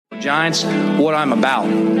Giants, what I'm about.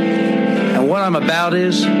 And what I'm about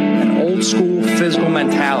is an old school physical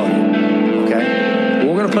mentality, okay?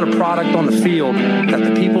 We're going to put a product on the field that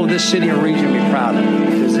the people of this city and region will be proud of,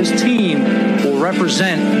 because this team will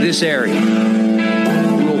represent this area.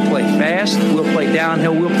 We'll play fast, we'll play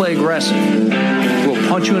downhill, we'll play aggressive. We'll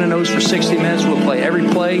punch you in the nose for 60 minutes, we'll play every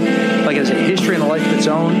play like it has a history and a life of its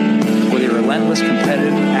own with a relentless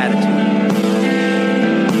competitive attitude.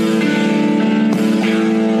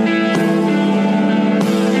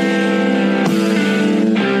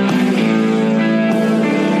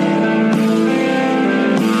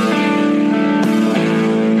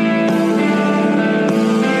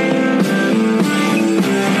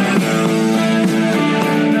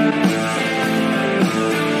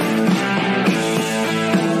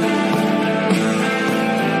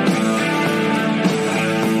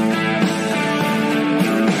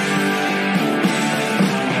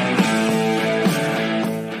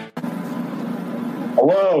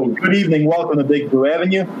 Good evening. Welcome to Big Blue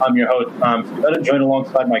Avenue. I'm your host, Tom Scudetta, joined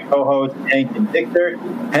alongside my co-hosts, Hank and Victor.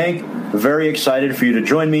 Hank, very excited for you to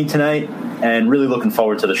join me tonight and really looking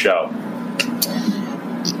forward to the show.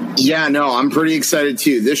 Yeah, no, I'm pretty excited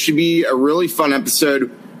too. This should be a really fun episode.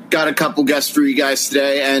 Got a couple guests for you guys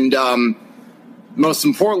today. And most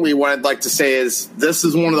importantly, what I'd like to say is this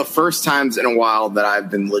is one of the first times in a while that I've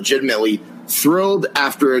been legitimately thrilled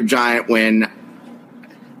after a Giant win.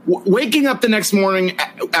 Waking up the next morning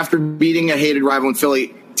after beating a hated rival in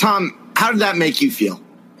Philly, Tom, how did that make you feel?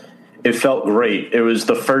 It felt great. It was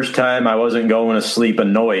the first time I wasn't going to sleep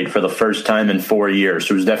annoyed for the first time in 4 years.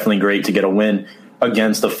 It was definitely great to get a win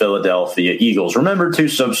against the Philadelphia Eagles. Remember to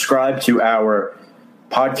subscribe to our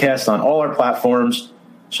podcast on all our platforms.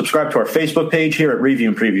 Subscribe to our Facebook page here at Review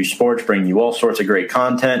and Preview Sports, bringing you all sorts of great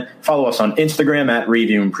content. Follow us on Instagram at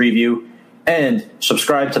Review and Preview. And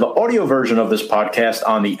subscribe to the audio version of this podcast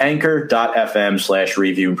on the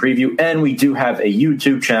anchor.fm/review and preview. And we do have a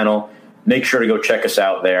YouTube channel. Make sure to go check us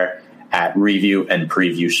out there at Review and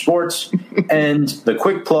Preview Sports. And the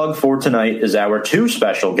quick plug for tonight is our two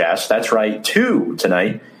special guests. That's right, two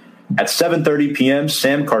tonight. At 7:30 p.m.,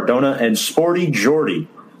 Sam Cardona and Sporty Jordy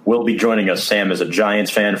will be joining us. Sam is a Giants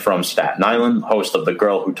fan from Staten Island, host of the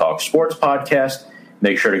Girl Who Talks Sports podcast.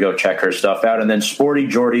 Make sure to go check her stuff out. And then Sporty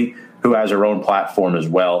Jordy, who has her own platform as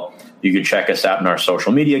well. You can check us out in our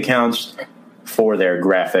social media accounts for their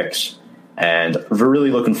graphics. And we're really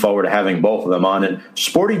looking forward to having both of them on. And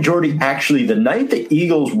Sporty Jordy, actually, the night the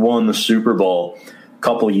Eagles won the Super Bowl a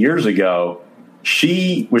couple years ago,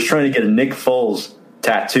 she was trying to get a Nick Foles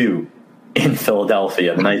tattoo in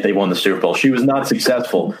Philadelphia the night they won the Super Bowl. She was not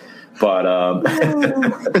successful. But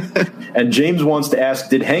and James wants to ask,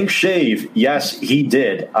 did Hank shave? Yes, he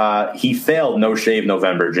did. He failed no shave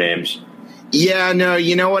November, James. Yeah, no,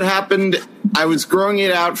 you know what happened? I was growing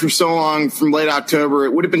it out for so long from late October.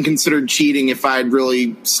 It would have been considered cheating if I had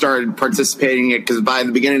really started participating in it, because by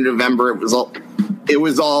the beginning of November, it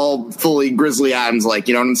was all fully Grizzly Adams-like,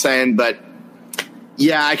 you know what I'm saying? But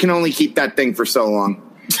yeah, I can only keep that thing for so long.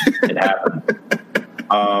 It happened.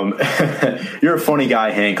 You're a funny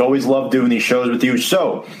guy, Hank. Always love doing these shows with you.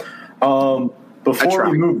 So, before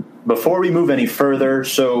we move any further,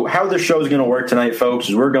 so how the show is going to work tonight, folks,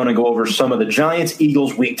 is we're going to go over some of the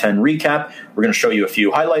Giants-Eagles Week 10 recap. We're going to show you a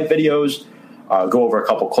few highlight videos, go over a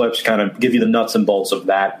couple clips, kind of give you the nuts and bolts of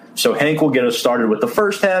that. So Hank will get us started with the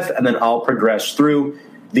first half, and then I'll progress through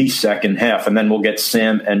the second half, and then we'll get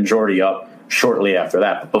Sam and Jordy up shortly after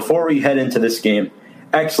that. But before we head into this game,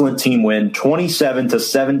 excellent team win,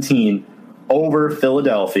 27-17 over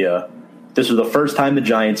Philadelphia. This was the first time the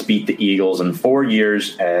Giants beat the Eagles in 4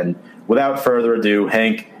 years. And without further ado,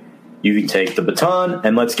 Hank, you can take the baton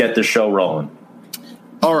and let's get the show rolling.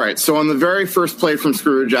 All right, so on the very first play from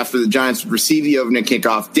Scrooge, after the Giants would receive the opening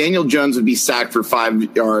kickoff, Daniel Jones would be sacked for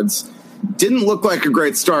 5 yards. Didn't look like a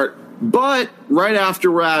great start, but right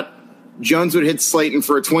after that, Jones would hit Slayton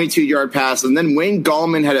for a 22-yard pass, and then Wayne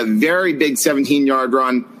Gallman had a very big 17-yard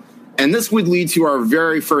run, and this would lead to our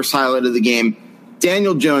very first highlight of the game.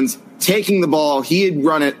 Daniel Jones taking the ball. He had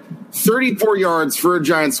run it 34 yards for a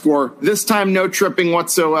Giants score. This time, no tripping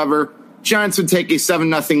whatsoever. Giants would take a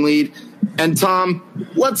 7-0 lead. And,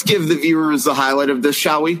 Tom, let's give the viewers the highlight of this,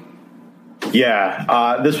 shall we?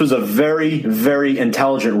 Yeah, this was a very, very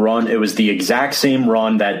intelligent run. It was the exact same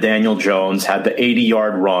run that Daniel Jones had, the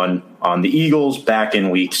 80-yard run on the Eagles back in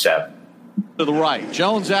Week 7. To the right,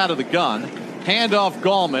 Jones out of the gun. Handoff,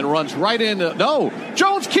 Gallman runs right into... No,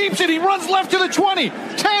 Jones keeps it. He runs left to the 20.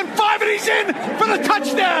 10, 5, and he's in for the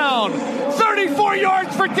touchdown. 34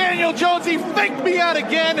 yards for Daniel Jones. He faked me out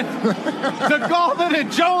again. To Gallman,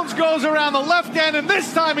 and Jones goes around the left end, and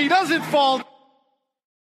this time he doesn't fall.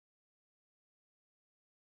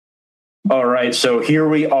 All right, so here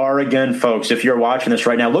we are again, folks. If you're watching this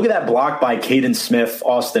right now, look at that block by Caden Smith,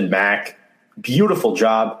 Austin Mack. Beautiful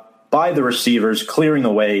job by the receivers, clearing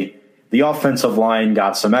the way. The offensive line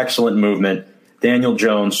got some excellent movement. Daniel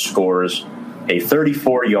Jones scores a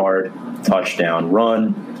 34-yard touchdown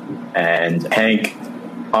run. And Hank,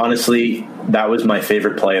 honestly, that was my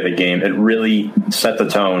favorite play of the game. It really set the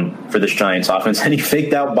tone for this Giants offense. And he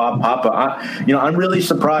faked out Bob Papa. I'm really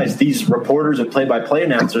surprised these reporters and play-by-play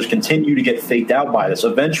announcers continue to get faked out by this.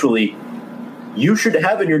 Eventually, you should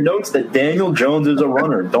have in your notes that Daniel Jones is a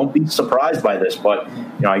runner. Don't be surprised by this. But,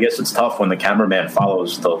 I guess it's tough when the cameraman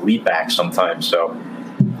follows the lead back sometimes. So,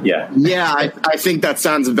 yeah. Yeah, I think that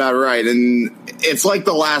sounds about right. And it's like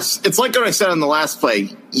what I said on the last play.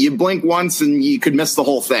 You blink once and you could miss the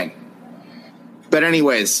whole thing. But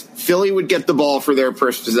anyways, Philly would get the ball for their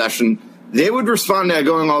first possession. They would respond to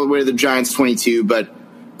going all the way to the Giants' 22, but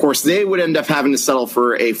of course they would end up having to settle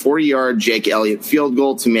for a 40-yard Jake Elliott field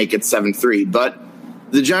goal to make it 7-3. But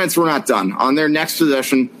the Giants were not done. On their next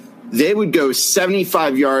possession, they would go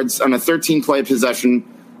 75 yards on a 13-play possession.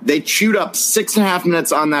 They chewed up 6.5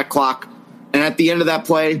 minutes on that clock, and at the end of that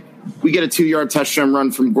play, we get a 2-yard touchdown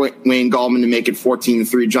run from Wayne Gallman to make it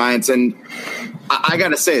 14-3 Giants. And I got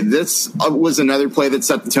to say, this was another play that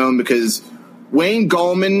set the tone because Wayne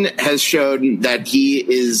Gallman has shown that he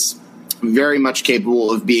is very much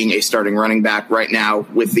capable of being a starting running back right now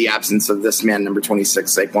with the absence of this man, number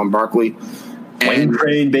 26, Saquon Barkley. Wayne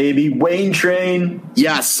Train, baby. Wayne Train.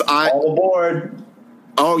 Yes. All aboard.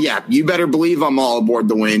 Oh, yeah. You better believe I'm all aboard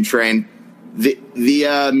the Wayne Train.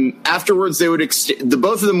 Afterwards, they would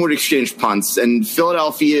both of them would exchange punts, and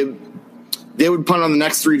Philadelphia, they would punt on the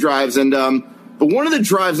next 3 drives. And but one of the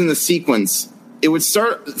drives in the sequence, it would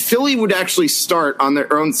start. Philly would actually start on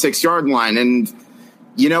their own 6-yard line, and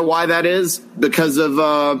you know why that is? Because of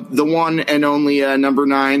the one and only number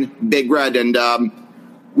 9, Big Red, and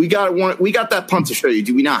we got that punt to show you,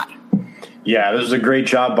 do we not? Yeah, this is a great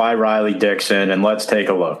job by Riley Dixon, and let's take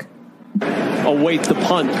a look. Await the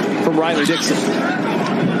punt from Riley Dixon.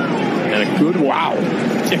 And a good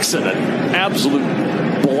Dixon, an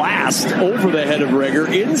absolute blast over the head of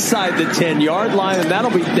Reagor inside the 10-yard line, and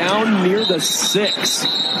that'll be down near the 6.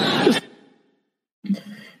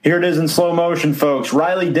 Here it is in slow motion, folks.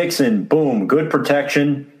 Riley Dixon, boom, good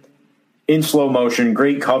protection in slow motion,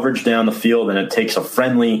 great coverage down the field, and it takes a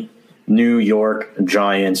friendly New York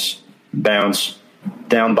Giants bounce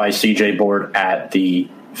down by C.J. Board at the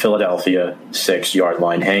Philadelphia 6-yard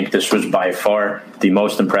line. Hank, this was by far the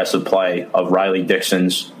most impressive play of Riley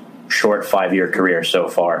Dixon's short 5-year career so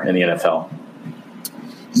far in the NFL.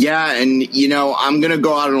 Yeah, and, I'm going to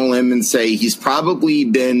go out on a limb and say he's probably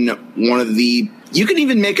been one of the – you can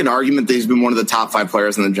even make an argument that he's been one of the top 5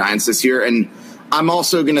 players in the Giants this year, and I'm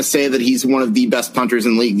also going to say that he's one of the best punters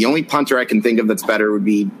in the league. The only punter I can think of that's better would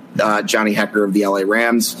be Johnny Hekker of the LA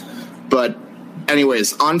Rams. But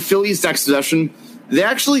anyways, on Philly's next possession, they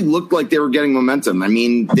actually looked like they were getting momentum. I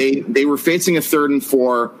mean, they were facing a 3rd and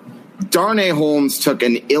 4. Darnay Holmes took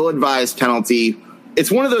an ill-advised penalty. It's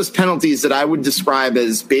one of those penalties that I would describe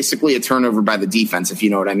as basically a turnover by the defense, if you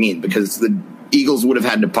know what I mean, because the Eagles would have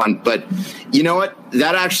had to punt. But you know what?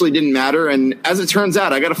 That actually didn't matter. And as it turns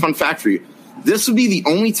out, I got a fun fact for you. This would be the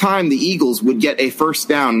only time the Eagles would get a first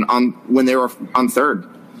down when they were on 3rd.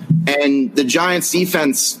 And the Giants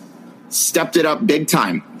defense stepped it up big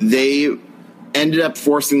time. They ended up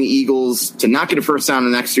forcing the Eagles to not get a first down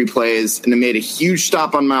in the next 3 plays, and it made a huge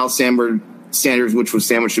stop on Miles Sanders, which was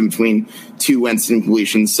sandwiched in between 2 Winston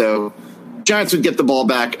completions. So Giants would get the ball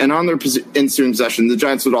back, and on their ensuing possession, the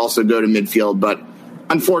Giants would also go to midfield, but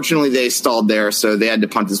unfortunately they stalled there, so they had to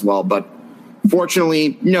punt as well. But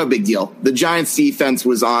fortunately, no big deal. The Giants defense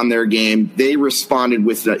was on their game. They responded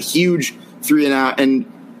with a huge 3-and-out, and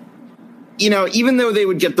even though they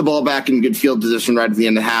would get the ball back in good field position right at the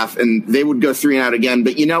end of the half, and they would go 3-and-out again.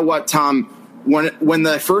 But you know what, Tom? When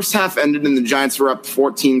the first half ended and the Giants were up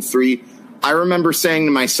 14-3, I remember saying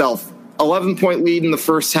to myself, 11-point lead in the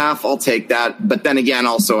first half, I'll take that. But then again,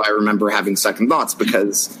 also I remember having second thoughts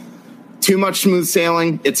because too much smooth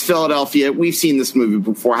sailing. It's Philadelphia. We've seen this movie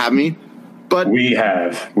before, haven't we? But we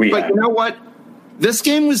have. But you know what? This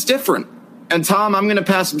game was different. And Tom, I'm going to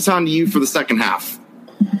pass the baton to you for the second half.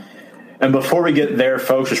 And before we get there,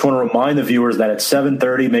 folks, just want to remind the viewers that at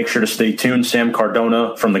 7:30, make sure to stay tuned. Sam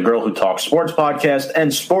Cardona from the Girl Who Talks Sports podcast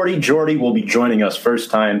and Sporty Jordy will be joining us.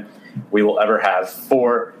 First time we will ever have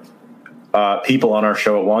 4 people on our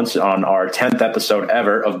show at once on our 10th episode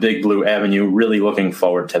ever of Big Blue Avenue. Really looking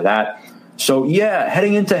forward to that. So, yeah,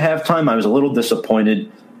 heading into halftime, I was a little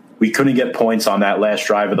disappointed. We couldn't get points on that last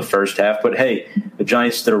drive of the first half. But, hey, the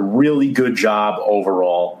Giants did a really good job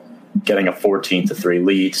overall. getting a 14-3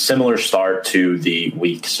 lead. Similar start to the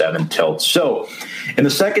Week 7 tilt. So in the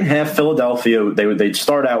second half, Philadelphia, they'd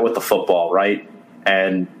start out with the football, right?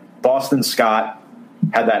 And Boston Scott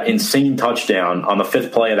had that insane touchdown on the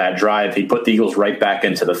 5th play of that drive. He put the Eagles right back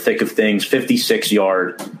into the thick of things,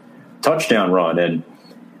 56-yard touchdown run. And,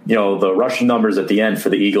 you know, the rushing numbers at the end for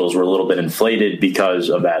the Eagles were a little bit inflated because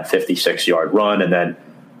of that 56-yard run. And then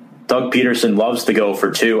Doug Peterson loves to go for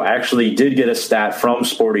 2. I actually did get a stat from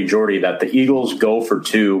Sporty Jordy that the Eagles go for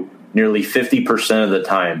 2 nearly 50% of the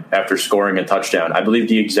time after scoring a touchdown. I believe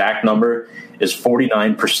the exact number is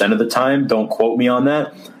 49% of the time. Don't quote me on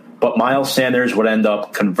that. But Miles Sanders would end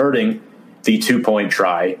up converting the 2-point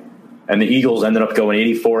try, and the Eagles ended up going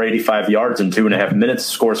 84, 85 yards in 2.5 minutes,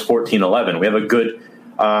 scores 14-11. We have a good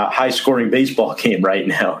high-scoring baseball game right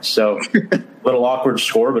now. So little awkward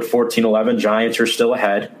score, but 14-11. Giants are still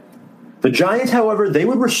ahead. The Giants, however, they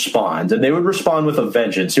would respond, and they would respond with a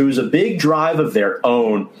vengeance. It was a big drive of their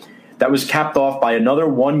own that was capped off by another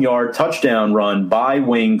 1-yard touchdown run by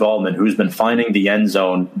Wayne Gallman, who's been finding the end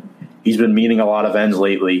zone. He's been meeting a lot of ends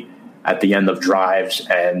lately at the end of drives,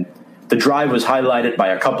 and the drive was highlighted by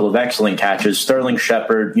a couple of excellent catches. Sterling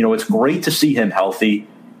Shepard, you know, it's great to see him healthy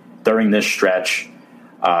during this stretch.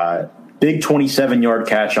 Big 27-yard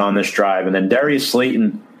catch on this drive, and then Golden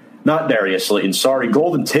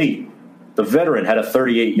Tate, the veteran, had a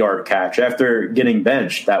 38-yard catch after getting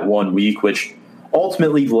benched that 1 week, which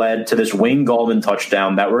ultimately led to this Wayne Gallman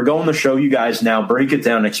touchdown that we're going to show you guys now, break it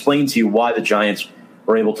down, and explain to you why the Giants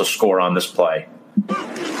were able to score on this play.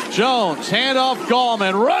 Jones, handoff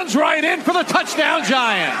Gallman, runs right in for the touchdown,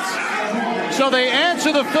 Giants. So they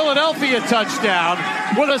answer the Philadelphia touchdown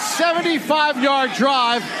with a 75-yard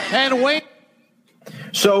drive, and Wayne.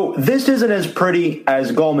 So this isn't as pretty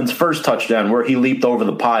as Gallman's first touchdown where he leaped over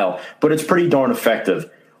the pile, but it's pretty darn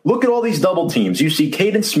effective. Look at all these double teams. You see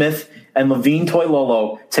Caden Smith and Levine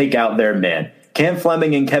Toilolo take out their man. Cam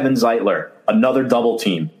Fleming and Kevin Zeitler, another double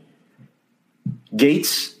team.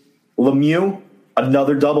 Gates, Lemieux,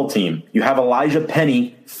 another double team. You have Elijah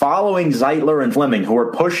Penny following Zeitler and Fleming, who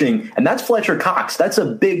are pushing, and that's Fletcher Cox. That's a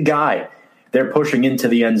big guy. They're pushing into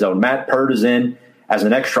the end zone. Matt Pert is in as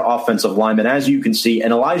an extra offensive lineman, as you can see,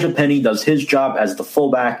 and Elijah Penny does his job as the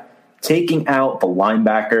fullback, taking out the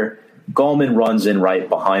linebacker. Gallman runs in right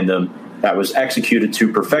behind him. That was executed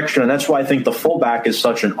to perfection, and that's why I think the fullback is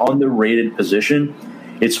such an underrated position.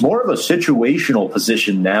 It's more of a situational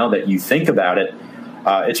position now that you think about it.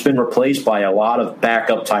 It's been replaced by a lot of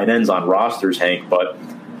backup tight ends on rosters, Hank, but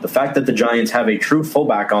the fact that the Giants have a true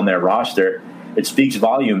fullback on their roster, it speaks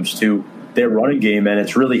volumes to their running game, and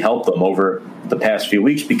it's really helped them over the past few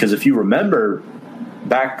weeks, because if you remember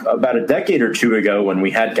back about a decade or two ago when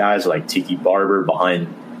we had guys like Tiki Barber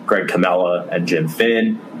behind Greg Camella and Jim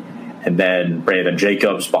Finn, and then Brandon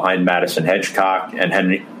Jacobs behind Madison Hedgecock,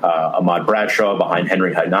 and Ahmad Bradshaw behind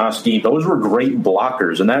Henry Hynoski. Those were great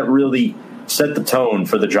blockers, and that really set the tone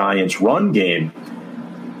for the Giants' run game.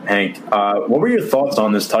 Hank, what were your thoughts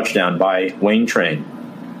on this touchdown by Wayne Train?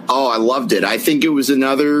 Oh, I loved it. I think it was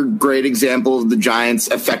another great example of the Giants'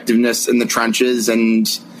 effectiveness in the trenches. And,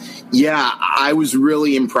 yeah, I was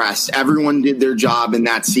really impressed. Everyone did their job in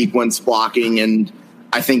that sequence blocking, and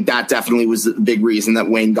I think that definitely was the big reason that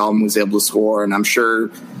Wayne Gallman was able to score. And I'm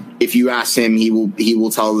sure if you ask him, he will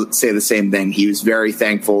say the same thing. He was very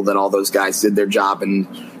thankful that all those guys did their job and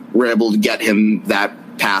were able to get him that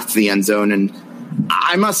path to the end zone. And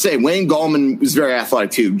I must say, Wayne Gallman was very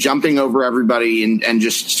athletic too, jumping over everybody and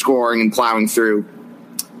just scoring and plowing through.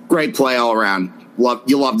 Great play all around.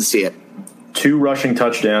 You love to see it. 2 rushing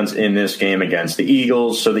touchdowns in this game against the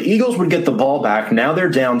Eagles. So the Eagles would get the ball back. Now they're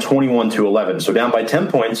down 21-11. So down by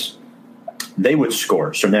 10 points, they would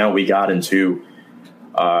score. So now we got into,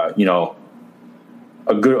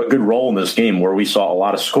 a good role in this game where we saw a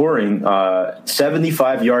lot of scoring.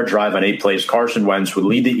 75-yard drive on 8 plays. Carson Wentz would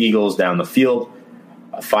lead the Eagles down the field.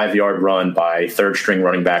 A 5-yard run by third-string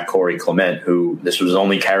running back Corey Clement, who this was his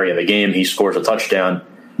only carry of the game. He scores a touchdown.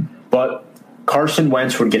 But Carson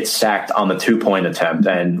Wentz would get sacked on the 2-point attempt.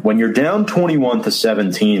 And when you're down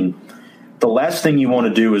 21-17, the last thing you want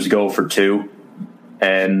to do is go for 2.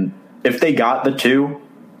 And if they got the 2,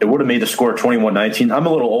 it would have made the score 21-19. I'm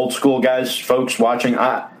a little old school, guys, folks watching.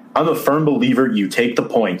 I'm a firm believer you take the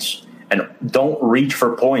points and don't reach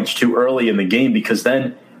for points too early in the game, because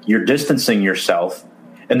then you're distancing yourself.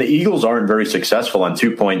 And the Eagles aren't very successful on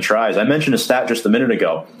 2-point tries. I mentioned a stat just a minute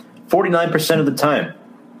ago, 49% of the time.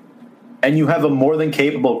 And you have a more than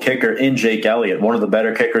capable kicker in Jake Elliott, one of the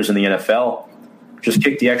better kickers in the NFL. Just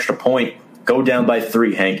kick the extra point, go down by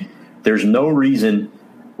 3, Hank. There's no reason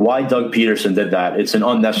why Doug Peterson did that. It's an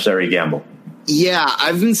unnecessary gamble. Yeah,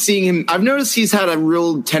 I've been seeing him. I've noticed he's had a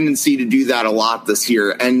real tendency to do that a lot this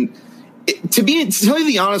year. And to tell you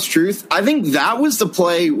the honest truth, I think that was the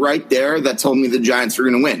play right there that told me the Giants were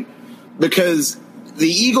going to win. Because the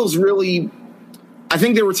Eagles really, I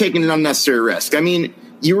think they were taking an unnecessary risk. I mean,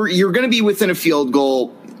 you're going to be within a field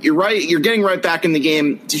goal. You're right. You're getting right back in the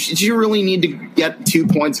game. Did you really need to get 2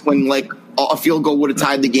 points when like a field goal would have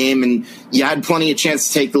tied the game and you had plenty of chance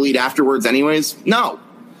to take the lead afterwards anyways? No.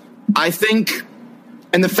 I think,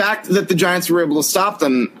 and the fact that the Giants were able to stop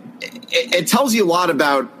them, it tells you a lot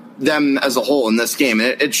about them as a whole in this game.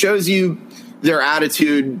 It shows you their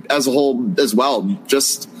attitude as a whole as well.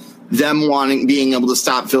 Just them being able to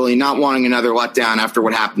stop Philly, not wanting another letdown after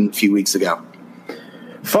what happened a few weeks ago.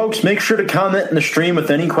 Folks, make sure to comment in the stream with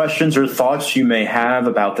any questions or thoughts you may have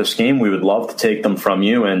about this game. We would love to take them from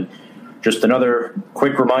you. And just another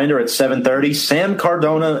quick reminder, at 7:30, Sam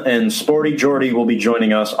Cardona and Sporty Jordy will be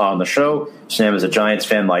joining us on the show. Sam is a Giants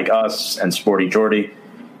fan like us, and Sporty Jordy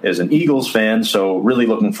is an Eagles fan, so really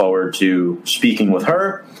looking forward to speaking with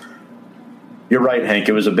her. You're right, Hank.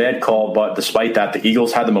 It was a bad call, but despite that, the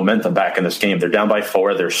Eagles had the momentum back in this game. They're down by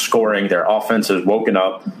 4. They're scoring. Their offense has woken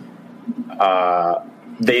up.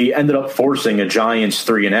 They ended up forcing a Giants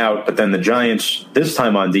 3-and-out, but then the Giants, this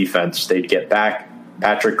time on defense, they'd get back.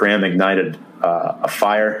 Patrick Graham ignited a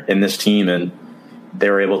fire in this team, and they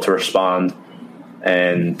were able to respond,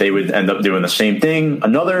 and they would end up doing the same thing.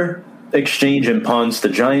 Another exchange in punts. The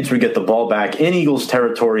Giants would get the ball back in Eagles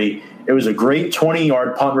territory. It was a great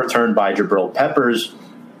 20-yard punt return by Jabril Peppers.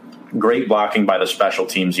 Great blocking by the special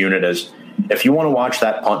teams unit. If you want to watch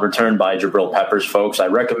that punt return by Jabril Peppers, folks, I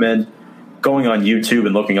recommend going on YouTube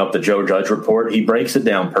and looking up the Joe Judge report. He breaks it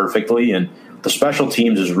down perfectly, and the special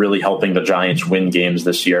teams is really helping the Giants win games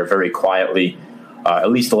this year very quietly,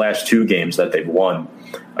 at least the last 2 games that they've won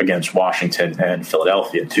against Washington and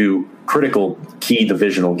Philadelphia, 2 critical key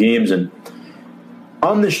divisional games. And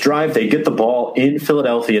on this drive, they get the ball in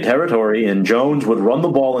Philadelphia territory, and Jones would run the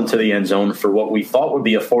ball into the end zone for what we thought would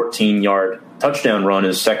be a 14-yard touchdown run,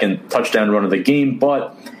 his second touchdown run of the game,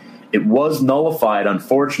 but it was nullified,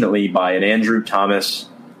 unfortunately, by an Andrew Thomas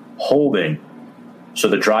holding. So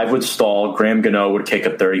the drive would stall. Graham Gano would kick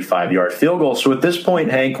a 35-yard field goal. So at this point,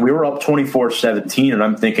 Hank, we were up 24-17, and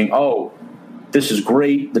I'm thinking, oh, this is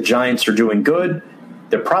great. The Giants are doing good.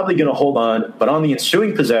 They're probably going to hold on. But on the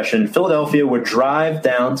ensuing possession, Philadelphia would drive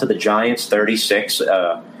down to the Giants' 36,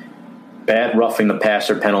 bad roughing the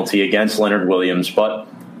passer penalty against Leonard Williams. But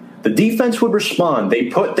the defense would respond. They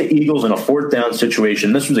put the Eagles in a 4th down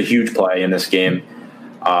situation. This was a huge play in this game.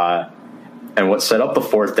 And what set up the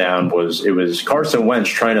 4th down was Carson Wentz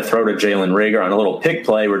trying to throw to Jalen Reagor on a little pick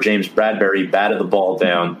play where James Bradberry batted the ball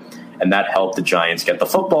down, and that helped the Giants get the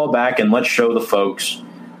football back. And let's show the folks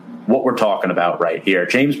what we're talking about right here.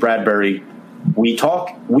 James Bradberry, we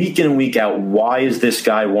talk week in and week out, why is this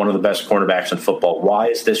guy one of the best cornerbacks in football? Why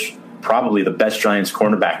is this probably the best Giants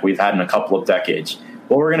cornerback we've had in a couple of decades?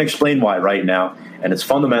 Well, we're going to explain why right now, and it's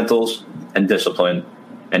fundamentals and discipline.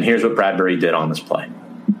 And here's what Bradberry did on this play.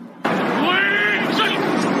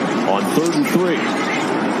 On 3rd and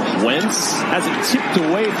 3, Wentz has it tipped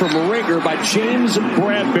away from Reagor by James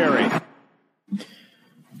Bradberry.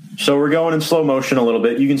 So we're going in slow motion a little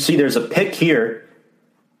bit. You can see there's a pick here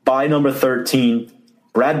by number 13.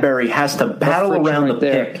 Bradberry has to battle around the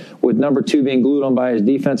pick. With number 2 being glued on by his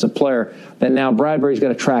defensive player, then now Bradberry's got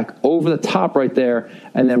to track over the top right there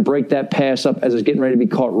and then break that pass up as it's getting ready to be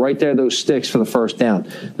caught right there, those sticks for the 1st down.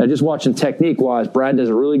 Now, just watching technique-wise, Brad does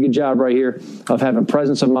a really good job right here of having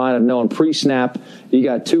presence of mind, of knowing pre-snap. You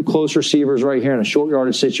got 2 close receivers right here in a short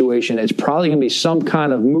yardage situation. It's probably going to be some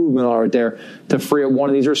kind of movement right there to free up one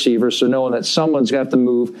of these receivers, so knowing that someone's got to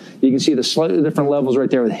move. You can see the slightly different levels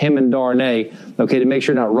right there with him and Darnay, okay, to make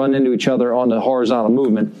sure not run into each other on the horizontal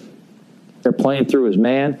movement. They're playing through his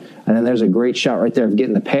man, and then there's a great shot right there of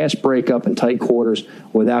getting the pass breakup in tight quarters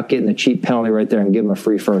without getting a cheap penalty right there and giving him a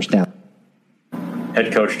free 1st down.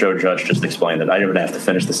 Head coach Joe Judge just explained it. I didn't even have to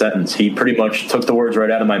finish the sentence. He pretty much took the words right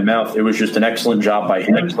out of my mouth. It was just an excellent job by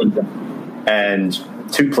him. And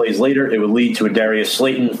 2 plays later, it would lead to a Darius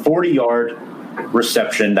Slayton 40-yard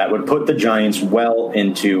reception that would put the Giants well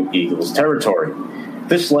into Eagles territory.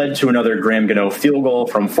 This led to another Graham Gano field goal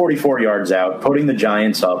from 44 yards out, putting the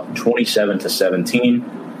Giants up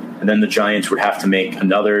 27-17. And then the Giants would have to make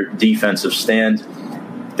another defensive stand.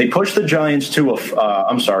 They pushed the Giants the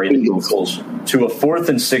Eagles to a 4th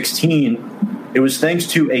and 16. It was thanks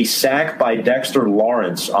to a sack by Dexter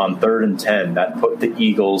Lawrence on 3rd and 10 that put the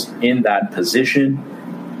Eagles in that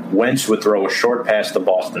position. Wentz would throw a short pass to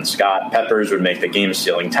Boston Scott. Peppers would make the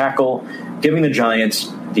game-sealing tackle, giving the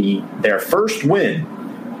Giants their first win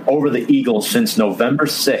over the Eagles since November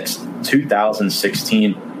 6th,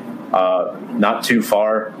 2016. Not too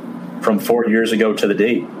far from 4 years ago to the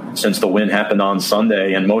date since the win happened on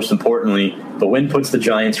Sunday. And most importantly, the win puts the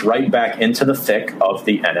Giants right back into the thick of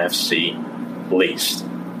the NFC least.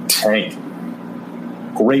 Hank,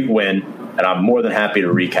 great win, and I'm more than happy to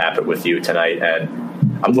recap it with you tonight. And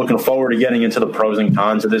I'm looking forward to getting into the pros and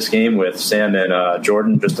cons of this game with Sam and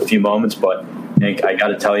Jordan in just a few moments. But, Hank, I got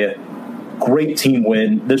to tell you, great team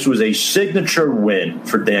win. This was a signature win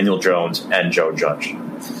for Daniel Jones and Joe Judge.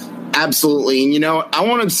 Absolutely. And, I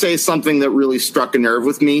want to say something that really struck a nerve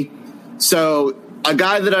with me. So a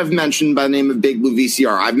guy that I've mentioned by the name of Big Blue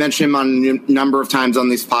VCR, I've mentioned him on a number of times on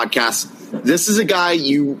these podcasts. This is a guy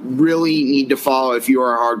you really need to follow if you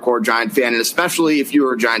are a hardcore Giant fan, and especially if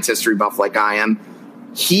you're a Giants history buff like I am.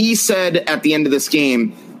 He said at the end of this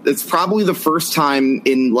game, it's probably the first time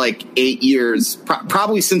in 8 years,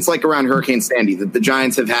 probably since around Hurricane Sandy, that the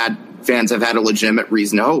Giants fans have had a legitimate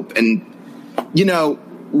reason to hope. And,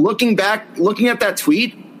 looking at that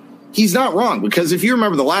tweet, he's not wrong, because if you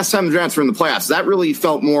remember the last time the Giants were in the playoffs, that really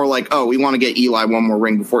felt more like, oh, we want to get Eli one more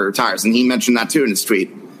ring before he retires. And he mentioned that too in his tweet.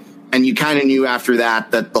 And you kind of knew after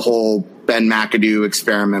that the whole Ben McAdoo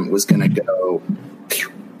experiment was going to go.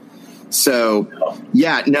 So,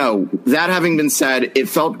 yeah, no, that having been said, it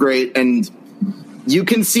felt great. And you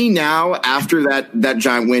can see now after that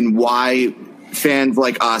Giant win why fans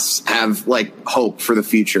like us have hope for the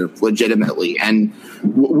future legitimately. And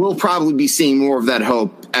we'll probably be seeing more of that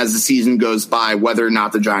hope as the season goes by, whether or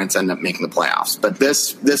not the Giants end up making the playoffs. But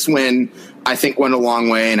this win, I think, went a long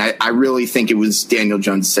way, and I really think it was Daniel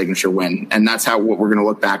Jones' signature win. And that's what we're going to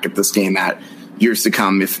look back at this game at years to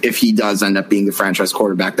come if he does end up being the franchise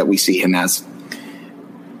quarterback that we see him as.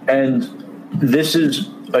 And this is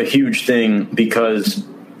a huge thing because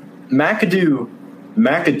McAdoo,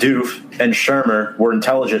 and Shermer were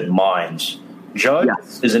intelligent minds. Judge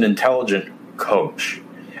is an intelligent coach.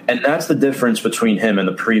 And that's the difference between him and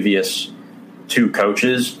the previous two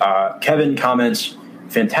coaches. Kevin comments,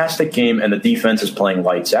 fantastic game, and the defense is playing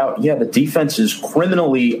lights out. Yeah, the defense is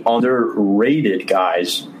criminally underrated,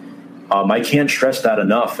 guys. I can't stress that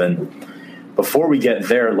enough. And before we get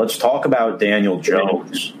there, let's talk about Daniel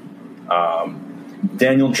Jones.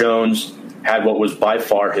 Daniel Jones had what was by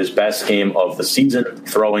far his best game of the season,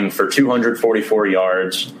 throwing for 244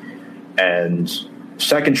 yards and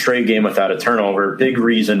second straight game without a turnover. Big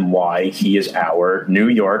reason why he is our New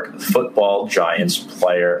York Football Giants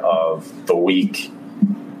Player of the Week.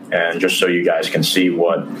 And just so you guys can see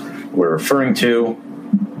what we're referring to,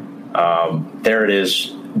 there it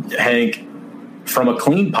is. Hank, from a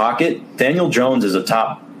clean pocket, Daniel Jones is a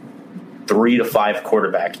top 3 to 5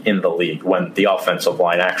 quarterback in the league when the offensive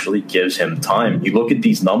line actually gives him time. You look at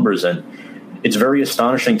these numbers, and it's very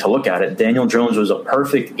astonishing to look at it. Daniel Jones was a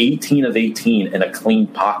perfect 18 of 18 in a clean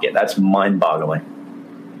pocket. That's mind-boggling.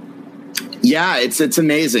 Yeah, it's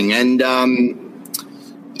amazing. And,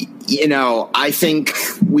 I think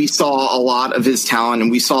we saw a lot of his talent, and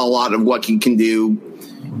we saw a lot of what he can do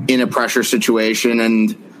in a pressure situation.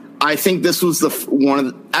 And I think this was I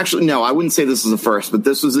wouldn't say this was the first, but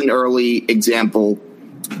this was an early example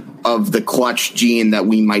of the clutch gene that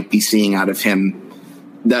we might be seeing out of him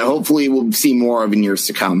that hopefully we'll see more of in years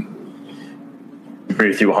to come. I agree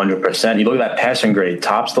with you 100%. You look at that passing grade,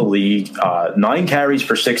 tops the league, 9 carries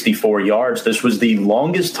for 64 yards. This was the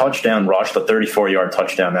longest touchdown rush, the 34-yard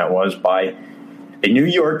touchdown that was, by a New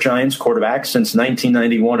York Giants quarterback since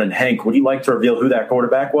 1991. And Hank, would you like to reveal who that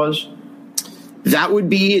quarterback was? That would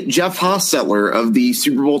be Jeff Hostetler of the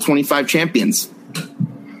Super Bowl 25 champions.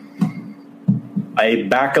 A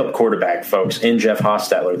backup quarterback, folks, in Jeff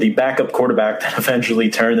Hostetler. The backup quarterback that eventually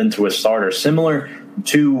turned into a starter, similar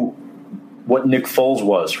to what Nick Foles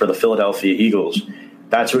was for the Philadelphia Eagles.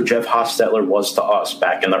 That's what Jeff Hostetler was to us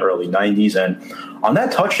back in the early 90s. And on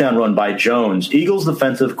that touchdown run by Jones, Eagles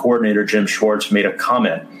defensive coordinator Jim Schwartz made a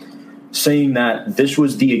comment saying that this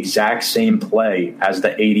was the exact same play as the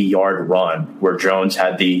 80-yard run where Jones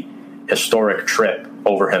had the historic trip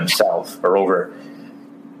over himself or over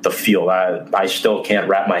the field. I still can't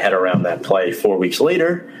wrap my head around that play 4 weeks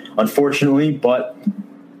later, unfortunately, but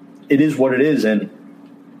it is what it is. And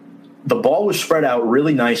the ball was spread out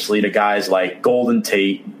really nicely to guys like Golden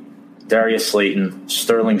Tate, Darius Slayton,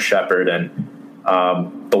 Sterling Shepard, and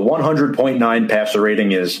the 100.9 passer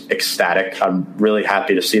rating is ecstatic. I'm really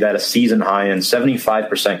happy to see that. A season high and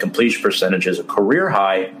 75% completion percentage is a career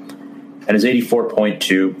high and his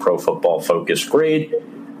 84.2 Pro Football Focus grade.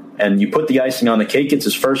 And you put the icing on the cake. It's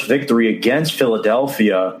his first victory against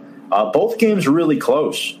Philadelphia. Both games really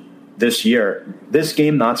close. this year. This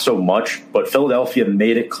game, not so much, but Philadelphia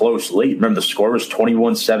made it close late. Remember, the score was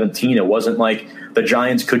 21-17. It wasn't like the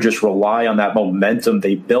Giants could just rely on that momentum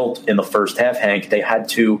they built in the first half, Hank. They had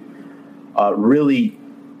to really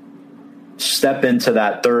step into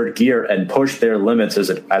that third gear and push their limits as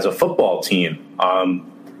a football team.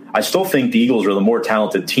 I still think the Eagles are the more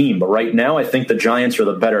talented team, but right now I think the Giants are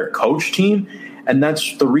the better coach team, and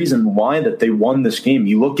that's the reason why that they won this game.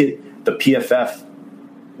 You look at the PFF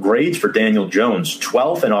grades for Daniel Jones,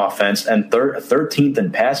 12th in offense and 13th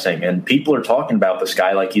in passing, and people are talking about this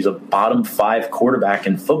guy like he's a bottom 5 quarterback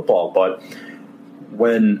in football, but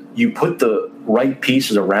when you put the right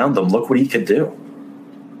pieces around him, look what he could do.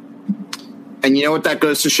 And you know what that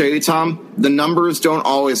goes to show you, Tom? The numbers don't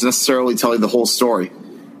always necessarily tell you the whole story.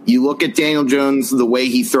 You look at Daniel Jones, the way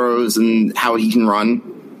he throws and how he can run.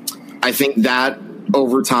 I think that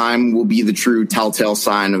over time will be the true telltale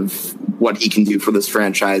sign of what he can do for this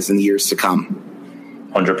franchise in the years to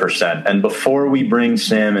come. 100%. And before we bring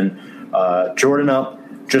Sam and Jordan up,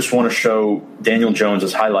 just want to show Daniel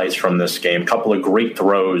Jones' highlights from this game. A couple of great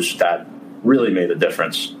throws that really made a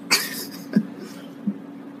difference.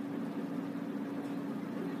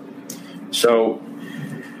 So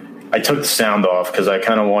I took the sound off because I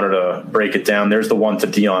kind of wanted to break it down. There's the one to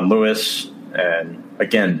Dion Lewis. And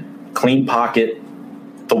again, clean pocket.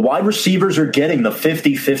 The wide receivers are getting the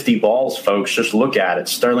 50-50 balls, folks. Just look at it.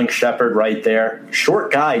 Sterling Shepard right there.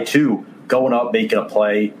 Short guy, too, going up, making a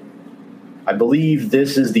play. I believe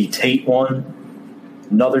this is the Tate one.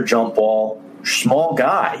 Another jump ball. Small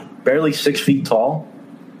guy, barely 6 feet tall.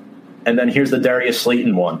 And then here's the Darius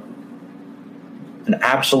Slayton one. An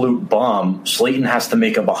absolute bomb. Slayton has to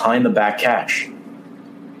make a behind-the-back catch.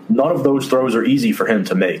 None of those throws are easy for him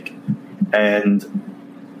to make.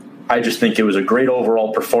 And I just think it was a great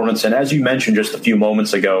overall performance. And as you mentioned just a few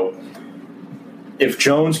moments ago, if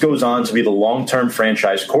Jones goes on to be the long-term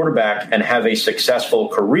franchise quarterback and have a successful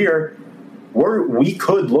career, we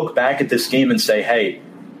could look back at this game and say, hey,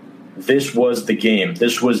 this was the game.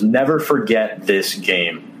 This was never forget this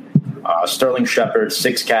game. Sterling Shepard,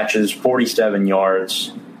 6 catches, 47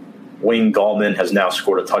 yards. Wayne Gallman has now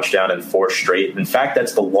scored a touchdown in 4 straight. In fact,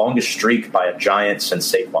 that's the longest streak by a Giant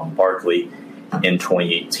since Saquon Barkley in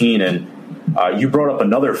 2018. And you brought up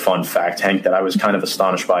another fun fact, Hank, that I was kind of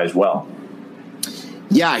astonished by as well.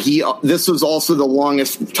 Yeah, this was also the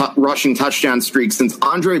longest rushing touchdown streak since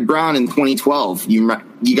Andre Brown in 2012.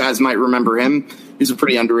 You guys might remember him. He was a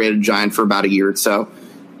pretty underrated Giant for about a year or so.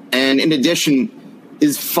 And in addition,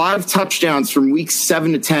 is 5 touchdowns from weeks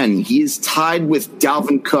 7 to 10. He is tied with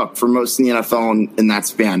Dalvin Cook for most in the NFL in that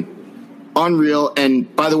span. Unreal.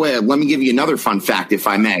 And by the way, let me give you another fun fact, if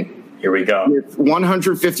I may. Here we go. With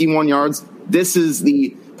 151 yards, this is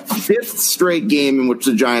the 5th straight game in which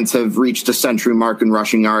the Giants have reached a century mark in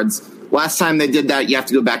rushing yards. Last time they did that, you have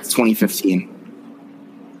to go back to 2015.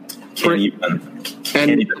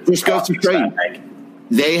 And this goes to show you,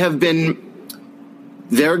 they have been.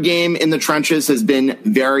 Their game in the trenches has been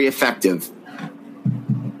very effective.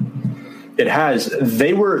 It has.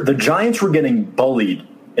 The Giants were getting bullied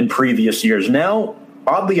in previous years. Now,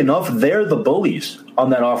 oddly enough, they're the bullies on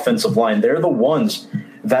that offensive line. They're the ones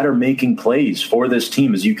that are making plays for this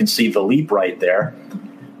team, as you can see the leap right there.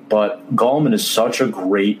 But Gallman is such a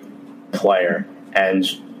great player. And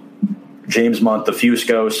James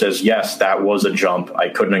Montefusco says, yes, that was a jump. I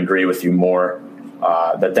couldn't agree with you more.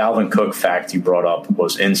 The Dalvin Cook fact you brought up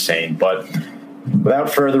was insane. But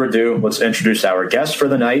without further ado, let's introduce our guests for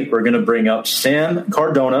the night. We're going to bring up Sam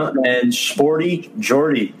Cardona and Sporty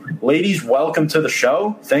Jordy. Ladies, welcome to the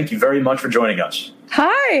show. Thank you very much for joining us.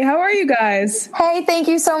 Hi, how are you guys? Hey, thank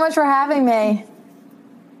you so much for having me.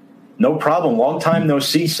 No problem. Long time no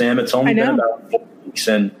see, Sam. It's only been about 4 weeks.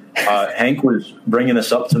 And Hank was bringing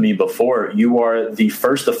this up to me before. You are the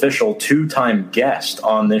first official 2-time guest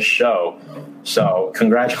on this show. So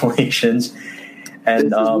congratulations.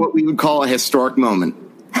 And this is what we would call a historic moment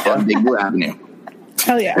on Big Blue Avenue.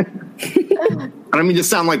 Hell yeah. I don't mean to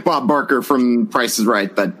sound like Bob Barker from Price is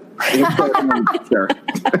Right, but sure.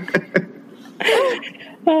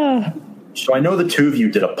 So I know the two of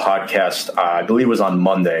you did a podcast, I believe it was on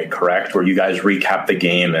Monday, correct? Where you guys recapped the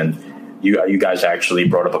game and you guys actually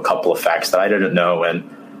brought up a couple of facts that I didn't know. And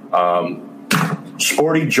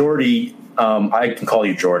Sporty Jordy, I can call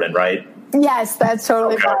you Jordan, right? Yes, that's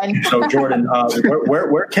totally fine. So Jordan,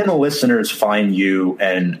 where can the listeners find you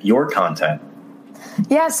and your content?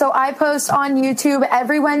 Yeah, so I post on YouTube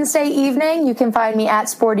every Wednesday evening. You can find me at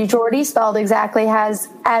Sporty Jordy, spelled exactly as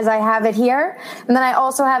I have it here. And then I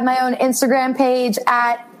also have my own Instagram page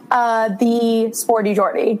at the Sporty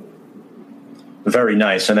Jordy. Very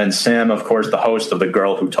nice. And then Sam, of course, the host of the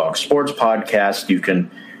Girl Who Talks Sports podcast. You can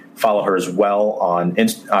follow her as well on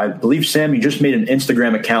I believe, Sam, you just made an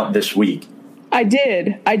Instagram account this week. I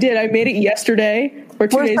did. I made it yesterday or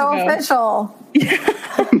 2 days ago. We're so official.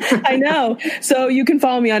 I know. So you can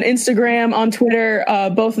follow me on Instagram, on Twitter,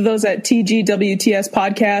 both of those at TGWTS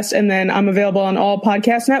Podcast. And then I'm available on all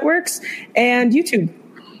podcast networks and YouTube.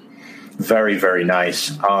 Very, very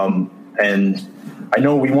nice. And I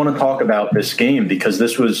know we want to talk about this game because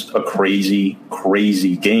this was a crazy,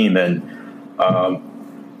 crazy game. And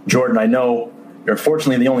Jordan, I know you're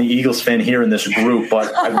unfortunately the only Eagles fan here in this group,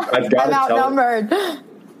 but I've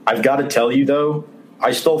got to tell you, though,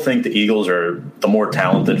 I still think the Eagles are the more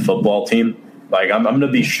talented football team. Like, I'm going to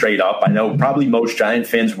be straight up. I know probably most Giant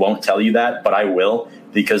fans won't tell you that, but I will,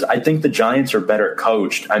 because I think the Giants are better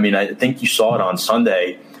coached. I mean, I think you saw it on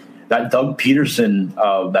Sunday. That Doug Peterson,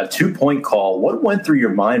 that 2-point call, what went through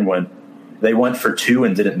your mind when they went for 2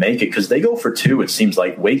 and didn't make it? Because they go for 2, it seems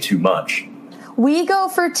like way too much. We go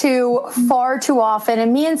for 2 far too often.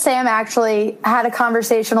 And me and Sam actually had a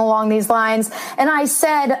conversation along these lines. And I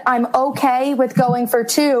said, I'm okay with going for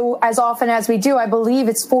 2 as often as we do. I believe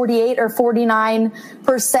it's 48 or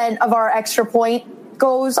 49% of our extra point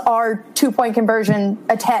goes our 2-point conversion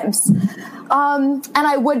attempts. And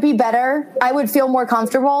I would be better. I would feel more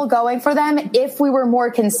comfortable going for them if we were more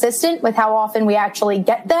consistent with how often we actually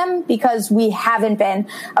get them, because we haven't been.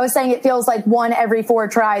 I was saying it feels like 1 every 4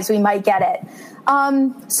 tries we might get it.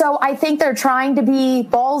 So I think they're trying to be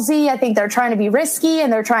ballsy. I think they're trying to be risky,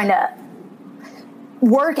 and they're trying to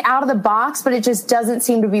work out of the box, but it just doesn't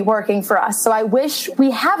seem to be working for us. So I wish we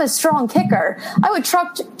have a strong kicker. I would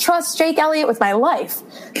trust Jake Elliott with my life.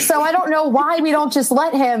 So I don't know why we don't just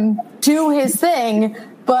let him do his thing,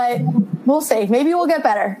 but we'll see. Maybe we'll get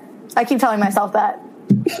better. I keep telling myself that.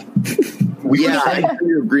 I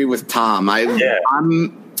agree with Tom.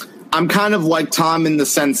 I'm kind of like Tom in the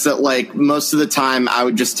sense that, like, most of the time I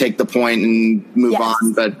would just take the point and move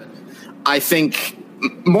on. But I think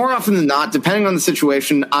more often than not, depending on the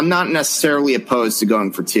situation, I'm not necessarily opposed to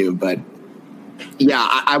going for 2, but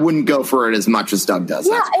I wouldn't go for it as much as Doug does.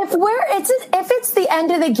 Yeah, if it's the end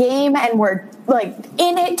of the game and we're like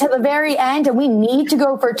in it to the very end and we need to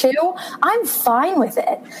go for 2, I'm fine with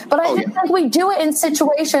it. But I think we do it in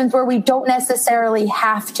situations where we don't necessarily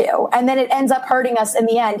have to, and then it ends up hurting us in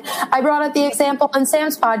the end. I brought up the example on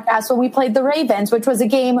Sam's podcast when we played the Ravens, which was a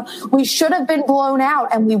game we should have been blown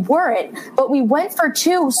out, and we weren't. But we went for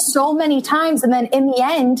 2 so many times, and then in the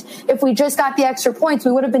end, if we just got the extra points,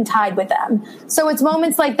 we would have been tied with them. So it's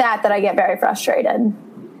moments like that I get very frustrated.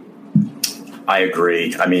 I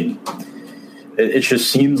agree. I mean, it just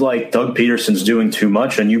seems like Doug Peterson's doing too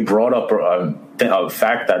much. And you brought up a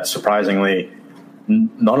fact that surprisingly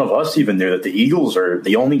none of us even knew, that the Eagles are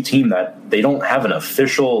the only team that they don't have an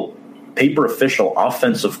official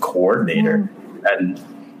offensive coordinator. And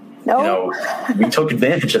you know, we took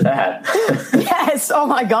advantage of that. Yes. Oh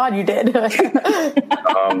my God, you did.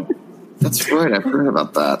 That's right. I've heard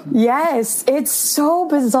about that. Yes. It's so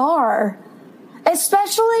bizarre.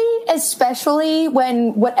 Especially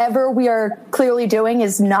when whatever we are clearly doing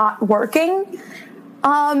is not working.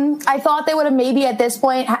 I thought they would have maybe at this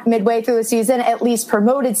point, midway through the season, at least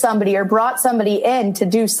promoted somebody or brought somebody in to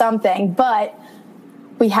do something, but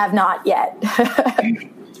we have not yet.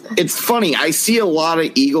 It's funny. I see a lot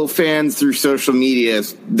of Eagle fans through social media.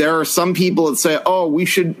 There are some people that say, "Oh,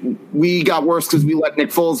 we got worse because we let Nick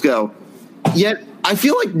Foles go." Yet I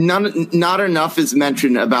feel like not enough is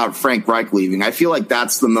mentioned about Frank Reich leaving. I feel like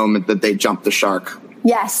that's the moment that they jumped the shark.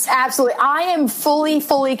 Yes, absolutely. I am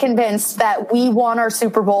fully convinced that we won our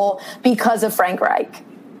Super Bowl because of Frank Reich.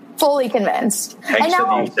 Fully convinced. Hank said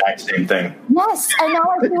the exact same thing. Yes, and now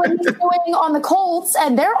I see what he's doing on the Colts,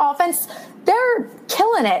 and their offense, they're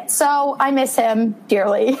killing it. So I miss him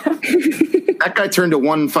dearly. That guy turned a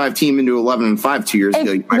 1-5 team into 11-5 2 years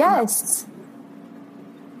ago. Yes.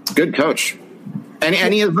 Good coach. And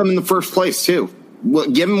any of them in the first place, too. Well,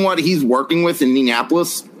 given what he's working with in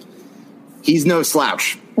Indianapolis, he's no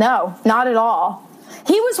slouch. No, not at all.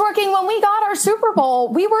 He was working when we got our Super Bowl.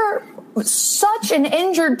 We were such an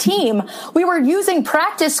injured team. We were using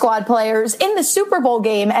practice squad players in the Super Bowl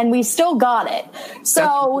game, and we still got it.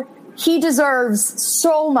 So he deserves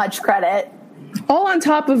so much credit. All on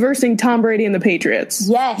top of versing Tom Brady and the Patriots.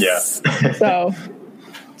 Yes. Yeah. So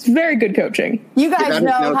it's very good coaching. You guys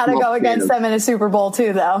know how to go against them in a Super Bowl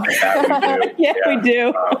too, though. Yeah, we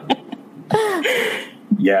do.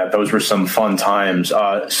 Yeah, those were some fun times.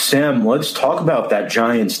 Sam, let's talk about that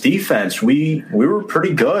Giants defense. We were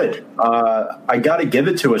pretty good. I got to give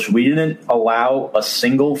it to us. We didn't allow a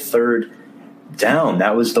single third down.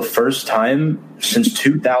 That was the first time since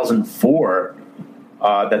 2004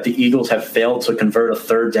 that the Eagles have failed to convert a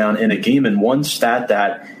third down in a game. And one stat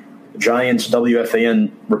that Giants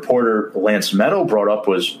WFAN reporter Lance Meadow brought up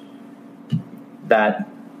was that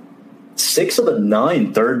 6 of the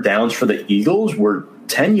 9 third downs for the Eagles were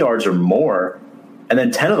 10 yards or more, and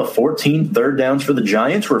then 10 of the 14 third downs for the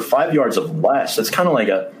Giants were 5 yards or less. It's kind of like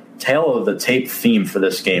a tale of the tape theme for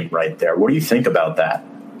this game right there. What do you think about that?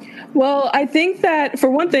 Well, I think that, for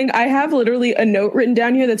one thing, I have literally a note written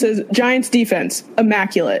down here that says Giants defense,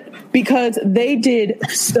 immaculate, because they did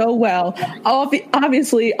so well.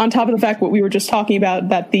 Obviously, on top of the fact what we were just talking about,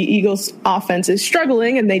 that the Eagles offense is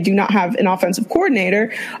struggling and they do not have an offensive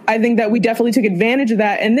coordinator, I think that we definitely took advantage of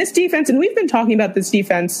that. And this defense, and we've been talking about this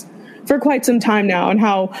defense for quite some time now and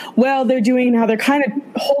how well they're doing and how they're kind of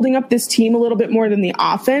holding up this team a little bit more than the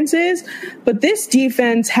offense is. But this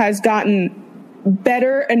defense has gotten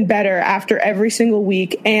better and better after every single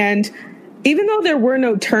week. And even though there were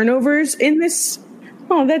no turnovers in this,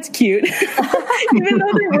 oh, that's cute. Even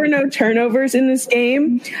though there were no turnovers in this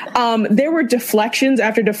game, there were deflections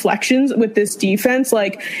after deflections with this defense.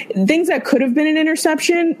 Like, things that could have been an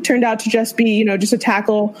interception turned out to just be, just a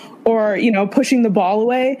tackle or, pushing the ball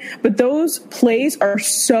away. But those plays are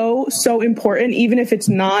so, so important, even if it's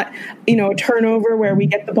not, a turnover where we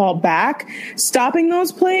get the ball back. Stopping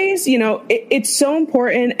those plays, it's so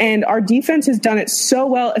important. And our defense has done it so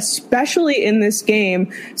well, especially in this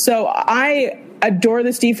game. So I adore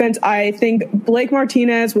this defense. I think Blake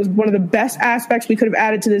Martinez was one of the best aspects we could have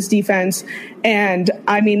added to this defense. And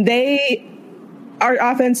I mean, our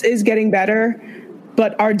offense is getting better,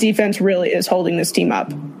 but our defense really is holding this team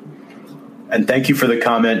up. And thank you for the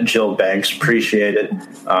comment, Jill Banks. Appreciate it.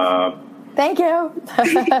 Thank you.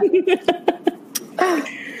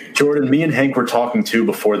 Jordan, me and Hank were talking too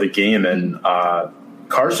before the game, and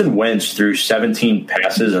Carson Wentz threw 17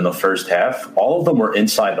 passes in the first half. All of them were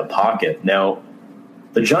inside the pocket. Now,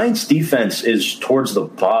 the Giants' defense is towards the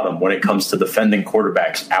bottom when it comes to defending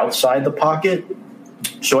quarterbacks outside the pocket.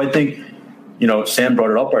 So I think, Sam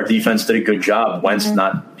brought it up. Our defense did a good job. Wentz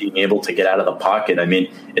not being able to get out of the pocket. I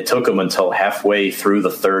mean, it took him until halfway through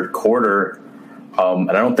the third quarter.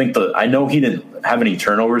 And I know he didn't have any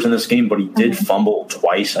turnovers in this game, but he did fumble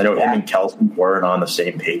twice. I know him and Kelsey weren't on the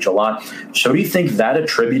same page a lot. So do you think that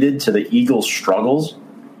attributed to the Eagles' struggles?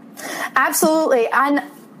 Absolutely. And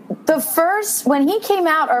when he came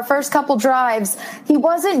out, our first couple drives, he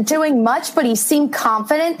wasn't doing much, but he seemed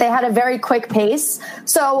confident. They had a very quick pace.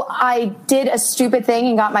 So I did a stupid thing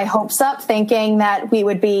and got my hopes up thinking that we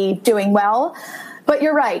would be doing well. But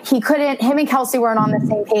you're right. Him and Kelsey weren't on the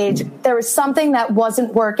same page. There was something that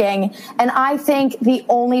wasn't working. And I think the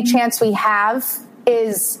only chance we have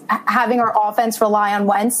is having our offense rely on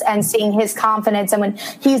Wentz and seeing his confidence. And when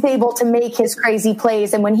he's able to make his crazy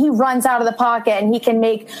plays and when he runs out of the pocket and he can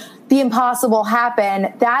make the impossible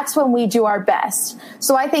happen, that's when we do our best.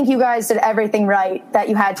 So I think you guys did everything right that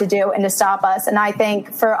you had to do and to stop us. And I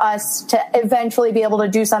think for us to eventually be able to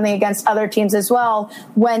do something against other teams as well,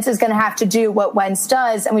 Wentz is going to have to do what Wentz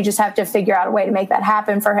does. And we just have to figure out a way to make that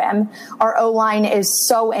happen for him. Our O-line is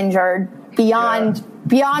so injured beyond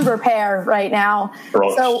repair right now.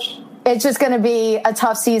 Gross. So it's just going to be a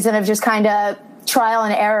tough season of just kind of trial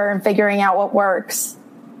and error and figuring out what works.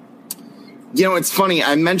 It's funny.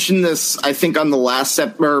 I mentioned this, I think, on the last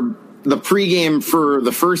or the pregame for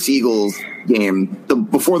the first Eagles game,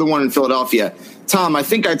 before the one in Philadelphia. Tom, I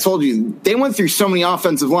think I told you, they went through so many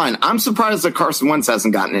offensive line. I'm surprised that Carson Wentz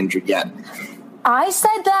hasn't gotten injured yet. I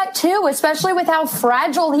said that too, especially with how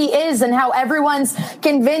fragile he is and how everyone's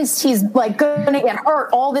convinced he's going to get hurt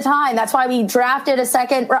all the time. That's why we drafted a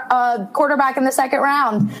second quarterback in the second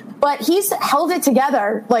round. But he's held it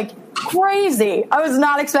together like crazy. I was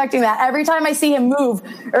not expecting that. Every time I see him move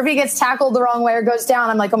or if he gets tackled the wrong way or goes down,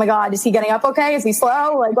 I'm like, oh my God, is he getting up okay? Is he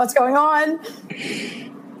slow? Like, what's going on?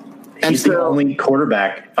 He's the only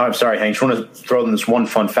quarterback. Oh, I'm sorry, Hank. I just want to throw in this one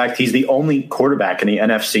fun fact. He's the only quarterback in the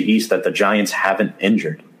NFC East that the Giants haven't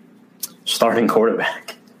injured. Starting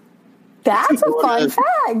quarterback. That's a fun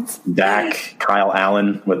fact. Dak, Kyle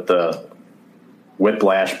Allen with the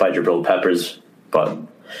whiplash by Jabril Peppers. But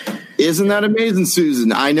isn't that amazing,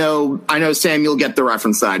 Susan? I know, Sam, you'll get the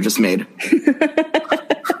reference that I just made.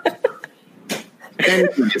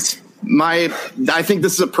 Anyways. I think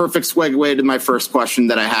this is a perfect segue to my first question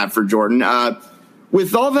that I have for Jordan.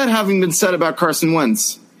 With all that having been said about Carson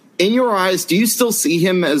Wentz, in your eyes, do you still see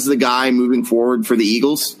him as the guy moving forward for the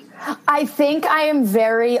Eagles? I think I am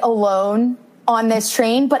very alone on this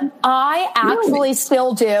train, but I actually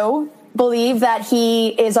still do believe that he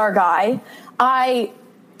is our guy. I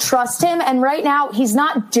trust him, and right now he's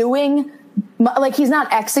not doing like he's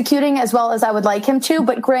not executing as well as I would like him to,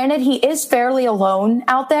 but granted, he is fairly alone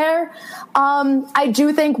out there. I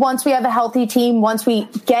do think once we have a healthy team, once we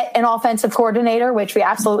get an offensive coordinator, which we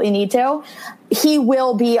absolutely need to, he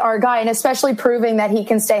will be our guy, and especially proving that he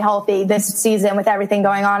can stay healthy this season with everything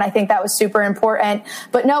going on. I think that was super important.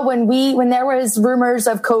 But no, when there was rumors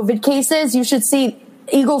of COVID cases, you should see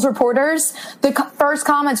Eagles reporters, the first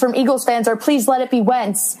comments from Eagles fans are, please let it be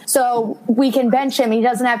Wentz so we can bench him. He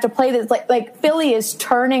doesn't have to play this. Like Philly is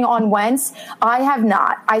turning on Wentz. I have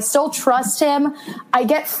not. I still trust him. I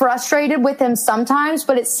get frustrated with him sometimes,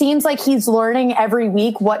 but it seems like he's learning every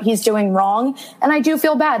week what he's doing wrong. And I do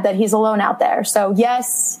feel bad that he's alone out there. So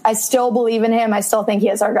yes, I still believe in him. I still think he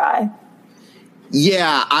is our guy.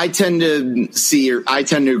 Yeah, I tend to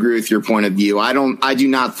agree with your point of view. I do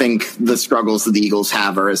not think the struggles that the Eagles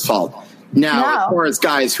have are his fault. Now, as far as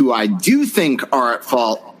guys who I do think are at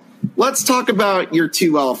fault, let's talk about your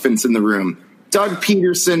two elephants in the room, Doug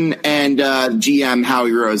Peterson and GM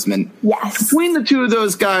Howie Roseman. Yes. Between the two of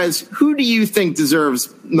those guys, who do you think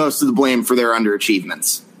deserves most of the blame for their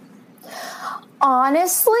underachievements?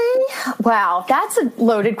 Honestly, wow, that's a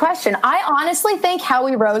loaded question. I honestly think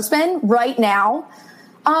Howie Roseman right now,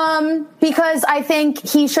 because I think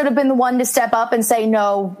he should have been the one to step up and say,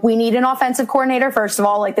 no, we need an offensive coordinator. First of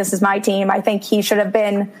all, like, this is my team. I think he should have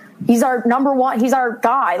been, he's our number one, he's our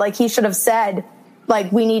guy. Like, he should have said,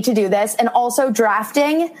 like, we need to do this. And also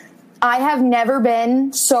drafting, I have never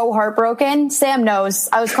been so heartbroken. Sam knows.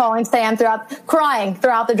 I was calling Sam crying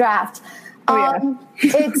throughout the draft.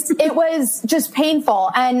 It was just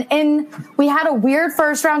painful. And we had a weird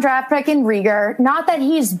first round draft pick in Rieger. Not that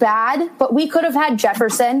he's bad, but we could have had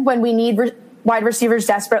Jefferson when we need wide receivers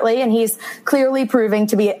desperately. And he's clearly proving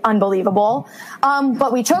to be unbelievable.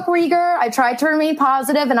 But we took Rieger. I tried to remain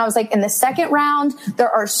positive, and I was like, in the second round,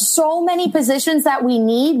 there are so many positions that we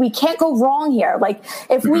need. We can't go wrong here. Like,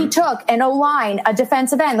 if we took an O-line, a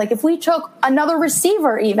defensive end, like if we took another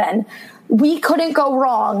receiver even, we couldn't go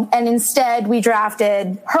wrong, and instead we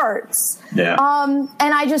drafted Hurts. Yeah.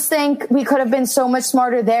 And I just think we could have been so much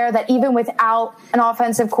smarter there, that even without an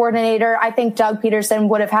offensive coordinator, I think Doug Peterson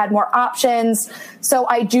would have had more options. So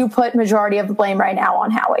I do put majority of the blame right now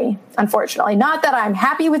on Howie, unfortunately. Not that I'm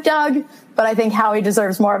happy with Doug, but I think Howie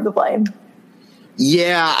deserves more of the blame.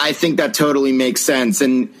 Yeah, I think that totally makes sense.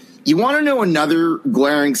 And you want to know another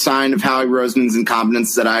glaring sign of Howie Roseman's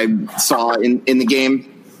incompetence that I saw in the game?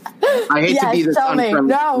 I hate to be this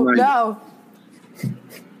unfriendly. No.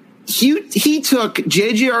 He took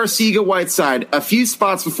J.J. Arcega-Whiteside a few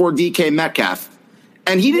spots before DK Metcalf,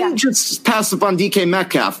 and he didn't just pass up on DK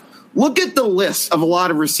Metcalf. Look at the list of a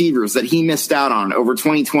lot of receivers that he missed out on over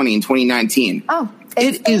 2020 and 2019.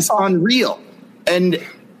 It is unreal. And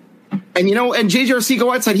J.J.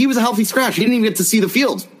 Arcega-Whiteside, he was a healthy scratch. He didn't even get to see the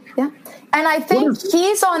field. Yeah. And I think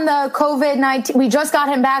he's on the COVID-19. We just got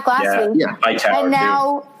him back last week. Yeah. And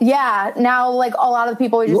now like a lot of the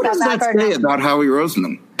people we just got back. What does that say about Howie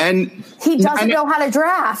Roseman? And he doesn't know how to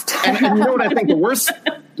draft. and you know what I think the worst?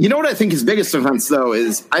 You know what I think his biggest offense, though,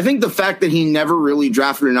 is I think the fact that he never really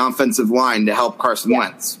drafted an offensive line to help Carson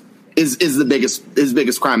Wentz is his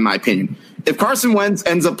biggest crime, in my opinion. If Carson Wentz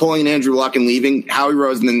ends up pulling Andrew Luck and leaving, Howie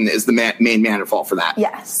Roseman is the main man at fault for that.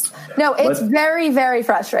 Yes. No, it's very, very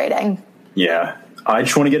frustrating. Yeah. I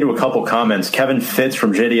just want to get to a couple comments. Kevin Fitz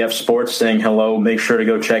from JDF Sports saying hello. Make sure to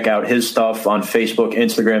go check out his stuff on Facebook,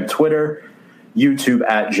 Instagram, Twitter, YouTube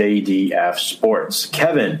at JDF Sports.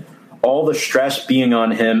 Kevin, all the stress being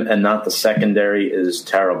on him and not the secondary is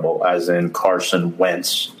terrible, as in Carson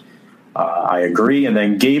Wentz. I agree. And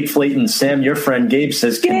then Gabe Flayton, Sam, your friend Gabe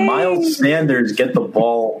says, can Miles Sanders get the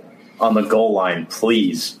ball on the goal line,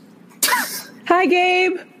 please? Hi,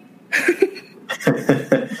 Gabe.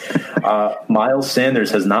 Miles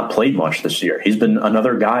Sanders has not played much this year. He's been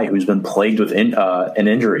another guy who's been plagued with an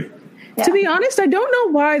injury. Yeah. To be honest, I don't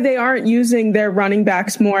know why they aren't using their running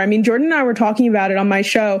backs more. I mean, Jordan and I were talking about it on my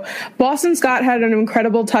show. Boston Scott had an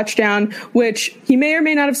incredible touchdown, which he may or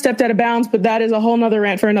may not have stepped out of bounds, but that is a whole nother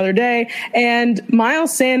rant for another day. And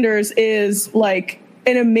Miles Sanders is like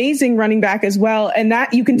an amazing running back as well. And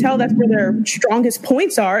that you can tell that's where their strongest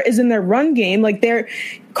points are, is in their run game. Like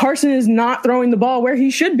Carson is not throwing the ball where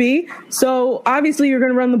he should be. So obviously you're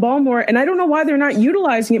going to run the ball more. And I don't know why they're not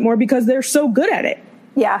utilizing it more, because they're so good at it.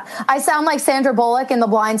 Yeah, I sound like Sandra Bullock in The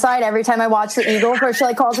Blind Side every time I watch the Eagles, where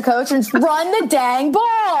she calls the coach and just run the dang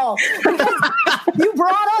ball. Because you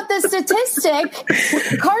brought up the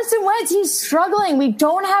statistic. Carson Wentz, he's struggling. We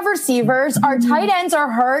don't have receivers. Our tight ends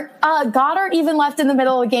are hurt. Goddard even left in the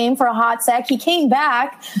middle of the game for a hot sec. He came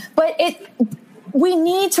back, but we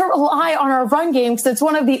need to rely on our run game because it's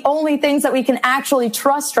one of the only things that we can actually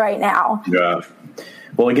trust right now. Yeah.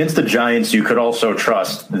 Well, against the Giants, you could also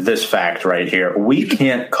trust this fact right here. We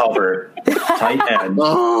can't cover tight ends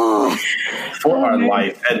for our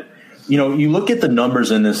life. And, you look at the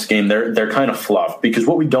numbers in this game, they're kind of fluff because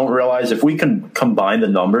what we don't realize, if we can combine the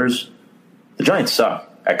numbers, the Giants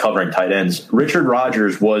suck at covering tight ends. Richard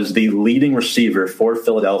Rodgers was the leading receiver for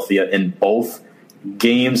Philadelphia in both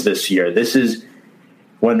games this year. This is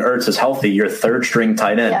when Ertz is healthy, your third-string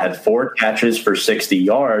tight end had 4 catches for 60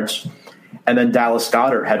 yards. And then Dallas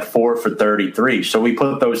Goedert had 4 for 33. So we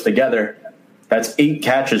put those together. That's 8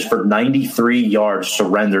 catches for 93 yards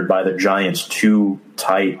surrendered by the Giants, 2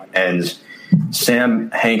 tight ends. Sam,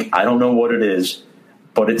 Hank, I don't know what it is,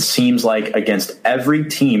 but it seems like against every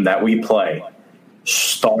team that we play,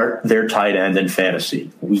 start their tight end in fantasy.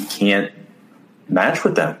 We can't match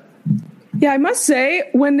with them. Yeah, I must say,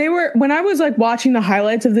 when I was like watching the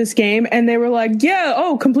highlights of this game and they were like,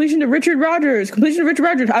 completion to Richard Rodgers,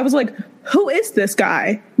 I was like, who is this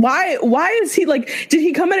guy? Why is he like, did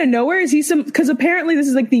he come out of nowhere? Is he because apparently this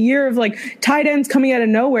is like the year of like tight ends coming out of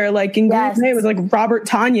nowhere. Like in Green Bay, it was like Robert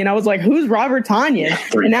Tonyan. I was like, who's Robert Tonyan?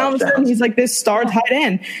 And now all of a sudden he's like this star tight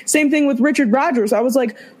end. Same thing with Richard Rodgers. I was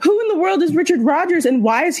like, who in the world is Richard Rodgers and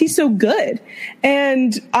why is he so good?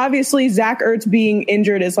 And obviously Zach Ertz being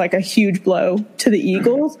injured is like a huge blow to the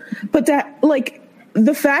Eagles. But that like,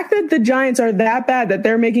 the fact that the Giants are that bad that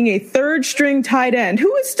they're making a third string tight end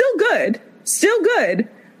who is still good,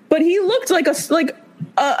 but he looked like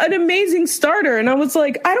an amazing starter. And I was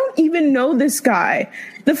like, I don't even know this guy.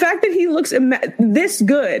 The fact that he looks this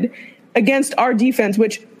good against our defense,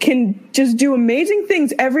 which can just do amazing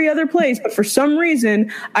things every other place. But for some reason,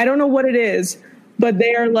 I don't know what it is, but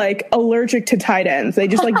they are like allergic to tight ends. They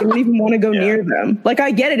just like don't even want to go near them. Like,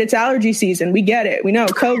 I get it. It's allergy season. We get it. We know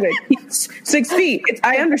COVID. He's 6 feet.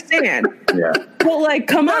 I understand. Yeah. Well, like,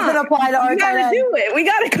 come on. Apply to our we got to do it. We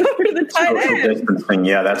got to cover the tight end. Distancing.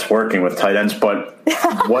 Yeah, that's working with tight ends. But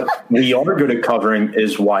what we are good at covering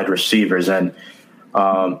is wide receivers. And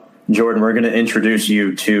Jordan, we're going to introduce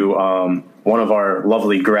you to one of our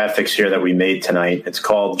lovely graphics here that we made tonight. It's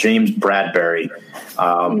called James Bradberry.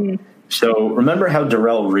 So remember how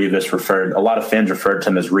Darrelle Revis a lot of fans referred to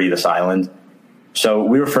him as Revis Island. So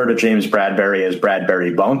we refer to James Bradberry as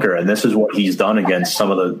Bradberry Bunker, and this is what he's done against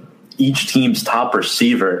each team's top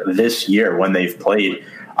receiver this year when they've played.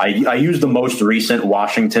 I used the most recent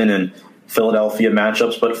Washington and Philadelphia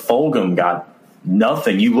matchups, but Fulgham got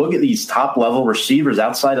nothing. You look at these top-level receivers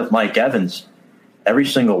outside of Mike Evans, every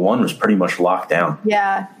single one was pretty much locked down.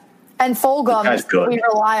 Yeah, and Fulgham we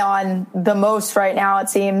rely on the most right now, it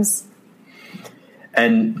seems.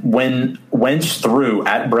 And when Wentz threw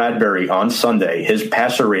at Bradberry on Sunday, his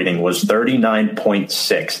passer rating was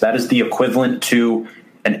 39.6. That is the equivalent to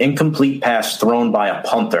an incomplete pass thrown by a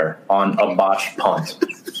punter on a botched punt.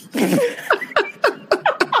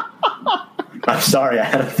 I'm sorry, I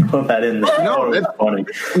had to throw that in there. No, it's funny.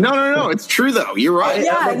 No. It's true, though. You're right.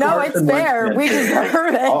 Yeah, no, it's fair. We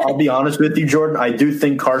deserve it. I'll be honest with you, Jordan. I do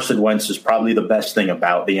think Carson Wentz is probably the best thing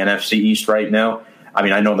about the NFC East right now. I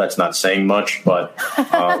mean, I know that's not saying much, but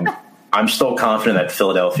I'm still confident that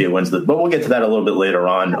Philadelphia wins but we'll get to that a little bit later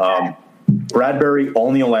on. Okay. Bradberry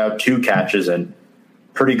only allowed 2 catches and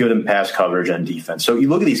pretty good in pass coverage and defense. So you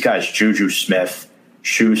look at these guys, Juju Smith,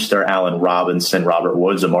 Schuster, Allen Robinson, Robert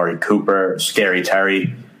Woods, Amari Cooper, Scary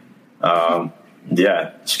Terry.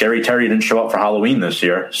 Scary Terry didn't show up for Halloween this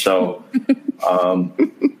year. So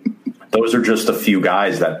those are just a few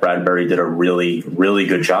guys that Bradberry did a really, really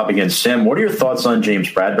good job against. Sam, what are your thoughts on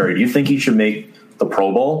James Bradberry? Do you think he should make the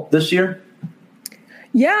Pro Bowl this year?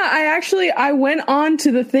 Yeah, I went on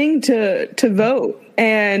to the thing to vote,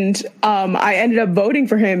 and I ended up voting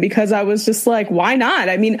for him because I was just like, why not?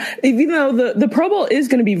 I mean, even though the Pro Bowl is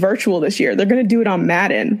going to be virtual this year, they're going to do it on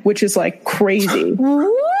Madden, which is like crazy.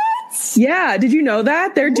 What? Yeah, did you know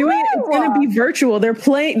that? They're doing it. It's going to be virtual.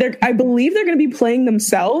 I believe they're going to be playing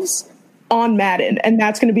themselves on Madden, and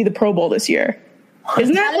that's going to be the Pro Bowl this year.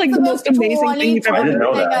 Isn't that like the most amazing thing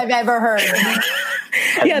I've ever heard?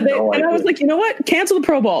 And I was like, you know what? Cancel the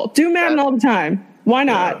Pro Bowl. Do Madden all the time. Why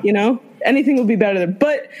not? Yeah. Anything will be better there.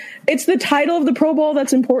 But it's the title of the Pro Bowl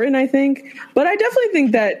that's important, I think. But I definitely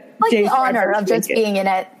think that the honor of just being in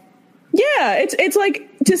it. Yeah, it's like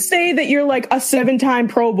to say that you're like a 7-time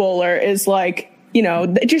Pro Bowler is like,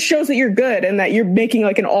 it just shows that you're good and that you're making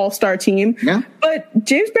like an all-star team. Yeah. But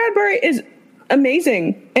James Bradberry is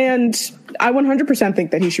amazing, and I 100%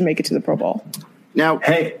 think that he should make it to the Pro Bowl. Now,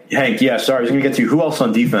 Hank, yeah, sorry, I was going to get to you. Who else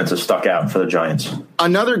on defense has stuck out for the Giants?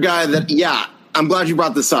 Another guy I'm glad you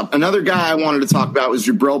brought this up. Another guy I wanted to talk about was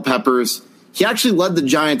Jabril Peppers. He actually led the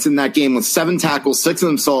Giants in that game with 7 tackles, 6 of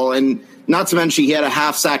them solo, and not to mention he had a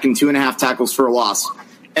half sack and 2.5 tackles for a loss.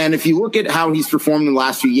 And if you look at how he's performed in the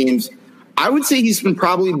last few games, I would say he's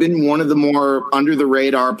probably been one of the more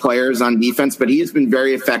under-the-radar players on defense, but he has been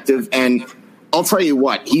very effective. And I'll tell you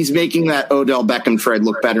what, he's making that Odell Beckham trade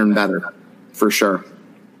look better and better, for sure.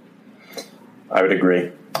 I would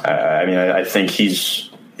agree. I think he's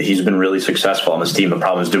been really successful on this team. The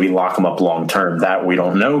problem is, do we lock him up long term? That we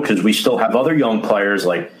don't know, because we still have other young players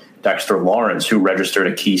like Dexter Lawrence, who registered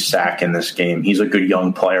a key sack in this game. He's a good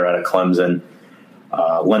young player out of Clemson.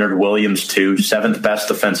 Leonard Williams, too, 7th best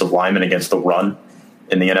defensive lineman against the run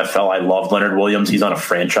in the NFL. I love Leonard Williams. He's on a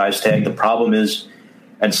franchise tag. The problem is,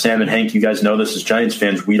 and Sam and Hank, you guys know this as Giants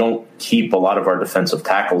fans, we don't keep a lot of our defensive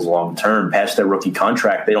tackles long term. Past their rookie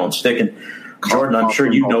contract, they don't stick. And Jordan, I'm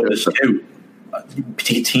sure you know this too.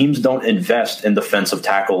 Teams don't invest in defensive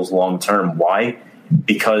tackles long term. Why?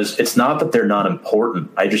 Because it's not that they're not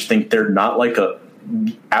important. I just think they're not like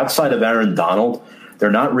outside of Aaron Donald,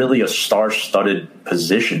 they're not really a star-studded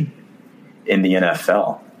position in the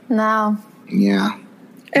NFL. No. Yeah.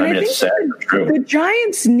 And I think it's sad, but true. The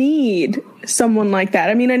Giants need someone like that.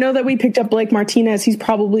 I mean, I know that we picked up Blake Martinez. He's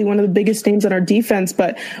probably one of the biggest names on our defense,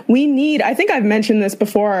 but we need, I think I've mentioned this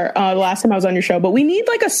before last time I was on your show, but we need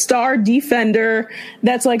like a star defender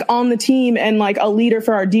that's like on the team and like a leader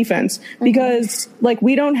for our defense, because like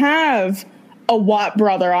we don't have a Watt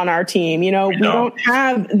brother on our team. You know, we don't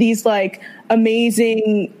have these like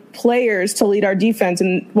amazing players to lead our defense.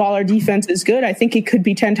 And while our defense is good, I think it could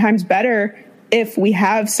be 10 times better if we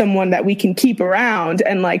have someone that we can keep around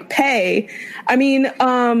and like pay. I mean,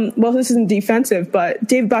 well, this isn't defensive, but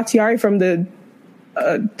David Bakhtiari from the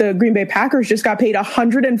Green Bay Packers just got paid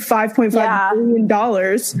 $105.5 million,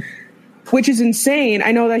 which is insane.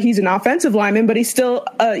 I know that he's an offensive lineman, but he's still,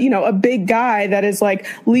 a big guy that is like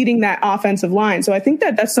leading that offensive line. So I think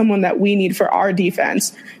that that's someone that we need for our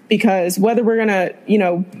defense, because whether we're going to,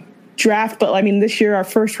 draft, but I mean, this year our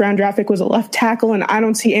first round draft pick was a left tackle, and I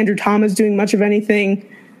don't see Andrew Thomas doing much of anything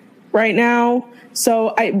right now.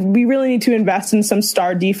 So we really need to invest in some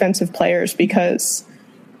star defensive players, because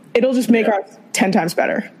it'll just make us 10 times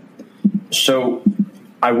better. So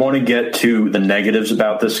I want to get to the negatives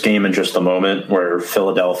about this game in just a moment, where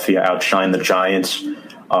Philadelphia outshined the Giants.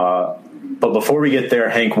 But before we get there,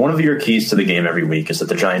 Hank, one of your keys to the game every week is that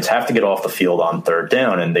the Giants have to get off the field on 3rd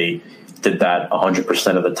down, and they did that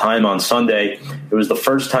 100% of the time on Sunday. It was the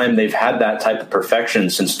first time they've had that type of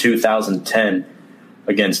perfection since 2010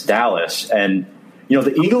 against Dallas. And,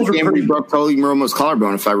 the Eagles were pretty... broke Tony Romo's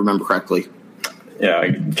collarbone, if I remember correctly. Yeah,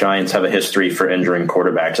 Giants have a history for injuring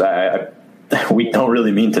quarterbacks. We don't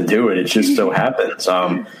really mean to do it. It just so happens.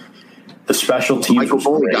 The special teams... Michael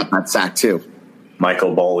Boley got that sack, too.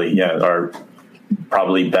 Michael Boley, our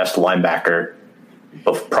probably best linebacker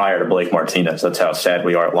prior to Blake Martinez. That's how sad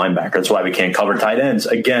we are at linebacker. That's why we can't cover tight ends.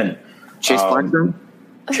 Again, Chase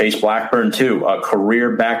Blackburn, too, a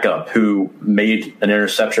career backup who made an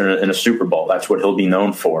interception in a Super Bowl. That's what he'll be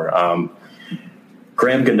known for.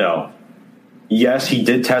 Graham Gano, yes, he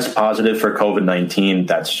did test positive for COVID-19.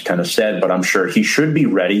 That's kind of sad, but I'm sure he should be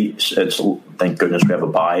ready. Thank goodness we have a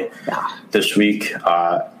bye this week.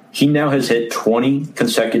 He now has hit 20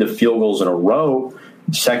 consecutive field goals in a row,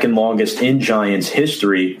 second longest in Giants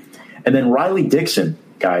history. And then Riley Dixon,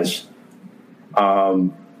 guys,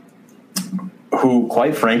 who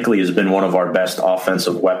quite frankly has been one of our best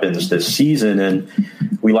offensive weapons this season. And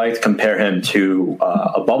we like to compare him to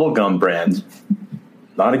a bubblegum brand,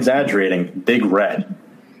 not exaggerating, Big Red.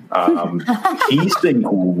 He's been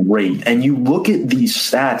great. And you look at these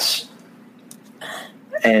stats,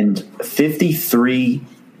 and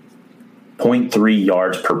 53.3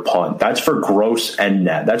 yards per punt. That's for gross and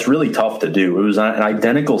net. That's really tough to do. It was an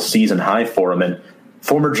identical season high for him. And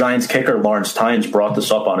former Giants kicker Lawrence Tynes brought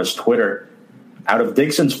this up on his Twitter. Out of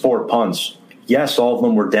Dixon's 4 punts, yes, all of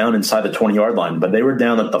them were down inside the 20-yard line, but they were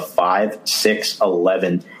down at the 5, 6,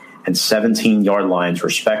 11, and 17-yard lines,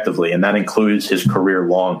 respectively. And that includes his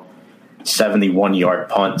career-long 71-yard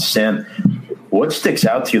punt. Sam, what sticks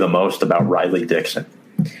out to you the most about Riley Dixon?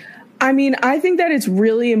 I mean, I think that it's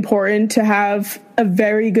really important to have a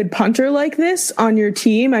very good punter like this on your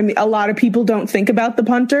team. I mean, a lot of people don't think about the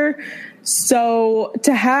punter. So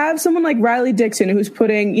to have someone like Riley Dixon, who's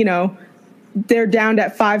putting, they're down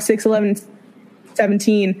at 5, 6, 11,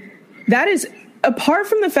 17, that is apart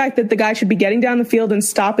from the fact that the guy should be getting down the field and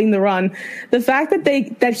stopping the run, the fact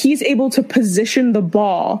that he's able to position the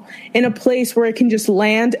ball in a place where it can just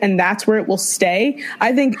land and that's where it will stay,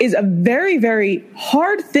 I think is a very, very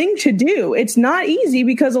hard thing to do. It's not easy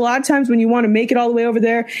because a lot of times when you want to make it all the way over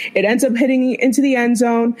there, it ends up hitting into the end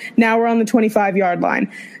zone. Now we're on the 25-yard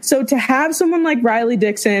line. So to have someone like Riley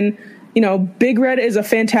Dixon, Big Red is a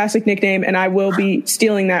fantastic nickname, and I will be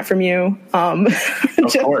stealing that from you. Of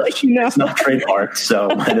course. It's not trademarked, so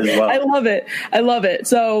might as well. I love it.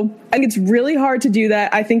 So I think it's really hard to do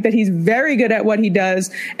that. I think that he's very good at what he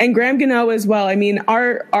does. And Graham Gano as well. I mean,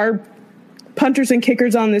 our punters and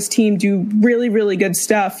kickers on this team do really, really good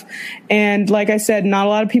stuff. And like I said, not a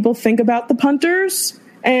lot of people think about the punters.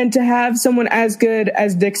 And to have someone as good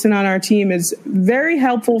as Dixon on our team is very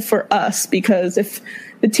helpful for us, because if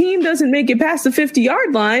the team doesn't make it past the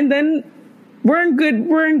 50-yard line, then we're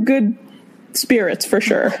in good spirits for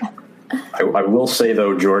sure. I will say,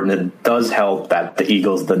 though, Jordan, it does help that the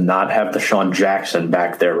Eagles did not have Deshaun Jackson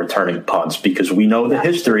back there returning punts, because we know the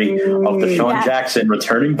history of Deshaun Jackson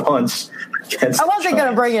returning punts against I wasn't going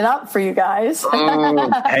to bring it up for you guys.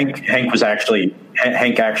 Hank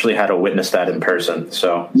actually had to witness that in person.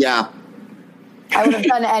 So yeah, I would have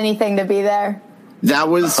done anything to be there. That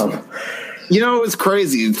was, it was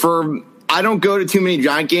crazy. I don't go to too many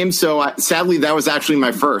Giant games, so sadly that was actually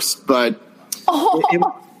my first. But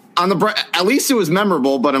at least it was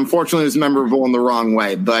memorable. But unfortunately, it was memorable in the wrong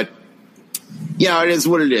way. But yeah, it is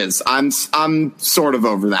what it is. I'm sort of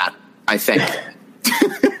over that, I think.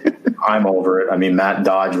 I'm over it. I mean, Matt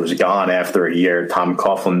Dodge was gone after a year. Tom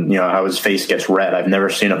Coughlin, how his face gets red. I've never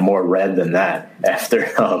seen it more red than that. After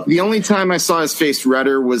the only time I saw his face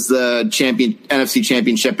redder was the NFC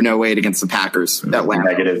Championship in 2008 against the Packers. That went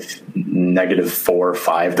negative 4 or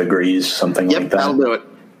 5 degrees, something like that. That'll do it.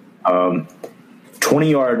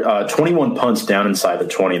 21 punts down inside the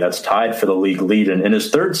 20. That's tied for the league lead. And in his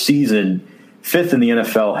third season, 5th in the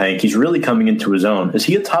NFL, Hank, he's really coming into his own. Is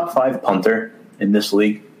he a top 5 punter in this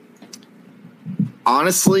league?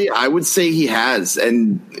 Honestly, I would say he has.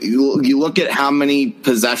 And you look at how many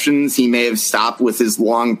possessions he may have stopped with his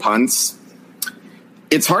long punts.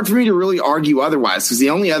 It's hard for me to really argue otherwise, because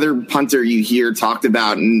the only other punter you hear talked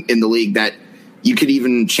about in the league that you could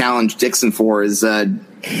even challenge Dixon for is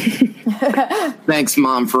thanks,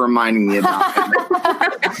 Mom, for reminding me about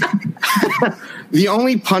it. The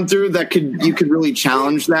only punter that you could really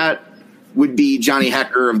challenge that would be Johnny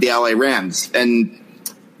Hecker of the LA Rams. And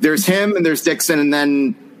there's him and there's Dixon, and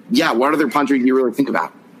then, what other punter do you really think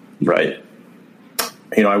about? Right.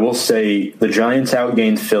 I will say the Giants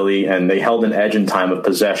outgained Philly, and they held an edge in time of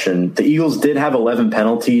possession. The Eagles did have 11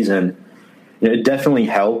 penalties, and it definitely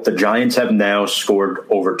helped. The Giants have now scored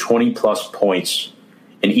over 20-plus points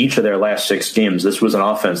in each of their last 6 games. This was an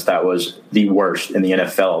offense that was the worst in the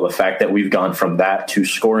NFL. The fact that we've gone from that to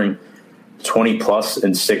scoring 20-plus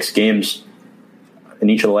in 6 games in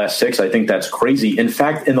each of the last 6, I think that's crazy. In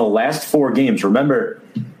fact, in the last 4 games, remember,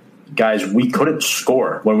 guys, we couldn't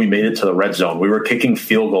score when we made it to the red zone. We were kicking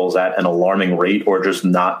field goals at an alarming rate, or just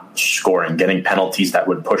not scoring, getting penalties that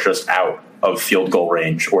would push us out of field goal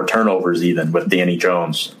range, or turnovers even with Danny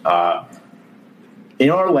Jones. In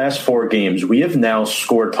our last 4 games, we have now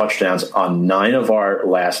scored touchdowns on 9 of our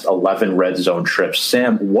last 11 red zone trips.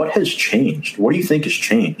 Sam, what has changed? What do you think has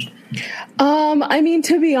changed?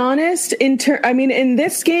 To be honest, in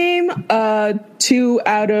this game, 2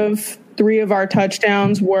 out of 3 of our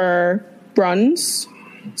touchdowns were runs.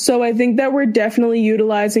 So I think that we're definitely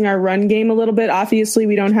utilizing our run game a little bit. Obviously,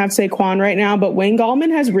 we don't have Saquon right now, but Wayne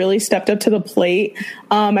Gallman has really stepped up to the plate.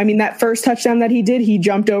 That first touchdown that he did, he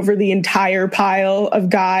jumped over the entire pile of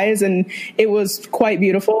guys, and it was quite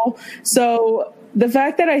beautiful. So the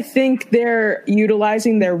fact that I think they're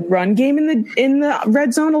utilizing their run game in the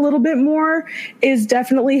red zone a little bit more is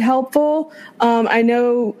definitely helpful. I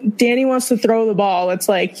know Danny wants to throw the ball. It's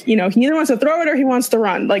like, he either wants to throw it or he wants to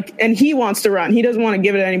run. And he wants to run. He doesn't want to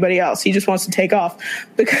give it to anybody else. He just wants to take off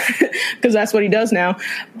because that's what he does now.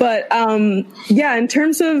 But in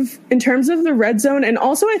terms of the red zone, and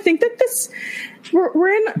also I think that we're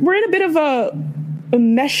in a bit of a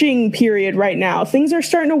meshing period right now. Things are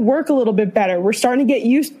starting to work a little bit better. We're starting to get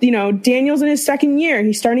used, Daniel's in his second year.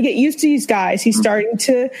 He's starting to get used to these guys. He's starting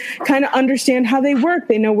to kind of understand how they work.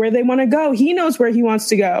 They know where they want to go. He knows where he wants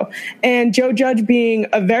to go. And Joe Judge, being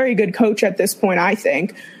a very good coach at this point, I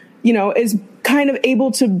think, is kind of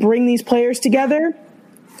able to bring these players together.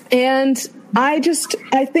 And I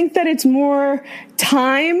think that it's more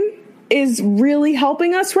time is really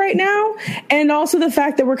helping us right now. And also the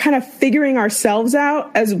fact that we're kind of figuring ourselves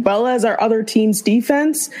out as well as our other team's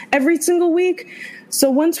defense every single week. So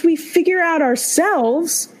once we figure out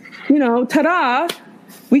ourselves, ta-da,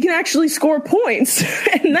 we can actually score points.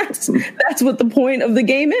 And that's what the point of the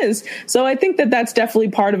game is. So I think that that's definitely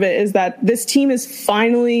part of it, is that this team is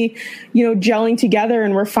finally, gelling together,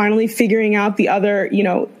 and we're finally figuring out the other,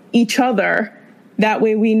 each other. That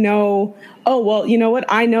way we know, oh, well, you know what?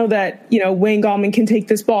 I know that, Wayne Gallman can take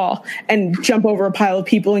this ball and jump over a pile of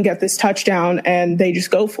people and get this touchdown, and they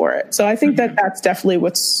just go for it. So I think that that's definitely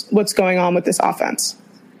what's going on with this offense.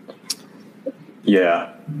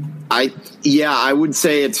 Yeah. I would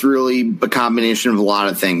say it's really a combination of a lot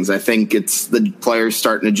of things. I think it's the players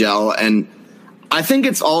starting to gel, and I think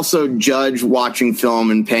it's also Judge watching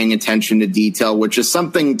film and paying attention to detail, which is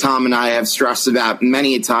something Tom and I have stressed about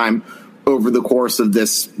many a time over the course of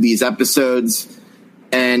these episodes.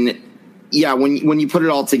 And yeah, when you put it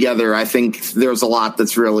all together, I think there's a lot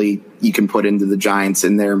that's really you can put into the Giants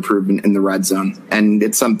and their improvement in the red zone. And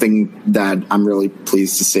it's something that I'm really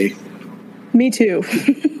pleased to see. Me too.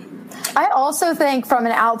 I also think, from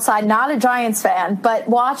an outside, not a Giants fan, but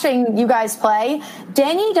watching you guys play,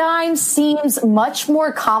 Danny Dimes seems much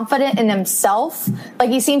more confident in himself. Like,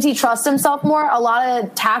 he trusts himself more. A lot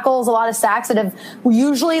of tackles, a lot of sacks that have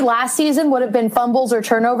usually last season would have been fumbles or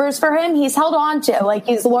turnovers for him, he's held on to. Like,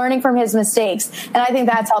 he's learning from his mistakes. And I think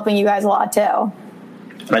that's helping you guys a lot too.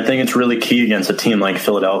 I think it's really key against a team like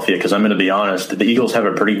Philadelphia, because I'm going to be honest, the Eagles have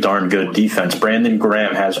a pretty darn good defense. Brandon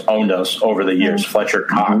Graham has owned us over the years. Fletcher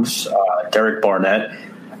Cox, Derek Barnett,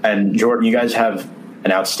 and Jordan, you guys have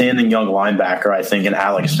an outstanding young linebacker, I think, in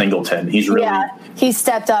Alex Singleton. He's really he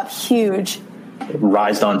stepped up huge.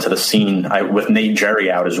 Rised onto the scene with Nate Jerry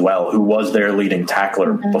out as well, who was their leading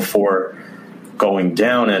tackler before going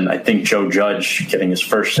down. And I think Joe Judge getting his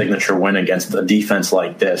first signature win against a defense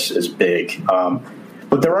like this is big.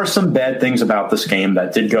 But there are some bad things about this game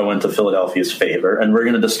that did go into Philadelphia's favor, and we're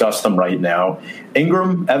going to discuss them right now.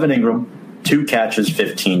 Evan Ingram, 2 catches,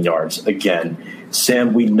 15 yards. Again,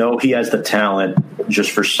 Sam, we know he has the talent.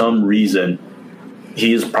 Just for some reason,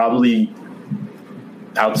 he is probably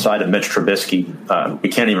outside of Mitch Trubisky. We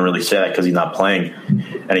can't even really say that because he's not playing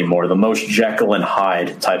anymore. The most Jekyll and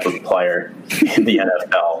Hyde type of player in the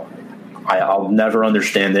NFL. I'll never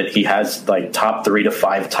understand it. He has like top 3 to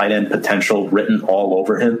 5 tight end potential written all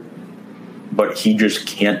over him, but he just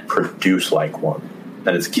can't produce like one.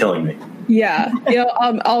 And it's killing me. Yeah.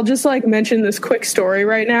 I'll just mention this quick story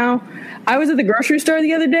right now. I was at the grocery store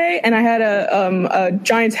the other day, and I had a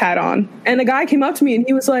Giants hat on, and the guy came up to me and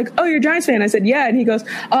he was like, "Oh, you're a Giants fan?" I said, "Yeah." And he goes,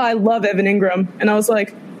 "Oh, I love Evan Ingram." And I was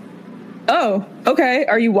like, "Oh, okay.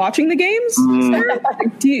 Are you watching the games? Sir?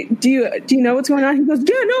 Do you know what's going on?" He goes,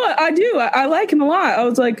 "Yeah, no, I do. I like him a lot." I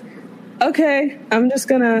was like, "Okay, I'm just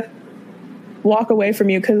gonna walk away from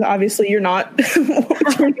you because obviously you're not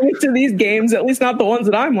tuning into these games, at least not the ones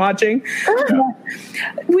that I'm watching."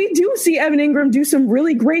 We do see Evan Ingram do some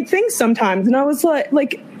really great things sometimes, and I was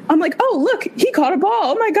like. I'm like, oh, look, he caught a ball.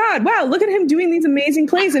 Oh my God. Wow. Look at him doing these amazing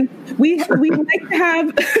plays. And we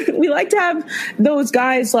like to have those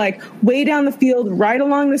guys way down the field, right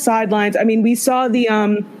along the sidelines. I mean, we saw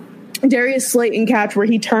the Darius Slayton catch where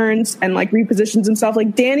he turns and repositions himself.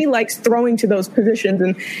 Danny likes throwing to those positions,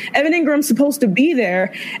 and Evan Ingram's supposed to be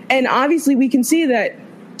there. And obviously we can see that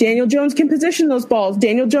Daniel Jones can position those balls.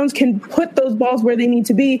 Daniel Jones can put those balls where they need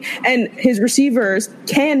to be, and his receivers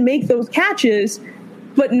can make those catches,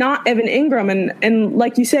 but not Evan Ingram. And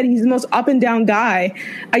like you said, he's the most up and down guy.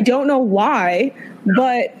 I don't know why,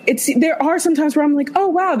 but there are some times where I'm like, oh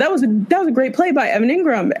wow, that was a great play by Evan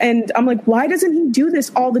Ingram. And I'm like, why doesn't he do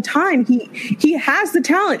this all the time? He has the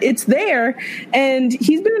talent. It's there. And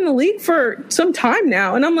he's been in the league for some time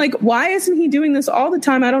now. And I'm like, why isn't he doing this all the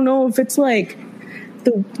time? I don't know if it's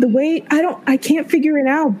the way, I can't figure it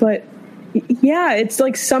out, but yeah, it's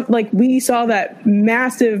we saw that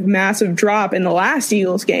massive drop in the last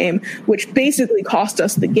Eagles game, which basically cost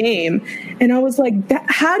us the game. And I was like,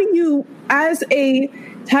 how do you, as a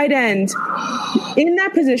tight end in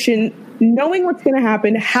that position, knowing what's going to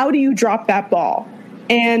happen, how do you drop that ball?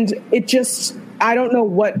 And it just, I don't know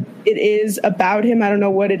what it is about him. I don't know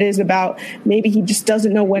what it is about. Maybe he just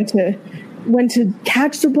doesn't know when to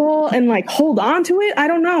catch the ball and hold on to it. I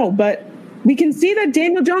don't know, but we can see that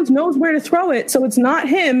Daniel Jones knows where to throw it, so it's not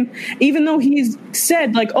him, even though he's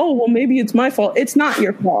said, oh, well, maybe it's my fault. It's not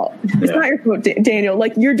your fault. It's not your fault, Daniel.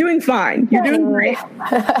 You're doing fine. You're doing great.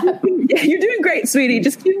 You're doing great, sweetie.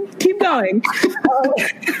 Just keep going.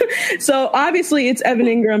 So, obviously, it's Evan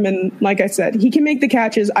Ingram, and like I said, he can make the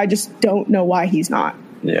catches. I just don't know why he's not.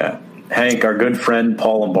 Yeah. Hank, our good friend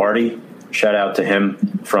Paul Lombardi, shout out to him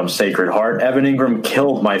from Sacred Heart. Evan Ingram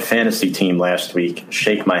killed my fantasy team last week.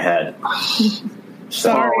 Shake my head.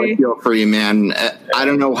 Sorry. I feel for you, man. I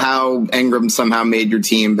don't know how Ingram somehow made your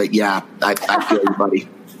team, but yeah, I feel you, buddy.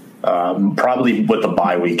 Probably with the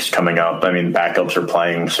bye weeks coming up. I mean, backups are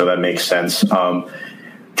playing, so that makes sense.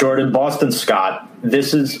 Jordan, Boston Scott,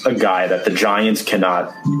 this is a guy that the Giants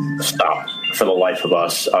cannot stop for the life of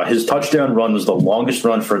us. His touchdown run was the longest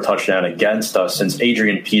run for a touchdown against us since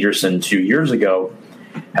Adrian Peterson 2 years ago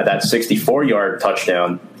had that 64-yard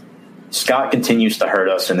touchdown. Scott continues to hurt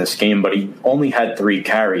us in this game, but he only had 3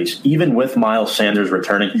 carries, even with Miles Sanders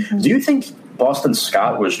returning. Mm-hmm. Do you think Boston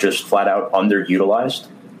Scott was just flat out underutilized?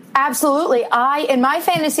 Absolutely. In my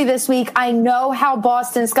fantasy this week, I know how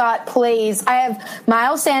Boston Scott plays. I have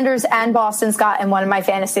Miles Sanders and Boston Scott in one of my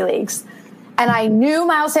fantasy leagues. And I knew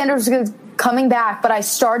Miles Sanders was coming back, but I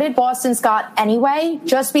started Boston Scott anyway,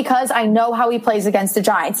 just because I know how he plays against the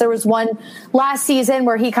Giants. There was one last season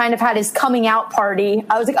where he kind of had his coming out party.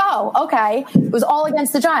 I was like, oh, okay. It was all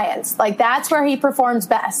against the Giants. Like, that's where he performs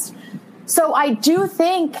best. So I do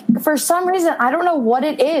think, for some reason, I don't know what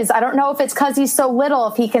it is. I don't know if it's because he's so little,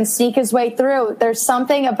 if he can sneak his way through. There's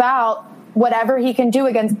something about whatever he can do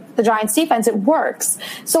against the Giants defense, it works.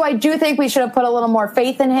 So I do think we should have put a little more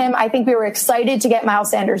faith in him. I think we were excited to get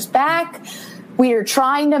Miles Sanders back. We are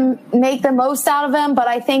trying to make the most out of him, but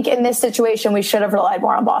I think in this situation we should have relied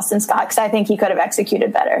more on Boston Scott, because I think he could have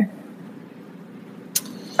executed better.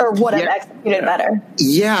 Or would have executed better.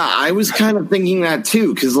 Yeah, I was kind of thinking that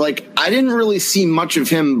too, because I didn't really see much of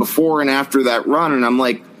him before and after that run, and I'm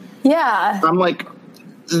like,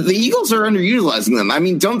 the Eagles are underutilizing them. I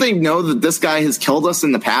mean, don't they know that this guy has killed us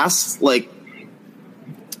in the past? I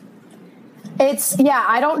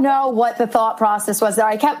don't know what the thought process was there.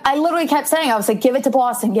 I literally kept saying, I was like, give it to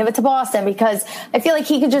Boston, because I feel like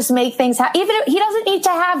he could just make things happen. Even if he doesn't need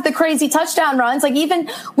to have the crazy touchdown runs. Even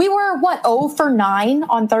we were 0 for 9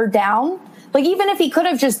 on third down. Even if he could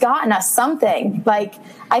have just gotten us something, I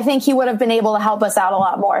think he would have been able to help us out a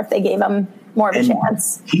lot more if they gave him more of a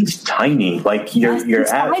chance. He's tiny. Your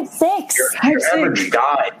average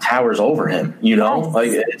guy towers over him, Yes.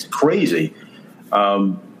 It's crazy.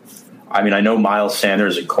 I know Miles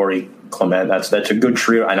Sanders and Corey Clement. That's a good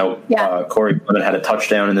trio. I know Corey Clement had a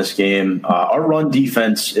touchdown in this game. Our run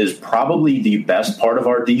defense is probably the best part of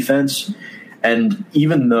our defense. And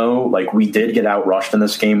even though we did get out rushed in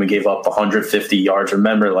this game, we gave up 150 yards.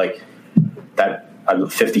 Remember, that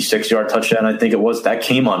 56-yard touchdown, I think it was, that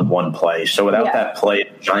came on one play. So without that play,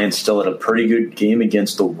 the Giants still had a pretty good game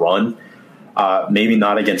against the run. Maybe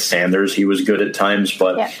not against Sanders. He was good at times,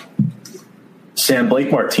 but Sam,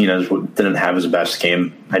 Blake Martinez didn't have his best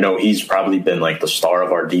game. I know he's probably been the star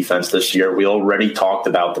of our defense this year. We already talked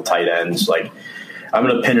about the tight ends. I'm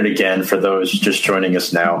going to pin it again for those just joining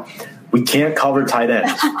us now. We can't cover tight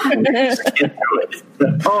ends. We just can't do it.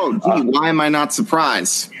 Oh, gee, why am I not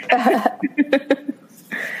surprised?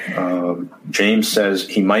 James says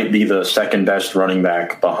he might be the second best running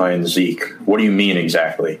back behind Zeke. What do you mean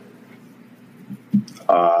exactly?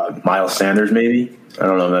 Miles Sanders, maybe? I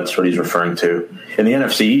don't know if that's what he's referring to. In the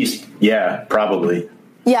NFC East, yeah, probably.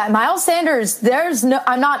 Yeah, Miles Sanders,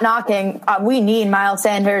 I'm not knocking. We need Miles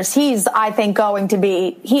Sanders. He's, I think,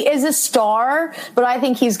 he is a star, but I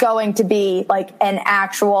think he's going to be an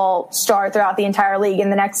actual star throughout the entire league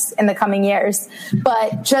in the coming years.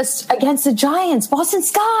 But just against the Giants, Boston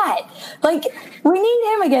Scott, we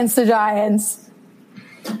need him against the Giants.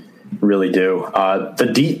 Really do.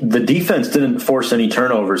 The defense didn't force any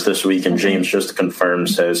turnovers this week, and James just confirmed,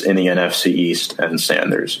 says in the NFC East and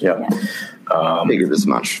Sanders. Yeah. Figured as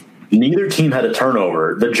much. Neither team had a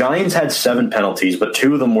turnover. The Giants had 7 penalties, but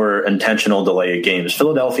 2 of them were intentional delay of games.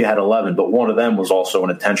 Philadelphia had 11, but one of them was also an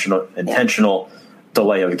intentional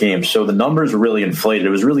delay of games. So the numbers were really inflated. It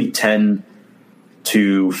was really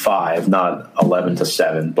 10-5, not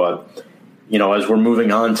 11-7. But, as we're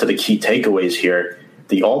moving on to the key takeaways here,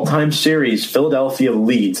 the all-time series, Philadelphia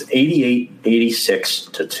leads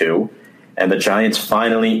 88-86-2, and the Giants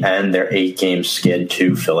finally end their 8-game skid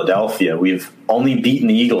to Philadelphia. We've only beaten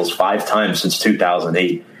the Eagles 5 times since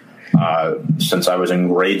 2008, since I was in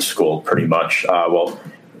grade school, pretty much. I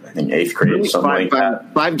think 8th grade, really, something like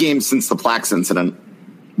that. 5 games since the Plax incident.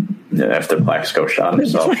 Yeah, after Plaxico shot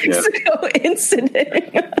himself. Plaxico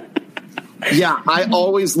incident. Yeah, I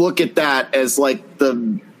always look at that as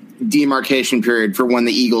the demarcation period for when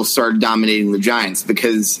the Eagles started dominating the Giants,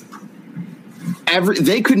 because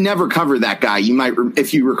they could never cover that guy. You might,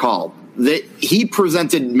 if you recall, that he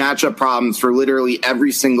presented matchup problems for literally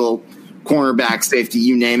every single cornerback, safety,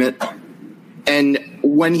 you name it. And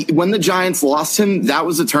when the Giants lost him, that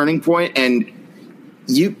was a turning point. And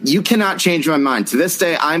you cannot change my mind. To this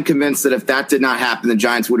day, I'm convinced that if that did not happen, the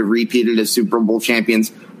Giants would have repeated as Super Bowl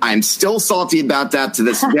champions I'm still salty about that to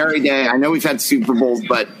this very day. I know we've had Super Bowls,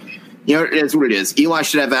 but it is what it is. Eli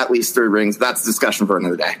should have at least 3 rings. That's a discussion for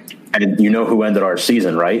another day. And you know who ended our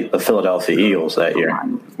season, right? The Philadelphia Eagles that year.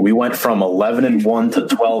 We went from 11-1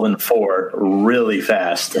 to 12-4 really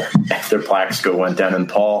fast after Plaxico went down. And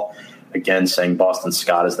Paul, again, saying Boston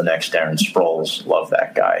Scott is the next Darren Sproles. Love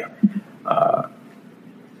that guy.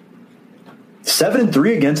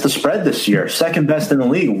 7-3 against the spread this year. Second best in the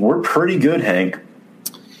league. We're pretty good, Hank.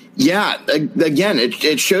 Yeah, again,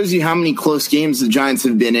 it shows you how many close games the Giants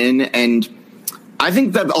have been in, and I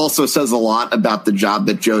think that also says a lot about the job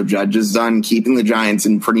that Joe Judge has done, keeping the Giants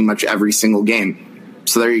in pretty much every single game.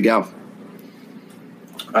 So there you go.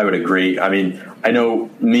 I would agree. I mean, I know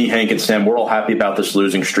me, Hank, and Sam, we're all happy about this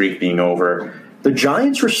losing streak being over. The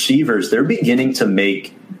Giants receivers, they're beginning to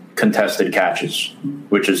make contested catches,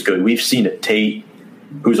 which is good. We've seen it. Tate,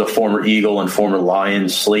 who's a former Eagle and former Lion,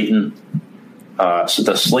 Slayton. So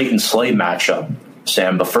the Slayton-Slay matchup,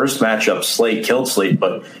 Sam, the first matchup, Slay killed Slate,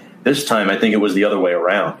 but this time I think it was the other way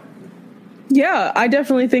around. Yeah, I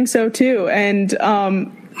definitely think so too. And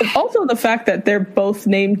also the fact that they're both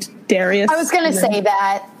named Darius. I was going to say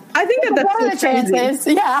that. I think that's what are the chances?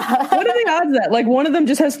 Yeah. What are the odds of that? Like, one of them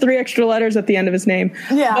just has 3 extra letters at the end of his name.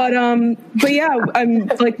 Yeah. But yeah,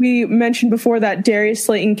 like we mentioned before, that Darius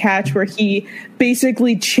Slayton catch where he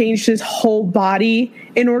basically changed his whole body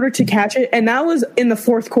in order to catch it. And that was in the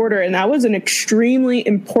 4th quarter. And that was an extremely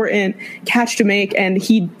important catch to make. And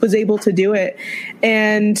he was able to do it.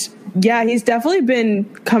 And yeah, he's definitely been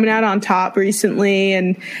coming out on top recently.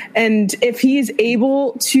 And if he's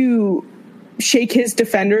able to shake his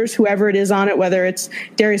defenders, whoever it is on it, whether it's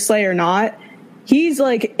Darius Slay or not, he's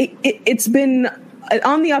like, it's been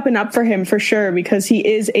on the up and up for him for sure, because he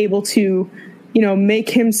is able to,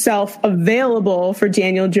 make himself available for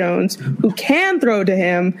Daniel Jones, who can throw to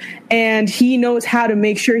him, and he knows how to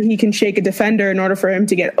make sure he can shake a defender in order for him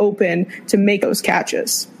to get open to make those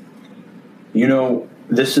catches.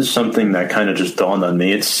 This is something that kind of just dawned on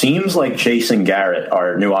me. It seems like Jason Garrett,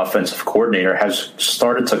 our new offensive coordinator, has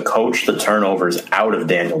started to coach the turnovers out of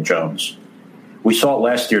Daniel Jones. We saw it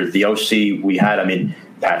last year. The OC we had,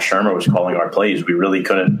 Pat Shurmur was calling our plays. We really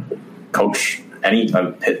couldn't coach any.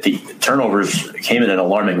 The turnovers came in an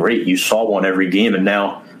alarming rate. You saw one every game, and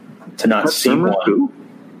now to not see one. Who?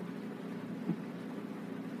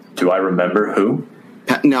 Do I remember who?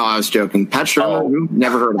 No, I was joking. Pat Shurmur,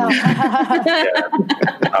 never heard of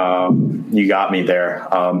him. You got me there.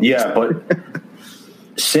 But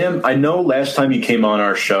Sam, I know last time you came on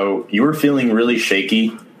our show, you were feeling really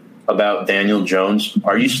shaky about Daniel Jones.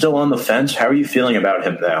 Are you still on the fence? How are you feeling about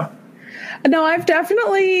him now? No, I've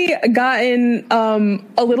definitely gotten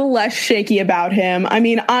a little less shaky about him.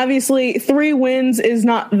 Obviously 3 wins is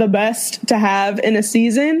not the best to have in a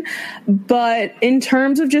season, but in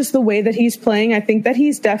terms of just the way that he's playing, I think that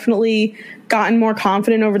he's definitely gotten more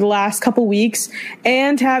confident over the last couple weeks.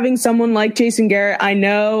 And having someone like Jason Garrett,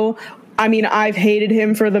 I've hated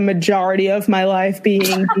him for the majority of my life, being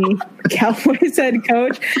the Cowboys head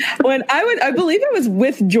coach. When I believe it was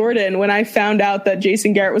with Jordan when I found out that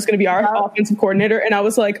Jason Garrett was going to be our offensive coordinator, and I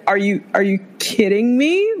was like, "Are you kidding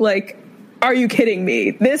me? Like, are you kidding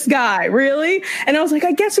me? This guy, really?" And I was like,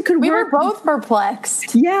 "I guess it could work." We were both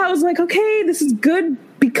perplexed. Yeah, I was like, "Okay, this is good."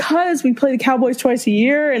 Because we play the Cowboys twice a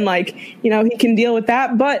year and he can deal with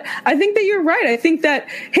that. But I think that you're right. I think that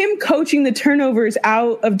him coaching the turnovers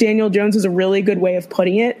out of Daniel Jones is a really good way of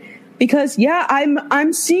putting it. Because,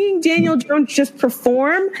 I'm seeing Daniel Jones just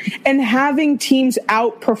perform and having teams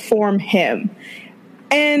outperform him.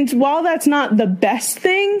 And while that's not the best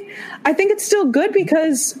thing, I think it's still good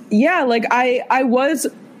because, first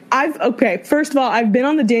of all, I've been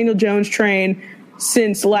on the Daniel Jones train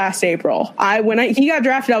since last April. When he got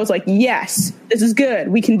drafted, I was like, yes, this is good.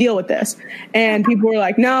 We can deal with this. And people were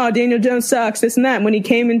like, no, Daniel Jones sucks, this and that. And when he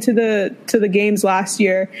came into the games last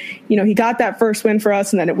year, he got that first win for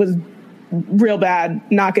us, and then it was real bad,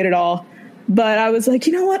 not good at all. But I was like,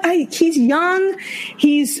 you know what? He's young.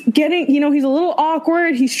 He's getting, he's a little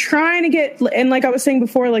awkward. He's trying to get, and like I was saying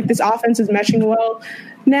before, this offense is meshing well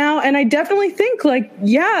now. And I definitely think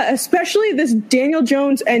especially this Daniel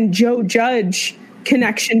Jones and Joe Judge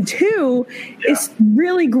connection too is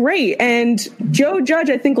really great. And Joe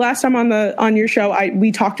Judge, I think last time on your show,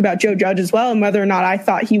 we talked about Joe Judge as well and whether or not I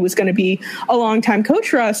thought he was going to be a long-time coach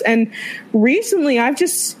for us. And recently I've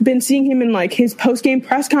just been seeing him in his post-game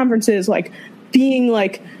press conferences, being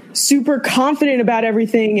super confident about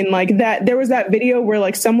everything. And that there was that video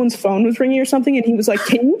where someone's phone was ringing or something, and he was like,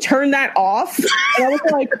 "Can you turn that off?" And I was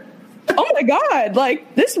like, oh my God,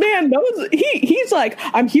 this man knows, he's like,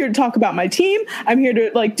 I'm here to talk about my team. I'm here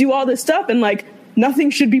to do all this stuff. And nothing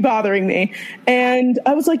should be bothering me. And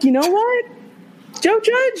I was like, you know what, Joe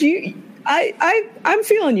Judge, I'm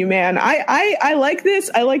feeling you, man. I like this.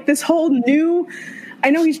 I like this whole new. I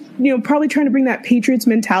know he's probably trying to bring that Patriots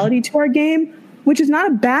mentality to our game, which is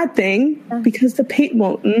not a bad thing because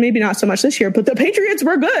maybe not so much this year, but the Patriots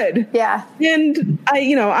were good. Yeah. And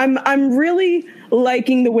I'm really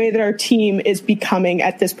liking the way that our team is becoming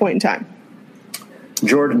at this point in time.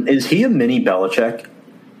 Jordan, is he a mini Belichick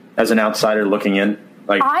as an outsider looking in?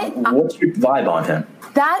 Like, what's your vibe on him?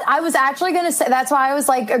 That I was actually going to say, that's why I was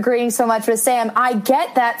like agreeing so much with Sam. I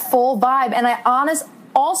get that full vibe. And I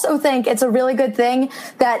also think it's a really good thing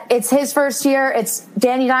that it's his first year. It's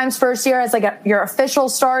Danny Dimes' first year as like your official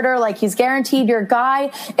starter. Like, he's guaranteed your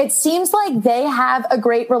guy. It seems like they have a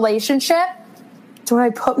great relationship. Do I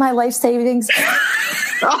put my life savings?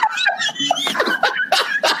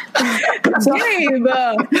 Gabe. Stay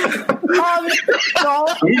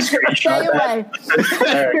away.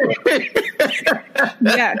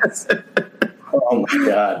 Yes. Oh my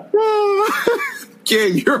God.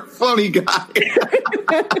 Gabe, you're a funny guy.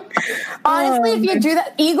 Honestly, if you do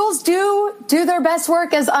that, Eagles do their best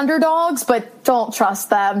work as underdogs, but don't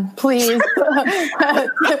trust them, please.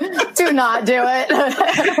 Do not do it.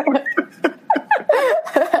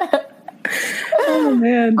 Oh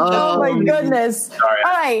man. Oh my goodness. Sorry.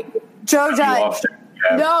 All right, Joe Judge.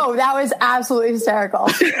 No, that was absolutely hysterical.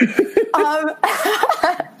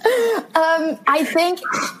 I think.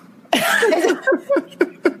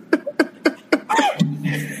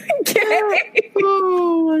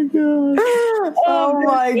 Oh my god. Oh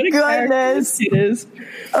my goodness.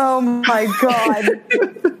 Oh my god.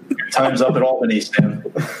 Time's up at Albany, Sam.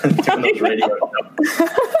 Doing those radio.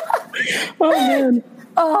 Oh man.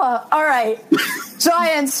 All right.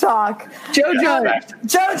 Giants talk. Joe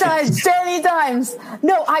Judge, Danny Dimes.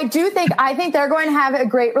 No, I think they're going to have a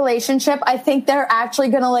great relationship. I think they're actually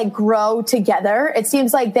going to like grow together. It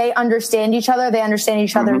seems like they understand each other. They understand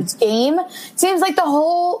each other's game. It seems like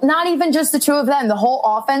not even just the two of them, the whole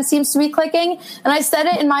offense seems to be clicking. And I said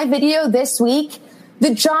it in my video this week.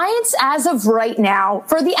 The Giants, as of right now,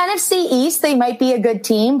 for the NFC East, they might be a good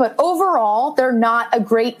team, but overall, they're not a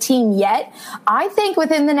great team yet. I think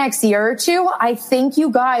within the next year or two, I think you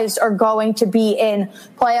guys are going to be in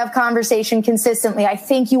playoff conversation consistently. I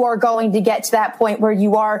think you are going to get to that point where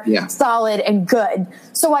you are solid and good.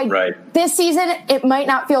 So this season, it might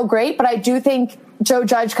not feel great, but I do think Joe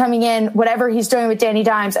Judge coming in, whatever he's doing with Danny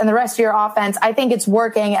Dimes and the rest of your offense, I think it's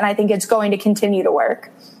working, and I think it's going to continue to work.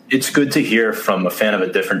 It's good to hear from a fan of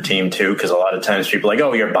a different team, too, because a lot of times people are like,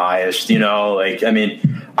 oh, you're biased,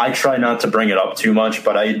 I try not to bring it up too much,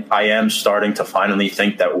 but I am starting to finally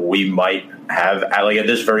think that we might have, like at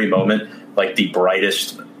this very moment, like the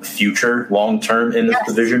brightest future long-term in this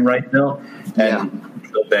division right now.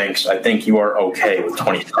 And Bill Banks, I think you are okay with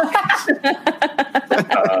 25.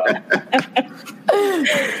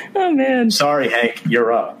 Oh, man. Sorry, Hank,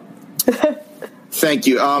 you're up. Thank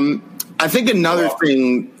you. I think another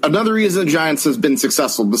reason the Giants has been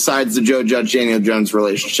successful, besides the Joe Judge Daniel Jones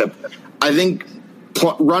relationship, I think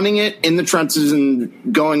running it in the trenches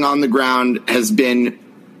and going on the ground has been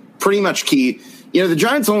pretty much key. The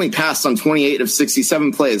Giants only passed on 28 of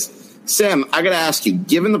 67 plays. Sam, I got to ask you,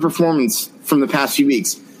 given the performance from the past few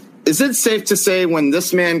weeks, is it safe to say when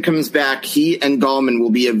this man comes back, he and Gallman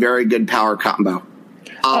will be a very good power combo,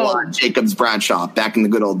 a la Jacobs Bradshaw back in the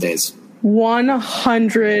good old days?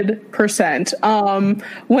 100%.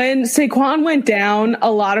 When Saquon went down,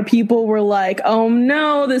 a lot of people were like, oh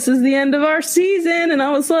no, this is the end of our season. And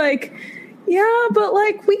I was like, yeah, but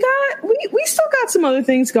like we still got some other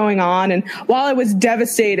things going on. And while I was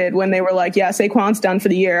devastated when they were like, yeah, Saquon's done for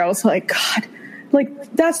the year, I was like, God,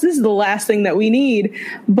 like this is the last thing that we need.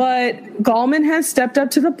 But Gallman has stepped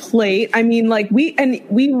up to the plate. I mean, like we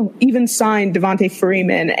even signed Devontae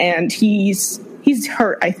Freeman, and he's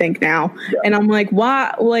hurt, I think, now. Yeah. And I'm like,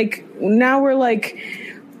 why? Like, now we're like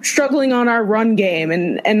struggling on our run game.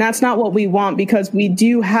 And that's not what we want, because we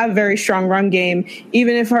do have a very strong run game,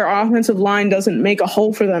 even if our offensive line doesn't make a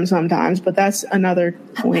hole for them sometimes. But that's another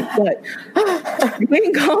point. But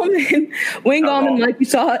Wayne Gallman, like you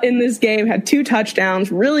saw in this game, had 2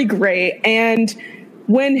 touchdowns, really great. And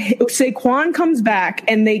when Saquon comes back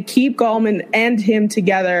and they keep Gallman and him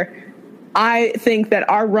together, I think that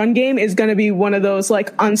our run game is going to be one of those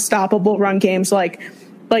like unstoppable run games. Like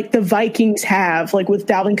like the Vikings have, like with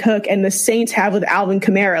Dalvin Cook, and the Saints have with Alvin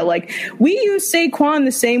Kamara. Like, we use Saquon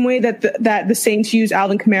the same way that the Saints use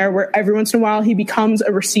Alvin Kamara, where every once in a while he becomes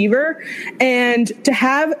a receiver. And to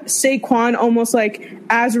have Saquon almost like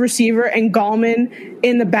as a receiver and Gallman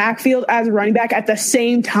in the backfield as a running back at the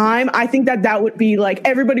same time, I think that would be like,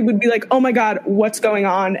 everybody would be like, oh my God, what's going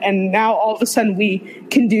on? And now all of a sudden we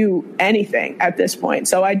can do anything at this point.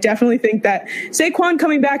 So I definitely think that Saquon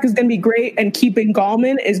coming back is going to be great, and keeping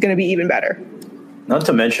Gallman is going to be even better. Not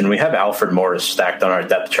to mention, we have Alfred Morris stacked on our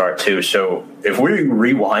depth chart too. So if we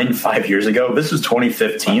rewind 5 years ago, this is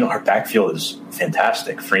 2015, our backfield is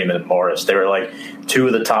fantastic. Freeman and Morris, they were like two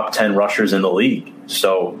of the top 10 rushers in the league.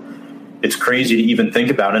 So it's crazy to even think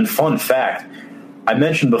about. And fun fact, I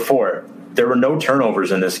mentioned before, there were no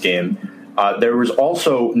turnovers in this game. There was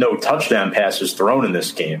also no touchdown passes thrown in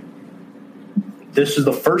this game. This is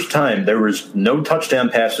the first time there was no touchdown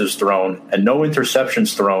passes thrown and no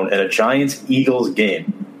interceptions thrown in a Giants-Eagles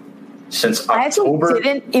game since October. I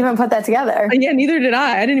didn't even put that together. Yeah, neither did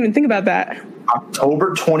I. I didn't even think about that.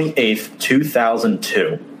 October 28th,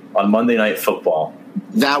 2002, on Monday Night Football.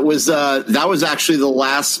 That was actually the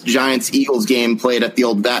last Giants-Eagles game played at the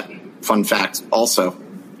old vet. Fun fact, also.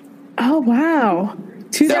 Oh, wow.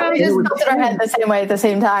 We just nodded our head the same way at the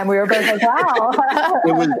same time. We were both like, wow.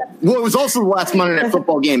 It was also the last Monday Night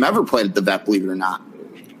Football game ever played at the vet, believe it or not.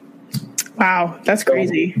 Wow, that's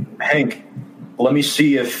crazy. Hank, let me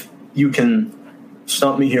see if you can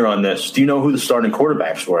stump me here on this. Do you know who the starting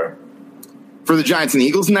quarterbacks were? For the Giants and the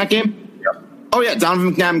Eagles in that game? Yep. Oh, yeah,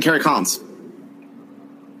 Donovan McNabb and Kerry Collins.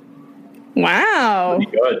 Wow.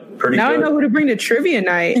 Pretty good. Now I know who to bring to trivia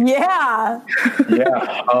night. Yeah.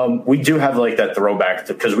 Yeah. We do have like that throwback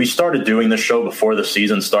because we started doing the show before the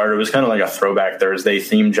season started. It was kind of like a Throwback Thursday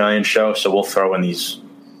themed Giant show. So we'll throw in these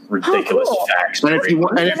ridiculous facts. And if you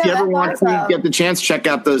ever want to get the chance, check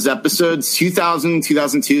out those episodes, 2000,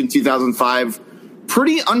 2002, and 2005.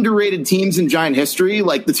 Pretty underrated teams in Giant history.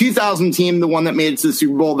 Like the 2000 team, the one that made it to the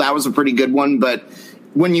Super Bowl, that was a pretty good one. But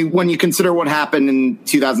when you consider what happened in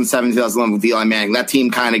 2007, 2011 with Eli Manning, that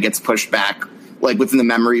team kind of gets pushed back, like within the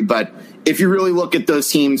memory. But if you really look at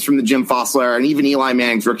those teams from the Jim Fossil era and even Eli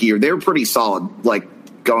Manning's rookie year, they were pretty solid, like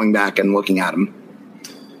going back and looking at them.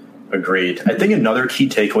 Agreed. I think another key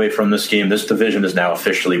takeaway from this game, this division is now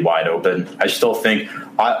officially wide open. I still think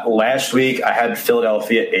last week I had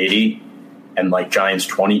Philadelphia 80 and like Giants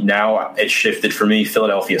 20. Now it shifted for me.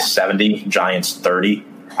 Philadelphia 70, Giants 30.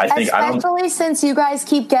 Especially since you guys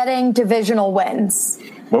keep getting divisional wins.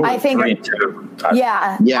 I think 3-2.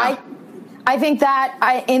 Yeah. I think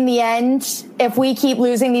that in the end, if we keep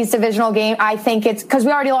losing these divisional games, I think it's because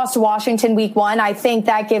we already lost to Washington week 1. I think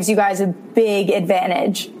that gives you guys a big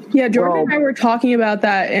advantage. Yeah, Jordan and I were talking about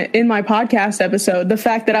that in my podcast episode. The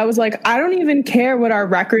fact that I was like, I don't even care what our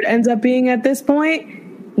record ends up being at this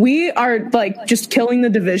point. We are like just killing the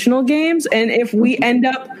divisional games. And if we end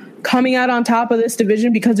up coming out on top of this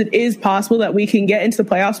division, because it is possible that we can get into the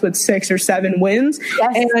playoffs with 6 or 7 wins.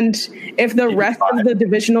 Yes. And if the rest of the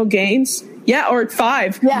divisional games, or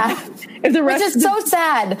 5. Yeah. If the rest which is so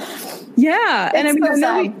sad. Yeah. And I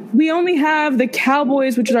mean, we only have the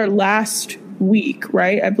Cowboys, which is our last week,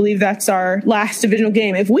 right? I believe that's our last divisional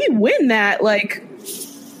game. If we win that,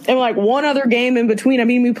 and one other game in between, I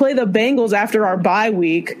mean, we play the Bengals after our bye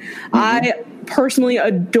week. Mm-hmm. I personally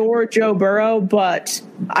adore Joe Burrow, but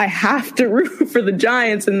I have to root for the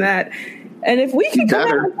Giants in that. And if we can come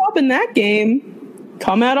out on top in that game,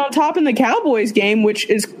 come out on top in the Cowboys game, which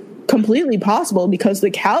is completely possible because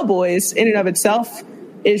the Cowboys in and of itself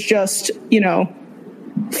is just,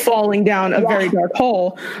 falling down a very dark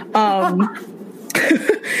hole. I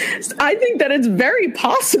think that it's very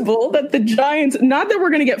possible that the Giants, not that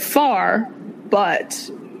we're going to get far, but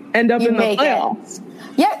end up in the playoffs.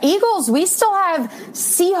 Yeah, Eagles, we still have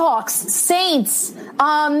Seahawks, Saints.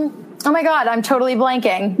 Oh my God, I'm totally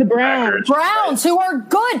blanking. The Browns. Browns, who are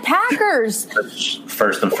good. Packers.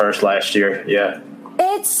 First and first last year, yeah.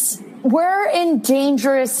 We're in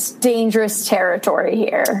dangerous territory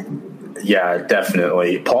here. Yeah,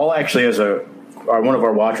 definitely. Paul actually has one of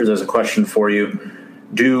our watchers has a question for you.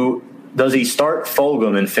 Does he start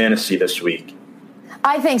Fulgham in fantasy this week?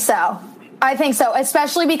 I think so,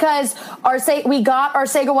 especially because we got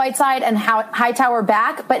Arcega-Whiteside and Hightower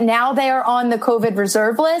back, but now they are on the COVID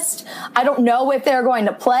reserve list. I don't know if they're going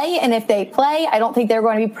to play, and if they play, I don't think they're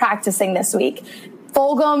going to be practicing this week.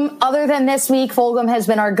 Fulgham, other than this week, Fulgham has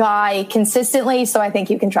been our guy consistently, so I think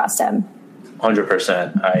you can trust him.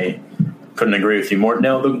 100%. I couldn't agree with you more.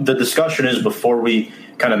 Now, the discussion is before we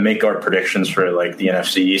kind of make our predictions for the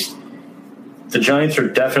NFC East, the Giants are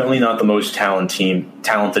definitely not the most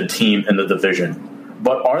talented team in the division.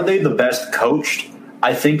 But are they the best coached?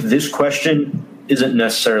 I think this question isn't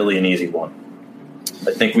necessarily an easy one.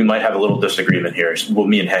 I think we might have a little disagreement here. Well,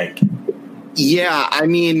 me and Hank. Yeah, I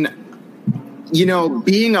mean,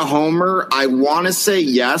 being a homer, I want to say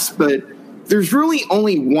yes, but there's really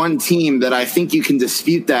only one team that I think you can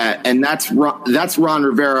dispute that, and that's Ron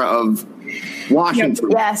Rivera of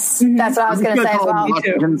Washington. Yes, that's what I was going to say as well.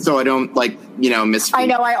 Washington, so I don't miss. I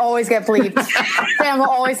know I always get bleeped. Sam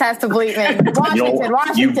always has to bleep me.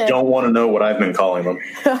 Washington. You don't want to know what I've been calling them.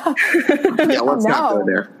 Yeah, let's not go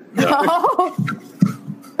there. No.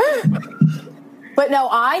 But no,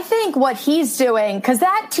 I think what he's doing, because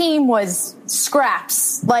that team was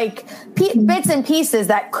scraps, like bits and pieces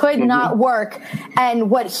that could not work. And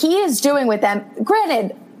what he is doing with them,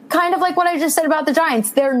 granted, kind of like what I just said about the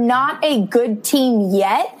Giants, they're not a good team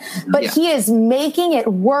yet, but he is making it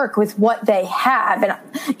work with what they have. And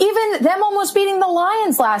even them almost beating the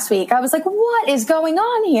Lions last week, I was like, what is going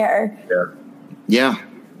on here? Yeah.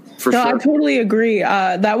 For sure. I totally agree.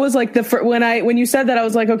 That was like when you said that, I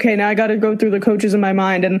was like, okay, now I got to go through the coaches in my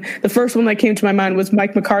mind. And the first one that came to my mind was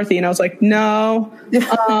Mike McCarthy. And I was like, no.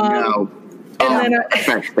 No. And then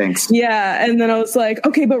thanks. Yeah. And then I was like,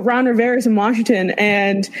 okay, but Ron Rivera's in Washington.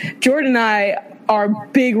 And Jordan and I are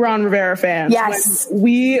big Ron Rivera fans. Yes. When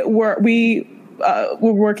we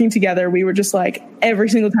were working together, we were just like, every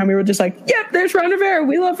single time we were just like, yep, there's Ron Rivera.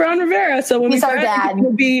 We love Ron Rivera. So when he's our dad.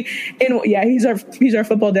 He's our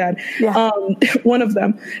football dad. Yeah. One of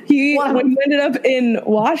them. When he ended up in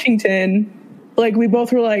Washington, like we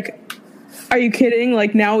both were like, are you kidding?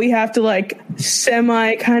 Like now we have to like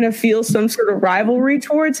semi kind of feel some sort of rivalry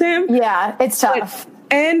towards him. Yeah, it's tough.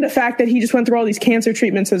 And the fact that he just went through all these cancer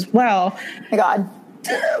treatments as well. My God.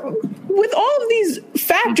 With all of these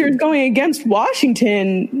factors going against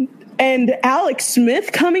Washington and Alex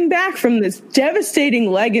Smith coming back from this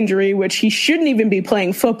devastating leg injury, which he shouldn't even be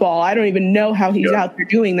playing football. I don't even know how he's out there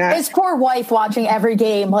doing that. His poor wife watching every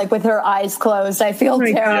game, like with her eyes closed. I feel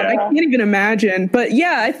terrible. I can't even imagine. But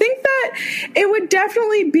yeah, I think that it would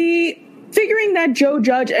definitely be figuring that Joe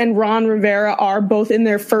Judge and Ron Rivera are both in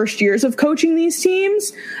their first years of coaching these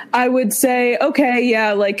teams. I would say, okay,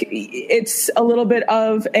 yeah, like it's a little bit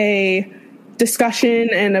of a discussion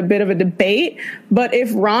and a bit of a debate. But if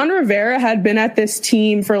Ron Rivera had been at this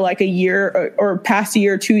team for like a year or past a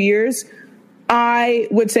year, 2 years, I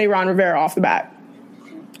would say Ron Rivera off the bat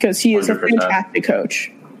because he is 100%. A fantastic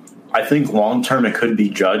coach. I think long term it could be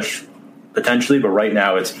Judge potentially, but right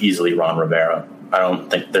now it's easily Ron Rivera. I don't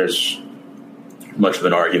think there's much of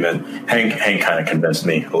an argument. Hank kind of convinced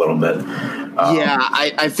me a little bit.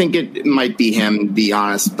 I think it might be him, to be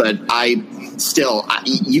honest, but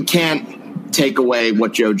you can't take away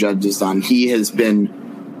what Joe Judge has done. He has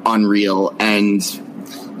been unreal. And,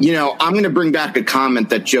 I'm going to bring back a comment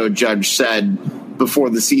that Joe Judge said before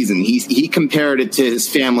the season. He compared it to his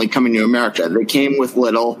family coming to America. They came with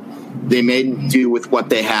little, they made do with what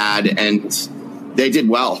they had, and they did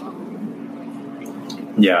well.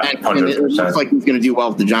 Yeah, 100%. And it looks like he's going to do well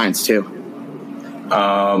with the Giants, too.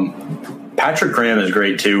 Patrick Graham is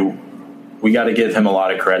great, too. We got to give him a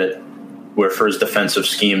lot of credit for his defensive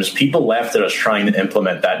schemes. People laughed at us trying to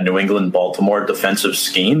implement that New England-Baltimore defensive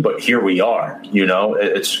scheme, but here we are.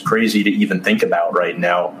 It's crazy to even think about right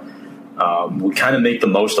now. We kind of make the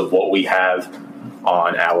most of what we have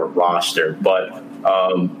on our roster, but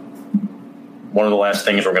one of the last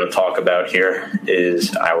things we're going to talk about here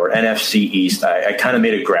is our NFC East. I kind of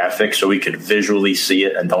made a graphic so we could visually see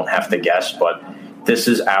it and don't have to guess, but this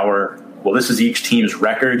is each team's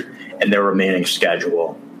record and their remaining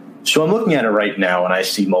schedule. So I'm looking at it right now and I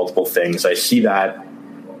see multiple things. I see that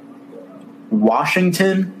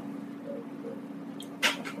Washington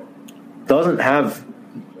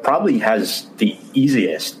probably has the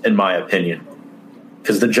easiest, in my opinion.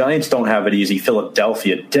 Because the Giants don't have it easy.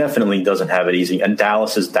 Philadelphia definitely doesn't have it easy. And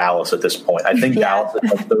Dallas is Dallas at this point. I think Dallas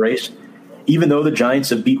is out of the race. Even though the Giants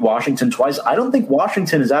have beat Washington twice, I don't think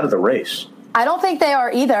Washington is out of the race. I don't think they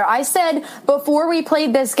are either. I said before we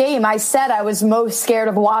played this game, I said I was most scared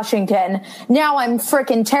of Washington. Now I'm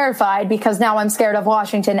freaking terrified because now I'm scared of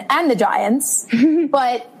Washington and the Giants.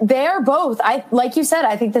 But they're both, like you said,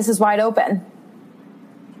 I think this is wide open.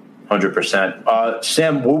 100%.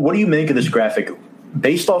 Sam, what do you make of this graphic?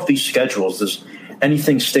 Based off these schedules, does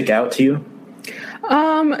anything stick out to you?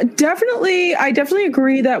 Definitely. I definitely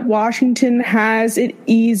agree that Washington has it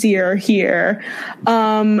easier here.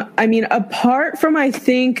 Apart from, I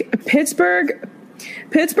think, Pittsburgh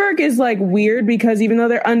is like weird because even though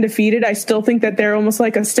they're undefeated, I still think that they're almost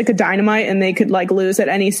like a stick of dynamite and they could like lose at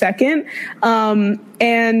any second.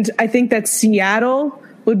 And I think that Seattle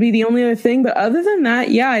would be the only other thing. But other than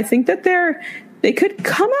that, yeah, I think that they're they could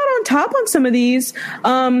come out on top on some of these.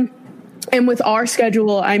 And with our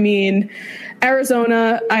schedule, I mean,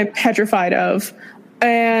 Arizona, I'm petrified of.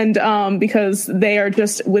 And because they are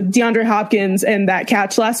just, with DeAndre Hopkins and that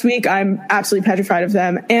catch last week, I'm absolutely petrified of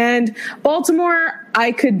them. And Baltimore,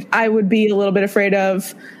 I would be a little bit afraid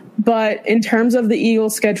of. But in terms of the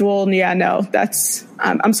Eagles schedule, yeah, no,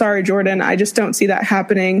 I'm sorry, Jordan. I just don't see that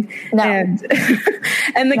happening. No. And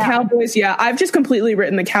the Cowboys, yeah, I've just completely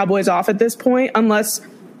written the Cowboys off at this point, unless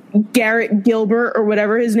Garrett Gilbert or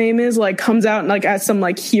whatever his name is, like, comes out and like as some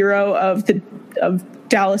like hero of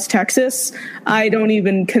Dallas, Texas. I don't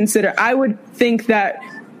even consider. I would think that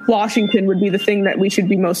Washington would be the thing that we should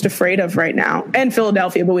be most afraid of right now, and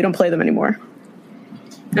Philadelphia, but we don't play them anymore.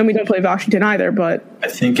 And we don't play Washington either, but I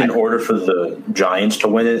think in order for the Giants to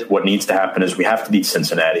win it, what needs to happen is we have to beat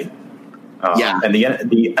Cincinnati. And I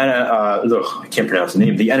can't pronounce the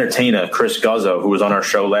name. The entertainer, Chris Guzzo, who was on our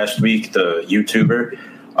show last week, the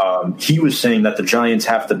YouTuber, he was saying that the Giants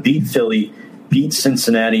have to beat Philly, beat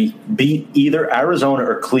Cincinnati, beat either Arizona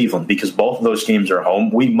or Cleveland, because both of those games are home.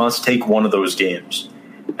 We must take one of those games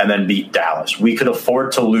and then beat Dallas. We could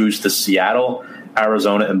afford to lose to Seattle,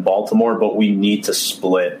 Arizona, and Baltimore, but we need to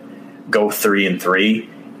split, go 3-3,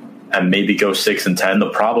 and maybe go 6-10. The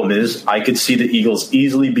problem is I could see the Eagles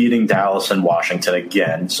easily beating Dallas and Washington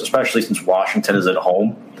again, especially since Washington is at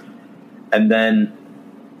home. And then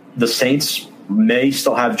the Saints may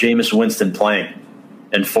still have Jameis Winston playing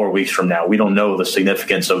in 4 weeks from now. We don't know the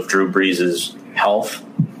significance of Drew Brees' health.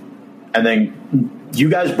 And then you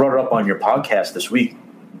guys brought it up on your podcast this week.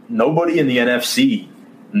 Nobody in the NFC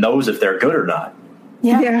knows if they're good or not.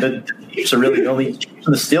 Yeah. The Chiefs are really the only teams,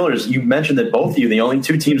 and the Steelers, you mentioned that both of you, the only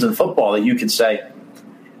two teams in football that you could say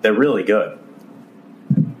they're really good.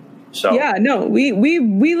 So yeah, no, we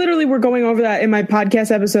literally were going over that in my podcast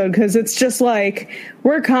episode, because it's just like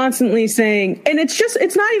we're constantly saying, and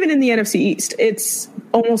it's not even in the NFC East. It's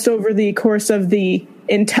almost over the course of the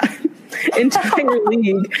entire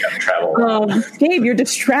league. Gabe, you're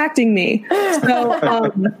distracting me.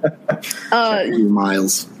 So,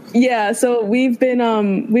 Miles. Yeah, so we've been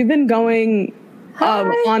going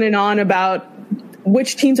on and on about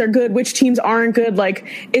which teams are good, which teams aren't good. Like,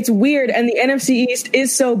 it's weird, and the NFC East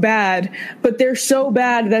is so bad, but they're so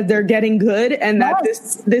bad that they're getting good, and that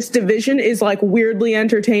this division is like weirdly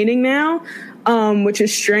entertaining now, which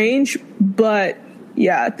is strange. But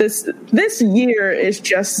yeah, this year is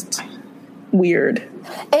just weird.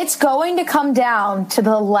 It's going to come down to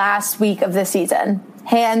the last week of the season.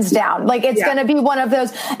 Hands down. Like, it's going to be one of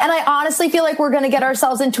those. And I honestly feel like we're going to get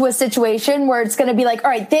ourselves into a situation where it's going to be like, all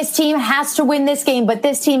right, this team has to win this game, but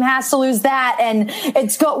this team has to lose that. And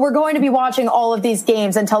we're going to be watching all of these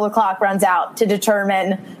games until the clock runs out to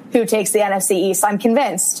determine who takes the NFC East. I'm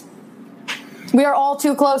convinced. We are all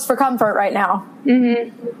too close for comfort right now.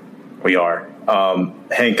 Mm-hmm. We are.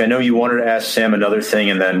 Hank, I know you wanted to ask Sam another thing,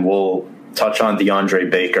 and then we'll touch on DeAndre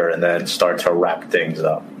Baker and then start to wrap things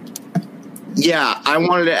up. Yeah, I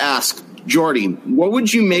wanted to ask, Jordy, what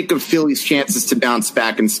would you make of Philly's chances to bounce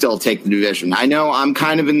back and still take the division? I know I'm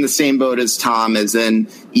kind of in the same boat as Tom, as in,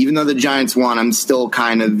 even though the Giants won, I'm still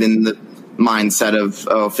kind of in the mindset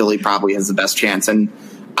of, Philly probably has the best chance. And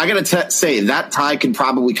I got to say, that tie could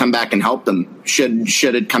probably come back and help them, should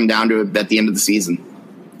it come down to it at the end of the season.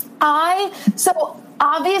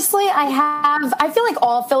 Obviously, I feel like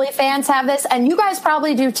all Philly fans have this, and you guys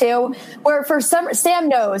probably do too, where Sam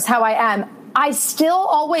knows how I am. I still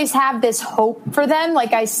always have this hope for them. Like,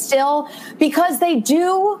 because they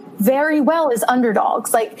do very well as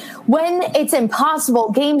underdogs. Like, when it's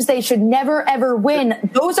impossible, games they should never ever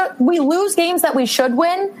win, we lose games that we should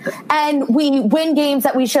win, and we win games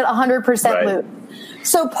that we should 100% lose.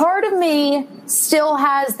 So part of me still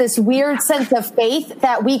has this weird sense of faith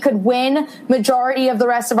that we could win majority of the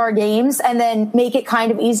rest of our games and then make it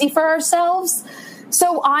kind of easy for ourselves.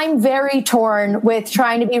 So I'm very torn with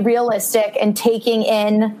trying to be realistic and taking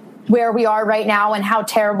in where we are right now and how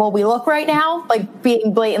terrible we look right now, like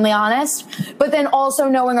being blatantly honest, but then also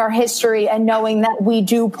knowing our history and knowing that we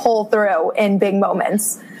do pull through in big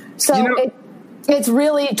moments. So it's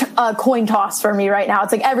really a coin toss for me right now.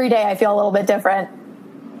 It's like every day I feel a little bit different.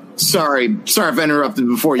 Sorry if I interrupted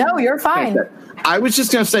before you. No, you're fine. I was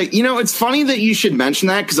just going to say, it's funny that you should mention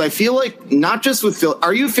that, because I feel like not just with Philly.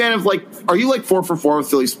 Are you a fan of are you 4 for 4 with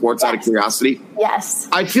Philly sports? Yes. Out of curiosity? Yes.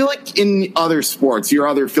 I feel like in other sports, your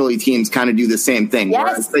other Philly teams kind of do the same thing.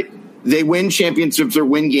 Yes. They win championships or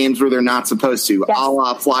win games where they're not supposed to. Yes. A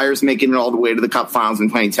la Flyers making it all the way to the Cup Finals in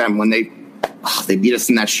 2010 when they beat us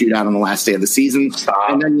in that shootout on the last day of the season.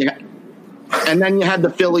 Stop. And then you had the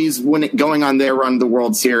Phillies going on their run to the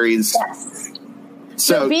World Series. Yes.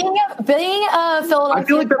 So being a Philadelphia, I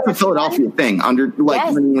feel like that's a Philadelphia thing.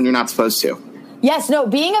 When you're not supposed to. Yes, no,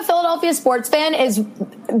 being a Philadelphia sports fan is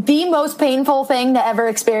the most painful thing to ever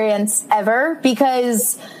experience ever,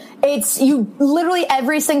 because it's you literally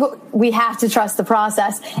we have to trust the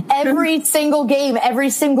process. Every single game, every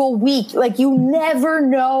single week, like you never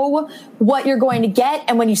know what you're going to get.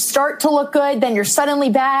 And when you start to look good, then you're suddenly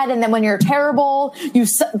bad. And then when you're terrible, you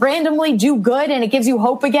randomly do good and it gives you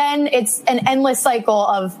hope again. It's an endless cycle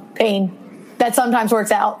of pain that sometimes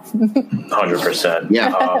works out. 100%.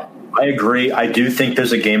 Yeah. I agree. I do think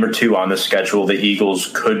there's a game or two on the schedule the Eagles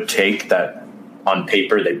could take that on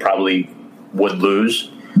paper they probably would lose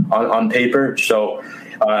on paper. So,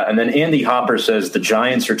 and then Andy Hopper says the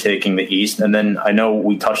Giants are taking the East. And then I know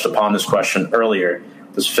we touched upon this question earlier.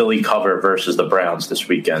 Does Philly cover versus the Browns this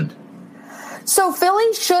weekend? So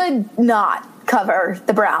Philly should not cover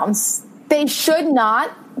the Browns. They should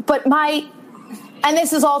not. But this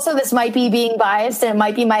might be being biased and it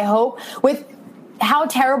might be my hope with how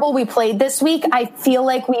terrible we played this week. I feel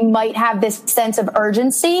like we might have this sense of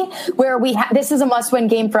urgency where this is a must-win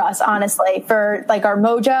game for us, honestly, for like our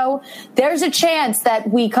mojo. There's a chance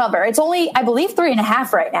that we cover. It's only, I believe,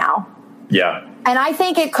 3.5 right now. Yeah. And I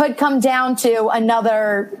think it could come down to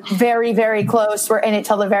another very, very close, we're in it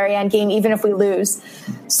till the very end game, even if we lose.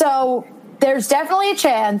 So there's definitely a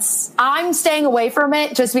chance. I'm staying away from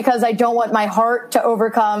it just because I don't want my heart to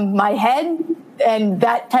overcome my head. And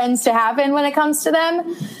that tends to happen when it comes to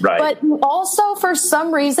them. Right. But also, for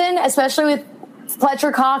some reason, especially with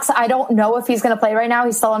Fletcher Cox, I don't know if he's going to play right now.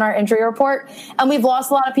 He's still on our injury report. And we've lost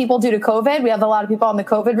a lot of people due to COVID. We have a lot of people on the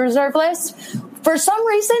COVID reserve list. For some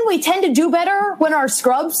reason, we tend to do better when our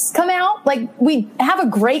scrubs come out. Like, we have a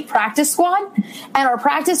great practice squad, and our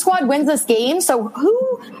practice squad wins this game. So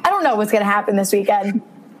I don't know what's going to happen this weekend.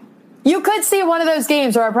 You could see one of those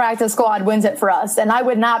games where our practice squad wins it for us, and I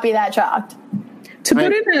would not be that shocked. To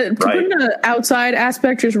put in the outside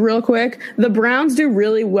aspect, just real quick, the Browns do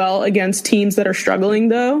really well against teams that are struggling,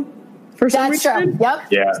 though. For some reason. True. Yep.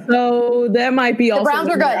 Yeah. So that might be also Browns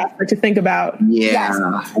are good aspect to think about. Yeah. Yes.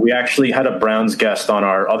 We actually had a Browns guest on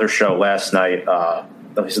our other show last night.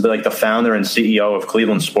 He's like the founder and CEO of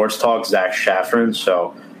Cleveland Sports Talk, Zach Schafran.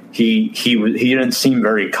 So he didn't seem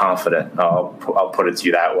very confident. I'll put it to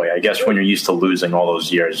you that way. I guess when you're used to losing all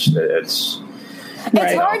those years, it's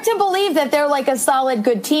hard to believe that they're like a solid,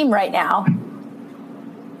 good team right now.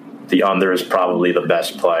 The under is probably the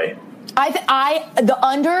best play. The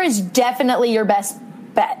under is definitely your best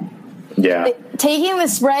bet. Yeah. Taking the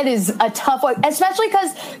spread is a tough one, especially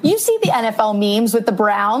because you see the NFL memes with the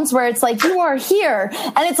Browns where it's like, you are here.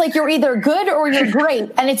 And it's like, you're either good or you're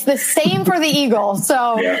great. And it's the same for the Eagles.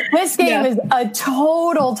 So this game is a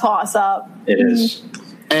total toss-up. It is.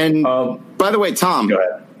 And by the way, Tom, go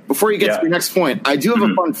ahead. Before you get to your next point, I do have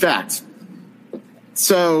a fun fact.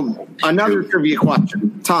 So, another trivia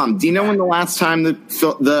question. Tom, do you know when the last time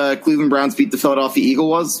the Cleveland Browns beat the Philadelphia Eagle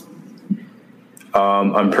was?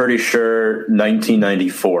 I'm pretty sure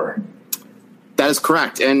 1994. That is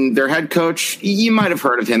correct. And their head coach, you might have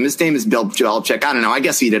heard of him. His name is Bill Belichick. I don't know. I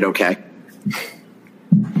guess he did okay.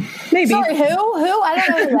 Maybe. Sorry, who? I don't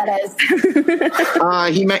know who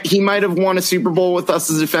that is. He might have won a Super Bowl with us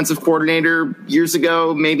as defensive coordinator years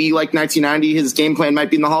ago, maybe like 1990. His game plan might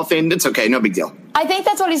be in the Hall of Fame. It's okay. No big deal. I think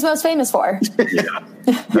that's what he's most famous for. Yeah.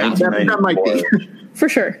 That might be. For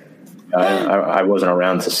sure. I wasn't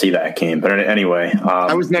around to see that game. But anyway.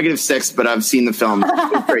 I was -6, but I've seen the film.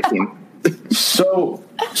 It's a great team. So,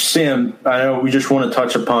 Sam, I know we just want to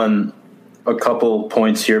touch upon a couple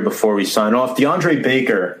points here before we sign off. DeAndre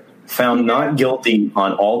Baker found not guilty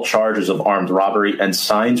on all charges of armed robbery and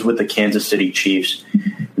signs with the Kansas City Chiefs.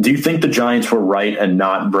 Do you think the Giants were right in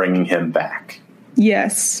not bringing him back?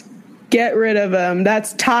 Yes. Get rid of him.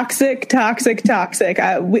 That's toxic.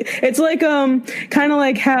 It's like kind of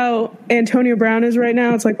like how Antonio Brown is right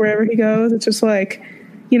now. It's like wherever he goes, it's just like,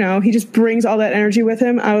 he just brings all that energy with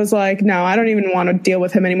him. I was like, no, I don't even want to deal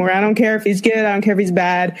with him anymore. I don't care if he's good. I don't care if he's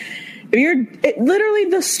bad. Literally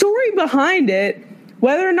the story behind it,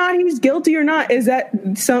 whether or not he's guilty or not, is that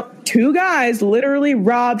two guys literally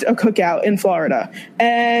robbed a cookout in Florida.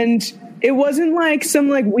 And it wasn't like some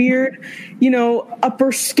like weird,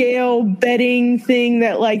 upper scale betting thing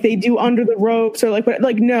that like they do under the ropes or like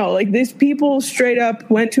no, like these people straight up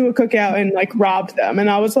went to a cookout and like robbed them. And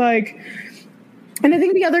I was like, and I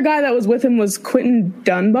think the other guy that was with him was Quentin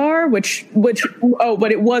Dunbar, but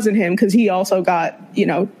it wasn't him because he also got,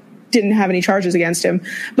 didn't have any charges against him.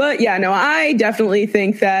 But yeah, no, I definitely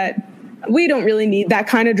think that we don't really need that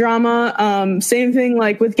kind of drama. Same thing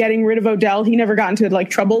like with getting rid of Odell. He never got into like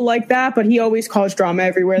trouble like that, but he always caused drama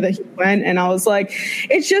everywhere that he went. And I was like,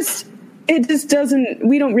 it just doesn't,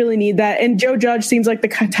 we don't really need that. And Joe Judge seems like the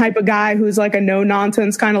type of guy who's like a no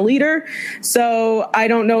nonsense kind of leader. So I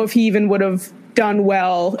don't know if he even would have done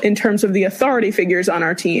well in terms of the authority figures on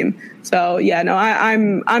our team. So yeah, no,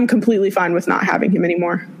 I'm completely fine with not having him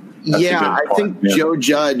anymore. I think Joe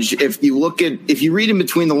Judge, if you read in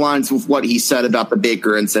between the lines with what he said about the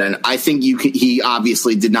Baker incident, I think he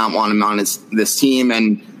obviously did not want him on this team.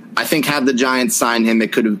 And I think had the Giants signed him,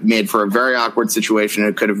 it could have made for a very awkward situation.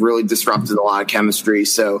 It could have really disrupted a lot of chemistry.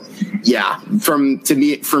 So yeah, for me,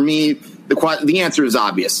 the answer is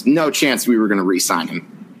obvious. No chance we were going to re-sign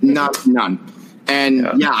him. None. And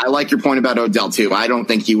I like your point about Odell too. I don't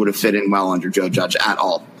think he would have fit in well under Joe Judge at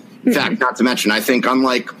all. In fact, not to mention, I think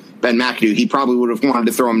unlike Ben McAdoo, he probably would have wanted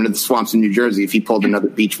to throw him into the swamps in New Jersey if he pulled another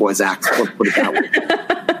Beach Boys act. Let's put it that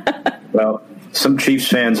way. Well, some Chiefs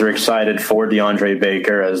fans are excited for DeAndre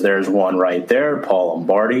Baker, as there's one right there, Paul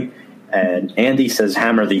Lombardi. And Andy says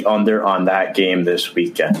hammer the under on that game this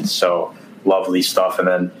weekend. So lovely stuff. And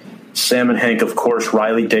then Sam and Hank, of course,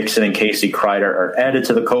 Riley Dixon and Casey Kreider are added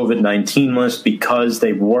to the COVID-19 list because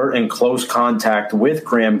they were in close contact with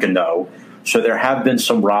Graham Gano. So there have been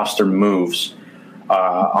some roster moves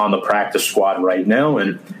on the practice squad right now.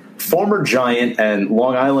 And former Giant and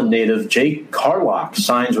Long Island native Jake Carlock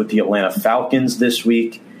signs with the Atlanta Falcons this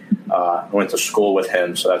week. I went to school with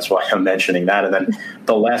him, so that's why I'm mentioning that. And then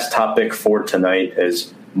the last topic for tonight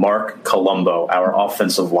is Mark Colombo, our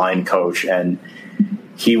offensive line coach. And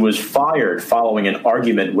he was fired following an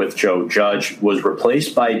argument with Joe Judge, was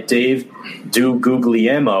replaced by Dave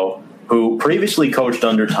DeGuglielmo, who previously coached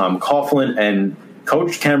under Tom Coughlin and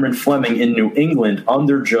coached Cameron Fleming in New England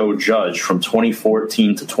under Joe Judge from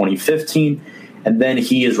 2014 to 2015. And then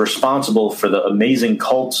he is responsible for the amazing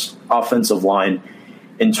Colts offensive line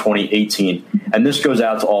in 2018. And this goes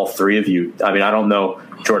out to all three of you. I mean, I don't know,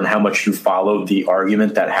 Jordan, how much you followed the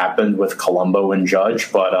argument that happened with Colombo and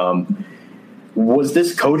Judge, but was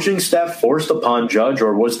this coaching staff forced upon Judge,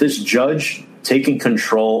 or was this Judge taking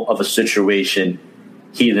control of a situation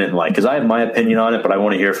he didn't like? Because I have my opinion on it, but I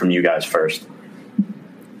want to hear from you guys first.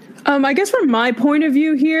 I guess from my point of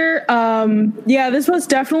view here, this was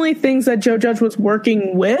definitely things that Joe Judge was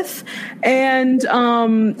working with. And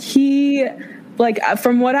he,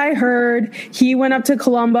 from what I heard, he went up to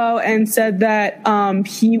Colombo and said that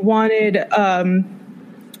he wanted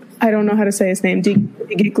I don't know how to say his name.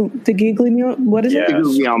 DeGuglielmo? What is it?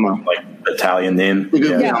 DeGuglielmo. Like Italian name.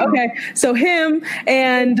 Yeah, okay. So him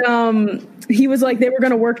and he was like they were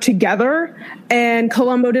going to work together, and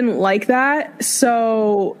Colombo didn't like that.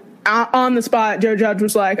 So on the spot, Joe Judge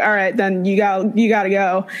was like, all right, then you got to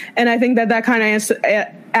go. And I think that kind of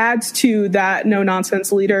adds to that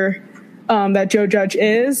no-nonsense leader that Joe Judge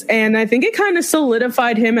is. And I think it kind of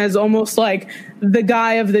solidified him as almost like the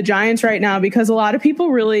guy of the Giants right now, because a lot of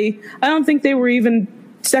people really, I don't think they were even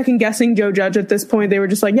second guessing Joe Judge at this point. They were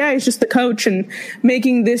just like, yeah, he's just the coach, and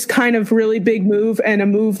making this kind of really big move, and a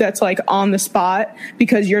move that's like on the spot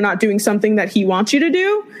because you're not doing something that he wants you to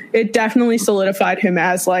do. It definitely solidified him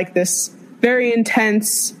as like this very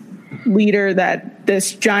intense leader that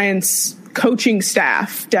this Giants coaching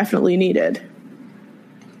staff definitely needed.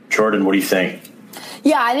 Jordan, what do you think?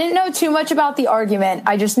 Yeah, I didn't know too much about the argument.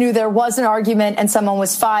 I just knew there was an argument and someone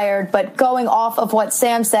was fired. But going off of what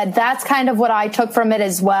Sam said, that's kind of what I took from it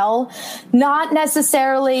as well. Not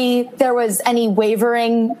necessarily there was any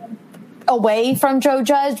wavering away from Joe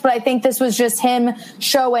Judge, but I think this was just him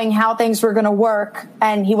showing how things were going to work,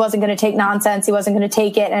 and he wasn't going to take nonsense. He wasn't going to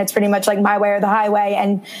take it, and it's pretty much like my way or the highway.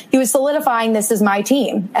 And he was solidifying this is my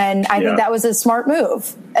team, and I think that was a smart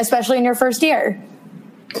move, especially in your first year.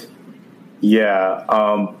 Yeah,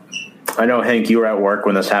 I know, Hank, you were at work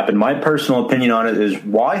when this happened. My personal opinion on it is,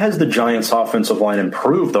 why has the Giants' offensive line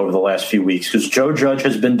improved over the last few weeks? Because Joe Judge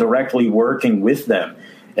has been directly working with them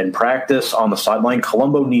in practice, on the sideline.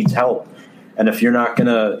 Colombo needs help. And if you're not going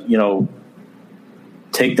to,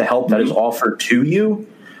 take the help that is offered to you,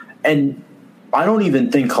 and I don't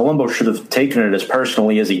even think Colombo should have taken it as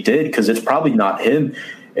personally as he did, because it's probably not him.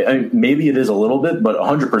 Maybe it is a little bit, but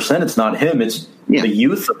 100% it's not him. It's the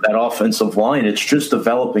youth of that offensive line. It's just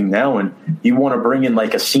developing now, and you want to bring in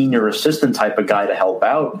like a senior assistant type of guy to help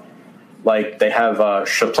out. Like they have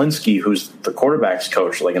Shaplinski, who's the quarterback's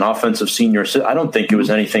coach, like an offensive senior assistant. I don't think it was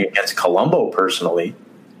anything against Colombo personally.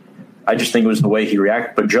 I just think it was the way he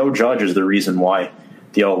reacted. But Joe Judge is the reason why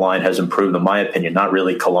the O-line has improved, in my opinion, not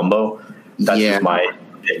really Colombo. That's just my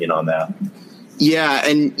opinion on that. Yeah,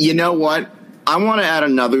 and you know what? I want to add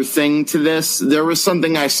another thing to this. There was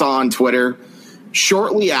something I saw on Twitter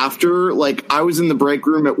shortly after, like, I was in the break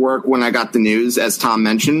room at work when I got the news, as Tom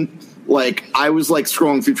mentioned. Like, I was, like,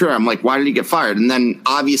 scrolling through Twitter. I'm like, why did he get fired? And then,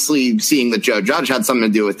 obviously, seeing that Joe Judge had something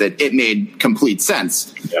to do with it, it made complete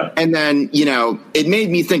sense. Yeah. And then, it made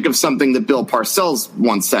me think of something that Bill Parcells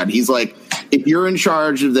once said. He's like, if you're in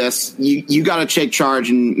charge of this, you got to take charge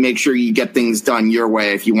and make sure you get things done your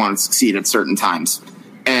way if you want to succeed at certain times.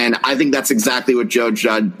 And I think that's exactly what Joe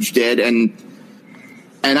Judge did. And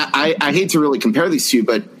I hate to really compare these two,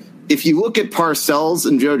 but if you look at Parcells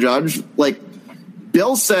and Joe Judge, like,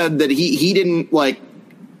 Bill said that he didn't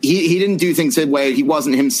he didn't do things his way. He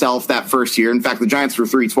wasn't himself that first year. In fact, the Giants were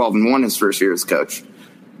 3-12-1 his first year as coach.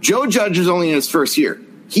 Joe Judge is only in his first year.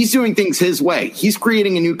 He's doing things his way. He's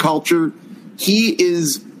creating a new culture. He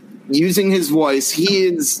is using his voice. He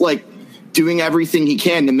is like doing everything he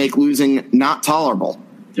can to make losing not tolerable.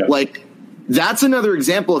 Yep. Like, that's another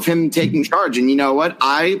example of him taking charge. And you know what?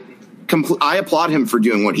 I applaud him for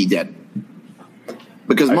doing what he did.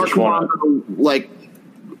 Because Mark Romano,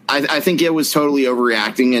 I think it was totally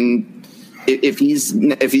overreacting, and if he's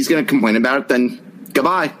going to complain about it, then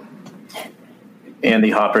goodbye. Andy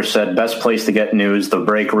Hopper said, best place to get news, the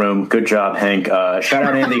break room. Good job, Hank. Shout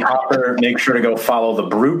out Andy Hopper. Make sure to go follow the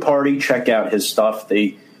Brew Party. Check out his stuff.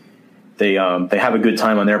 They have a good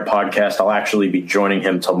time on their podcast. I'll actually be joining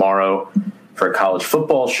him tomorrow for a college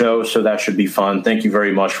football show, so that should be fun. Thank you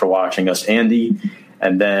very much for watching us, Andy.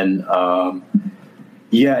 And then,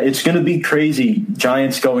 it's going to be crazy.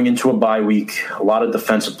 Giants going into a bye week. A lot of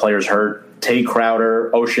defensive players hurt. Tay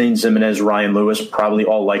Crowder, O'Shane Ximines, Ryan Lewis, probably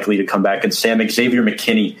all likely to come back. And Xavier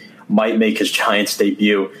McKinney might make his Giants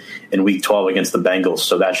debut in Week 12 against the Bengals.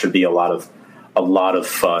 So that should be a lot of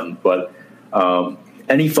fun. But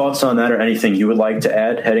any thoughts on that or anything you would like to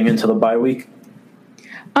add heading into the bye week?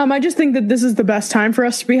 I just think that this is the best time for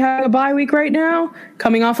us to be having a bye week right now,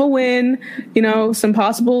 coming off a win, some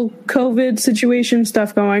possible COVID situation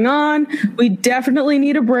stuff going on. We definitely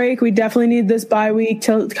need a break. We definitely need this bye week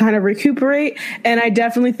to kind of recuperate. And I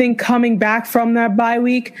definitely think coming back from that bye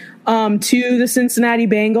week to the Cincinnati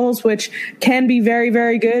Bengals, which can be very,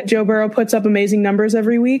 very good. Joe Burrow puts up amazing numbers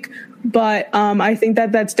every week. But I think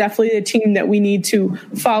that that's definitely a team that we need to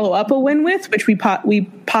follow up a win with, which we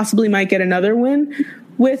possibly might get another win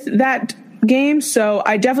with that game. So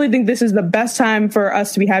I definitely think this is the best time for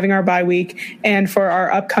us to be having our bye week and for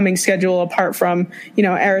our upcoming schedule, apart from,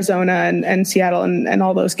 Arizona and Seattle and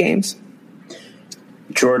all those games.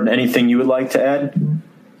 Jordan, anything you would like to add?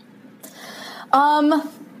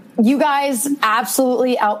 You guys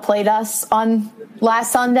absolutely outplayed us on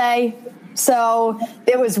last Sunday. So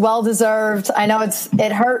it was well deserved. I know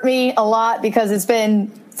it hurt me a lot because it's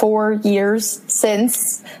been 4 years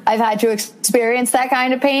since I've had to experience that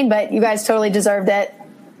kind of pain, but you guys totally deserved it.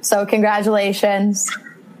 So congratulations.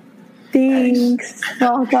 Thanks.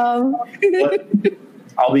 Welcome.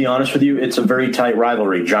 I'll be honest with you, it's a very tight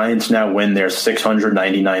rivalry. Giants now win their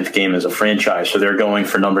 699th game as a franchise, so they're going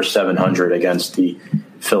for number 700 against the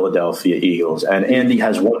Philadelphia Eagles. And Andy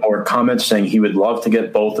has one more comment saying he would love to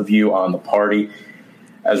get both of you on the party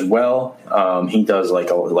as well. He does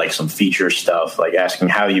like some feature stuff, like asking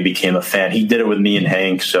how you became a fan. He did it with me and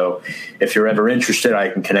Hank. So if you're ever interested, I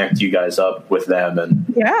can connect you guys up with them. And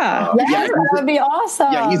that would be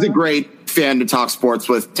awesome. Yeah, he's a great fan to talk sports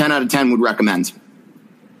with. 10 out of 10 would recommend.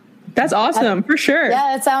 That's awesome, for sure.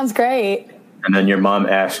 Yeah, that sounds great. And then your mom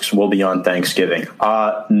asks, we'll be on Thanksgiving.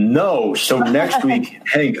 No. So next week,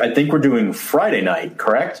 Hank, I think we're doing Friday night,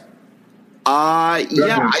 correct?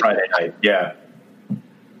 Yeah. Friday night, yeah.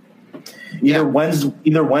 Either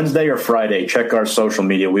Wednesday or Friday. Check our social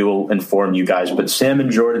media. We will inform you guys. But Sam and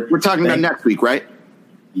Jordan. We're talking about next week, right?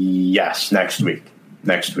 Yes, next week.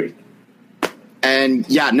 And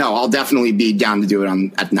I'll definitely be down to do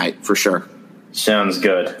it at night for sure. Sounds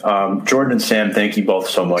good. Jordan and Sam, thank you both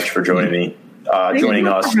so much for joining me. Joining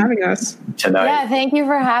us having us tonight. Yeah, thank you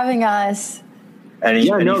for having us. Any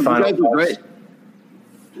final thoughts?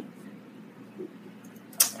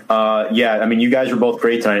 You guys were both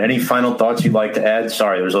great tonight. Any final thoughts you'd like to add?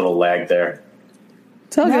 Sorry, there's a little lag there.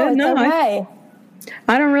 It's all good. No, okay.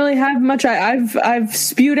 I don't really have much. I've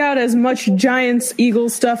spewed out as much Giants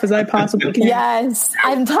Eagles stuff as I possibly can. Yes,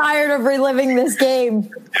 I'm tired of reliving this game.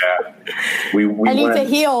 Yeah, we I need to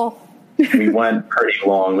heal. We went pretty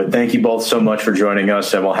long, but thank you both so much for joining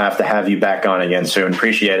us, and we'll have to have you back on again soon.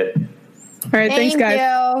 Appreciate it. All right, thanks, guys. Thank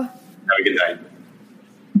you. Have a good night.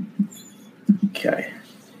 Okay.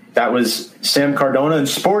 That was Sam Cardona and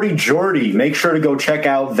Sporty Jordy. Make sure to go check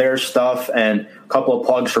out their stuff, and a couple of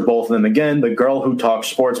plugs for both of them. Again, the Girl Who Talks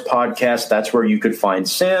Sports podcast, that's where you could find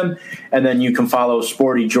Sam. And then you can follow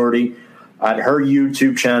Sporty Jordy at her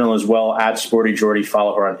YouTube channel as well, at Sporty Jordy.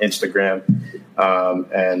 Follow her on Instagram.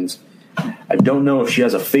 And I don't know if she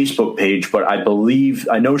has a Facebook page, but I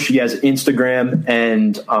know she has Instagram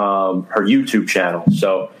and her YouTube channel.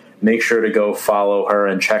 So make sure to go follow her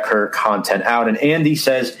and check her content out. And Andy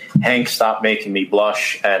says, Hank, stop making me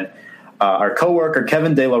blush. And our coworker,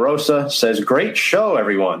 Kevin De La Rosa, says, great show,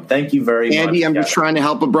 everyone. Thank you very much. Andy, I'm just trying to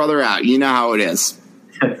help a brother out. You know how it is.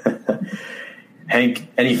 Hank,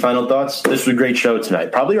 any final thoughts? This was a great show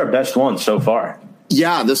tonight. Probably our best one so far.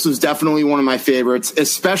 Yeah, this was definitely one of my favorites,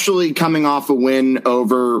 especially coming off a win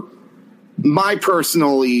over my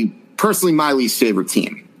personally my least favorite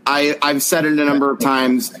team. I've said it a number of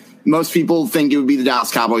times. Most people think it would be the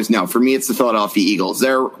Dallas Cowboys. No, for me, it's the Philadelphia Eagles.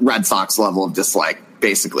 They're Red Sox level of dislike,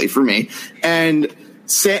 basically, for me. And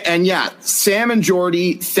Sam and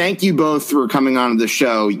Jordy, thank you both for coming on the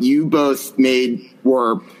show. You both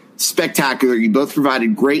were spectacular. You both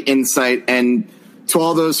provided great insight. And to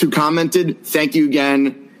all those who commented, thank you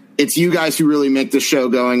again. It's you guys who really make the show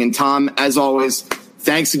going. And Tom, as always,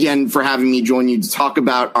 thanks again for having me join you to talk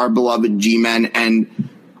about our beloved G-Men. And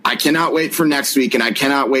I cannot wait for next week, and I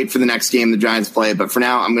cannot wait for the next game the Giants play. But for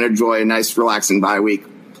now, I'm going to enjoy a nice, relaxing bye week.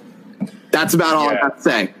 That's about all I have to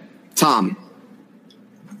say. Tom.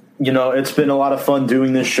 It's been a lot of fun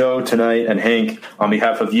doing this show tonight. And Hank, on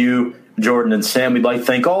behalf of you, Jordan, and Sam, we'd like to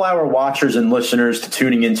thank all our watchers and listeners to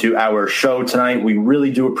tuning into our show tonight. We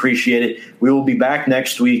really do appreciate it. We will be back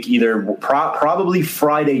next week, either probably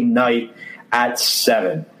Friday night at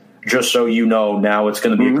 7. Just so you know, now it's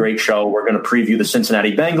going to be a great show. We're going to preview the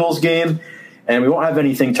Cincinnati Bengals game, and we won't have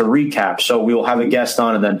anything to recap, so we will have a guest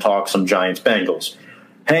on and then talk some Giants-Bengals.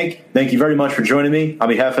 Hank, thank you very much for joining me. On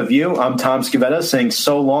behalf of you, I'm Tom Scavetta saying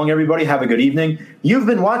so long, everybody. Have a good evening. You've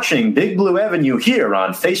been watching Big Blue Avenue here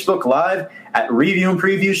on Facebook Live at Review and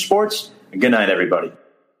Preview Sports. Good night, everybody.